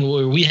whole thing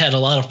where we had a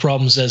lot of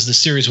problems as the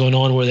series went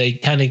on, where they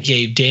kind of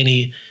gave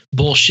Danny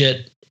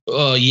bullshit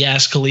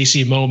Yas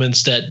Khaleesi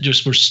moments that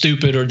just were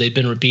stupid or they'd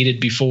been repeated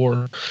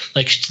before.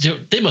 Like,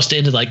 they must have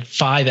ended like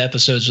 5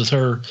 episodes with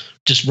her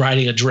just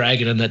riding a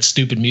dragon and that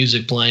stupid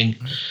music playing.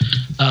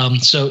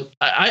 So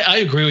I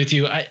agree with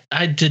you.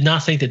 I did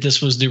not think that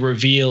this was the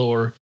reveal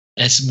or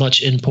as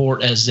much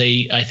import as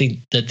I think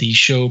that the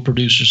show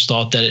producers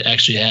thought that it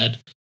actually had.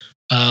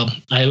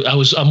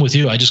 I'm with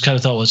you. I just kind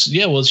of thought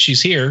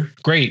she's here.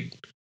 Great.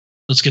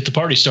 Let's get the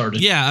party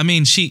started. Yeah. I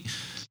mean,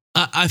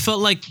 I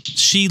felt like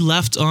she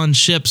left on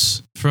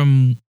ships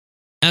from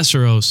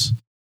Essos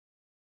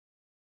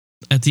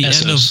at the end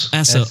of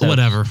Essos,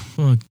 whatever.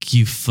 Oh,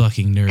 you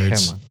fucking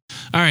nerds.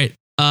 All right.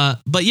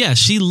 But yeah,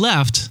 she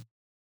left.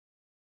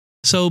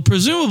 So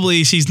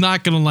presumably she's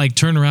not going to like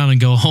turn around and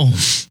go home.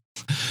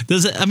 Do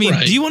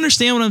you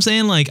understand what I'm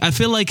saying? Like, I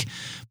feel like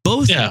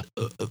both. Yeah.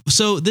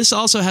 So this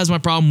also has my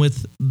problem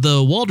with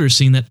the Walder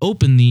scene that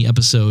opened the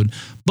episode.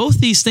 Both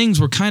these things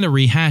were kind of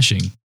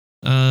rehashing.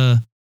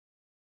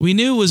 We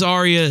knew it was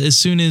Arya as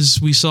soon as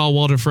we saw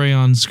Walder Frey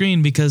on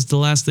screen, because the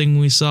last thing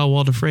we saw,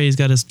 Walder Frey's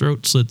got his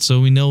throat slit, so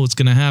we know what's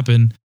going to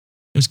happen.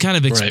 It was kind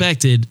of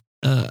expected.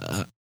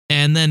 Right.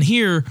 And then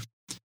here,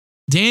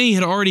 Dany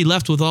had already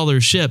left with all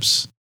their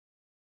ships.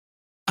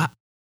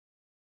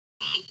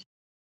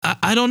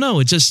 I don't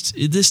know.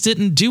 This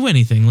didn't do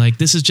anything. Like,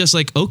 this is just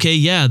like, okay,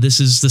 yeah, this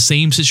is the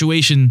same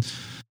situation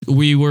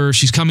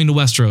she's coming to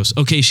Westeros.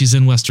 Okay, she's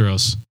in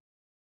Westeros.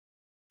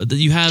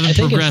 You haven't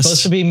progressed.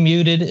 It's supposed to be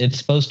muted. It's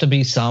supposed to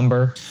be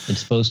somber. It's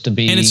supposed to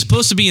be, and it's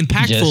supposed to be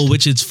impactful,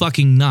 which it's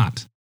fucking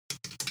not.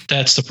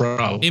 That's the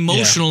problem.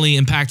 Emotionally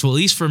impactful, at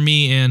least for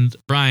me and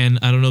Brian.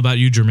 I don't know about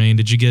you, Jermaine.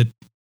 Did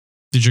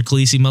your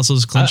Khaleesi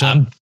muscles clench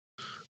up?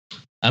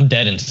 I'm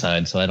dead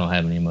inside, so I don't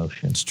have any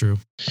emotion. It's true.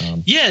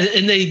 Yeah,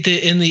 and they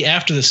in the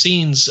after the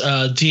scenes,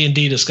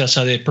 D&D discussed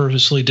how they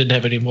purposely didn't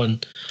have anyone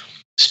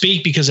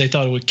speak because they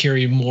thought it would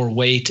carry more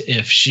weight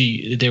if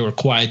they were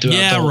quiet throughout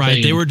the whole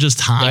thing. They were just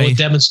high.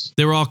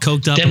 They were all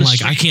coked up and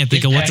like, I can't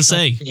think of what to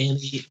say.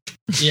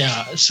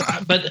 Yeah,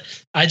 but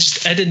I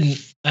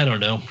don't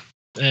know.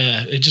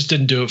 It just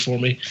didn't do it for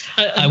me.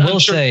 I will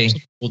say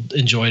people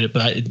enjoyed it,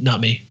 but not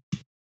me.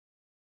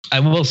 I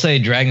will say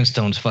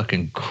Dragonstone's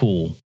fucking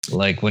cool.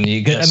 Like when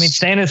you get, I mean,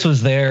 Stannis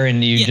was there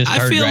and you just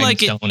heard Dragonstone.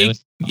 Like it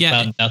was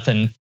about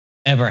nothing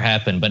ever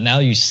happened, but now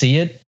you see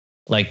it.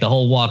 Like the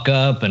whole walk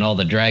up and all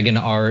the dragon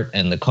art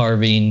and the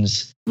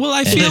carvings. Well,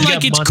 I feel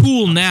like it's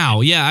cool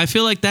now. Yeah, I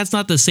feel like that's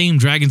not the same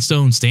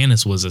Dragonstone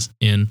Stannis was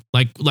in.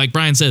 Like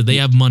Brian said, they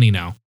have money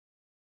now.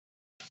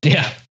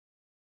 Yeah.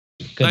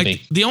 Could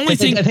be. The only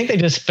thing I think they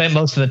just spent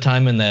most of the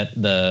time in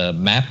the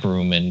map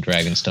room in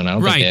Dragonstone. I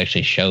don't think they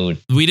actually showed.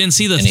 We didn't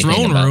see the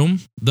throne room,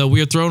 the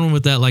weird throne room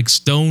with that like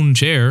stone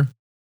chair.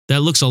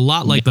 That looks a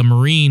lot like the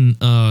Marine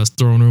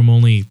throne room,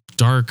 only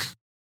dark.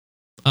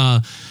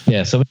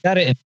 Yeah, so we got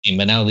it in,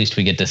 but now at least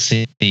we get to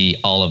see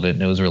all of it,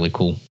 and it was really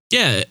cool.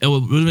 Yeah, it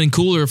would have been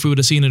cooler if we would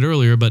have seen it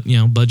earlier, but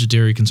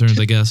budgetary concerns,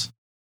 I guess.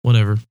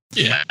 Whatever.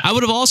 Yeah, I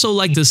would have also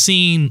liked to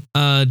seen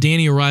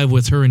Dany arrive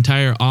with her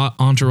entire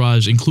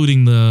entourage,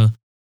 including the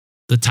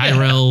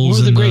Tyrells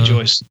or the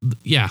Greyjoys.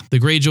 The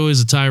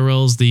Greyjoys, the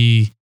Tyrells,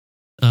 the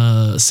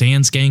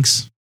Sand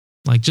Skanks.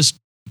 Like, just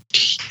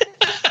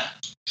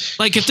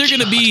like if they're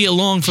gonna be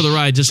along for the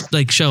ride, just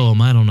like show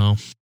them. I don't know.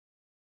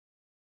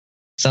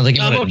 Sounds like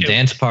you wanted a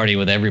dance party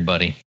with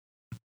everybody.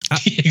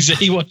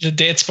 Exactly, you wanted a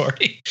dance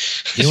party.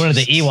 You wanted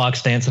the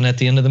Ewoks dancing at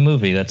the end of the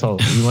movie. That's all.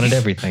 You wanted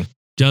everything.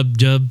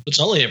 Jub. It's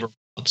all he ever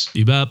wants.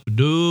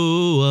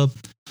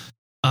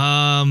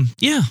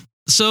 Yeah.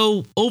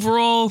 So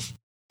overall,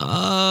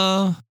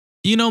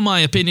 my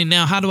opinion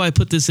now. How do I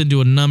put this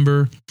into a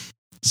number?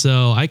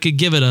 So I could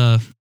give it a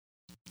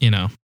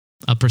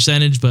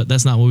percentage, but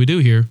that's not what we do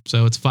here.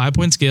 So it's a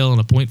 5-point scale and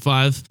a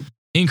 0.5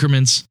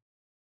 increments.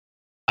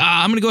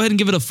 I'm going to go ahead and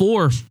give it a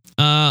 4.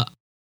 I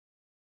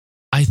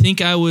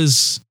think I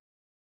was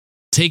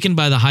taken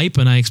by the hype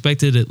and I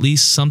expected at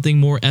least something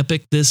more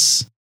epic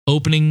this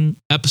opening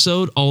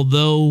episode,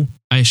 although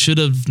I should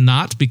have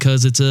not,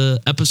 because it's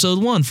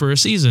episode 1 for a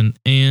season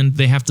and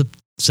they have to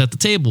set the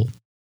table.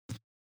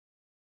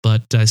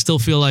 But I still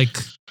feel like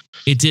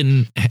it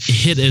didn't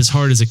hit as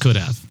hard as it could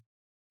have.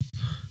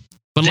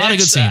 But a lot of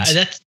good scenes.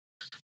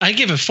 I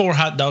give it 4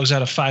 hot dogs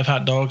out of 5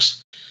 hot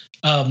dogs.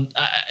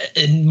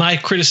 And my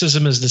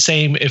criticism is the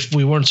same. If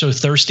we weren't so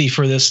thirsty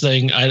for this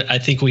thing, I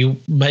think we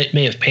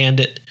may have panned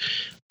it.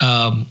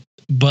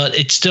 But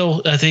it's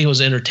still, I think it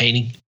was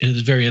entertaining. It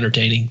was very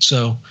entertaining.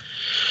 So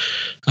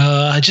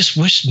I just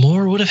wish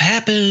more would have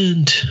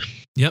happened.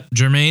 Yep.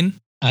 Jermaine?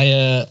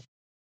 I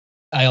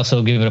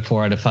also give it a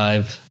 4 out of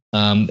 5.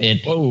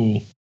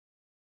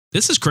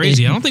 This is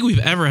crazy. I don't think we've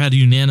ever had a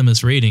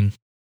unanimous rating.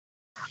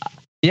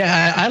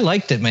 Yeah, I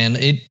liked it, man.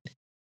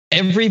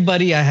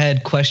 Everybody I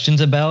had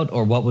questions about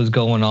or what was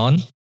going on,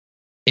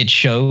 it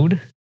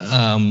showed.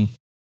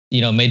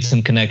 Made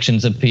some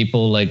connections of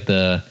people like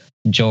the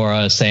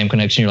Jorah Sam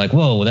connection. You're like,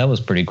 whoa, that was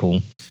pretty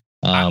cool.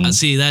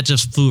 See, that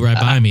just flew right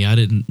by me. I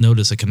didn't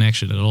notice a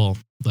connection at all.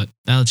 But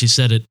now that you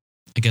said it,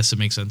 I guess it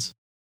makes sense.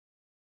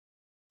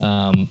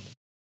 Seeing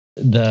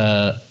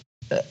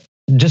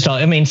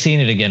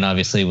it again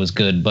obviously was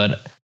good,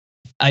 but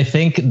I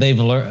think they've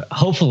learned.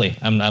 Hopefully,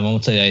 I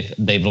won't say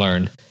they've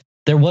learned.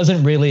 There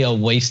wasn't really a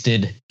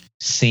wasted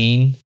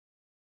scene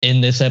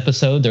in this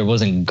episode. There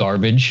wasn't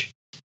garbage.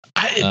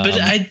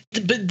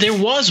 But there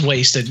was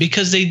wasted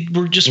because they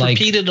were just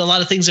repeated a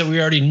lot of things that we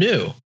already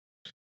knew.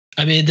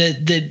 I mean,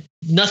 that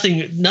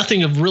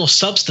nothing of real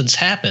substance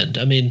happened.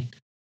 I mean,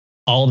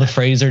 all the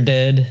Freys are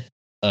dead.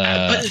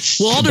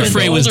 Walder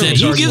Frey was dead.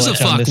 Who gives a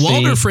fuck?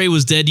 Walder Frey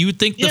was dead. You would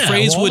think the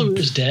Freys would.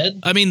 Was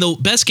dead. I mean, the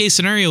best case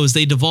scenario is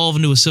they devolve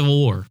into a civil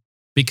war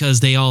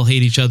because they all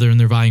hate each other and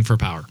they're vying for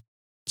power.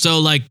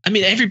 So,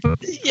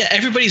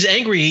 everybody's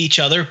angry at each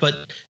other,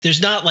 but there's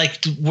not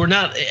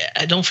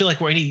I don't feel like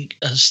we're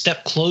a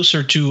step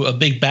closer to a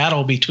big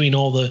battle between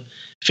all the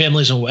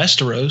families in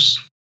Westeros.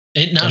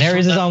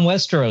 Daenerys is on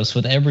Westeros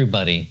with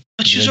everybody.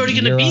 But she was already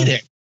going to be there.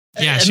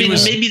 Yeah, I mean,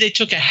 maybe they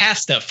took a half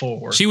step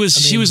forward. She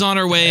was on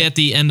her way at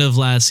the end of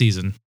last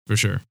season for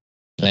sure.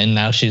 And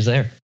now she's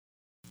there.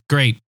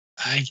 Great.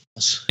 I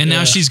guess. And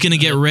now she's going to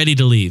get ready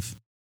to leave.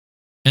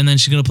 And then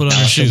she's going to put on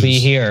her shoes. She'll be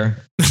here.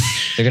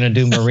 They're going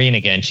to do Marine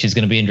again. She's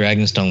going to be in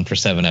Dragonstone for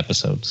 7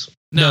 episodes.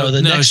 No,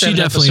 the next she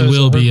definitely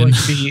will be in.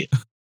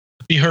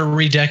 Be her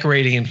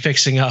redecorating and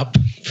fixing up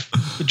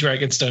the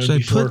Dragonstone. Should I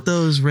put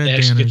those red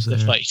banners there?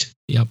 The fight.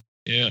 Yep.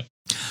 Yeah.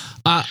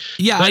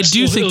 I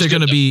do think they're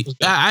going to be.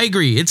 I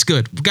agree. It's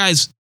good,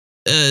 guys.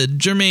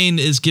 Jermaine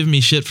is giving me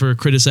shit for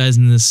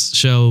criticizing this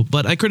show,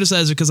 but I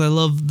criticize it because I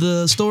love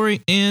the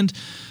story and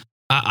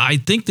I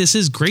think this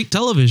is great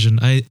television.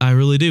 I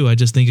really do. I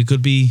just think it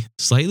could be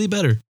slightly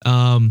better.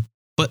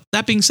 But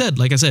that being said,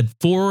 like I said,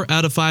 4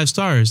 out of 5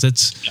 stars.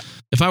 That's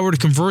if I were to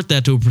convert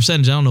that to a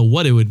percentage, I don't know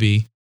what it would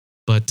be,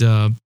 but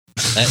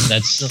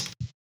that's.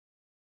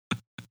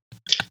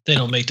 They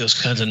don't make those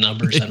kinds of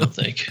numbers, I don't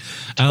think.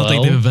 I don't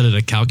think they've invented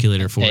a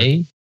calculator for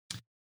it.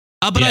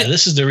 But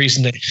this is the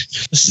reason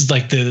this is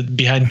like the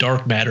behind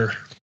dark matter.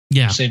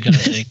 Yeah. Same kind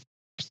of thing.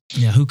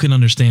 Yeah, who can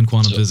understand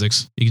quantum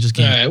physics? You just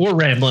can't. All right, we're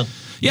rambling.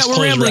 Yeah,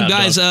 we're rambling,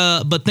 guys.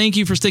 But thank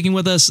you for sticking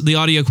with us. The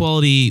audio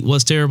quality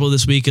was terrible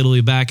this week. It'll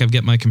be back. I've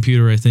got my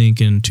computer, I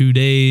think, in 2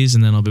 days,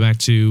 and then I'll be back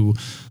to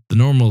the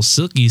normal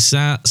silky,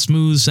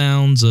 smooth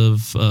sounds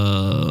of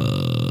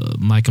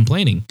my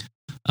complaining.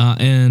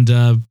 And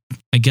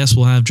I guess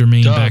we'll have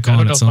Jermaine back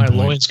on at some point. I don't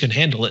know if my loins can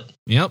handle it.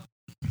 Yep.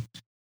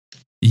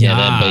 Yeah,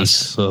 that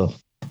bass. All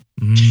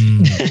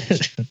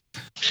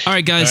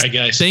right, guys.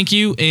 Thank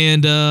you.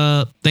 And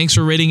thanks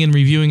for rating and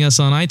reviewing us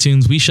on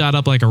iTunes. We shot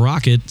up like a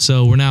rocket,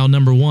 so we're now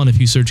number 1 if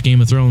you search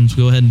Game of Thrones.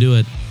 Go ahead and do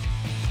it.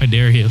 I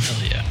dare you.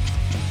 Hell yeah.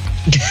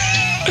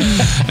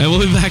 And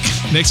we'll be back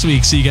next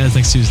week. See you guys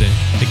next Tuesday.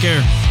 Take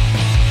care.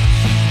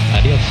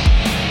 Adios.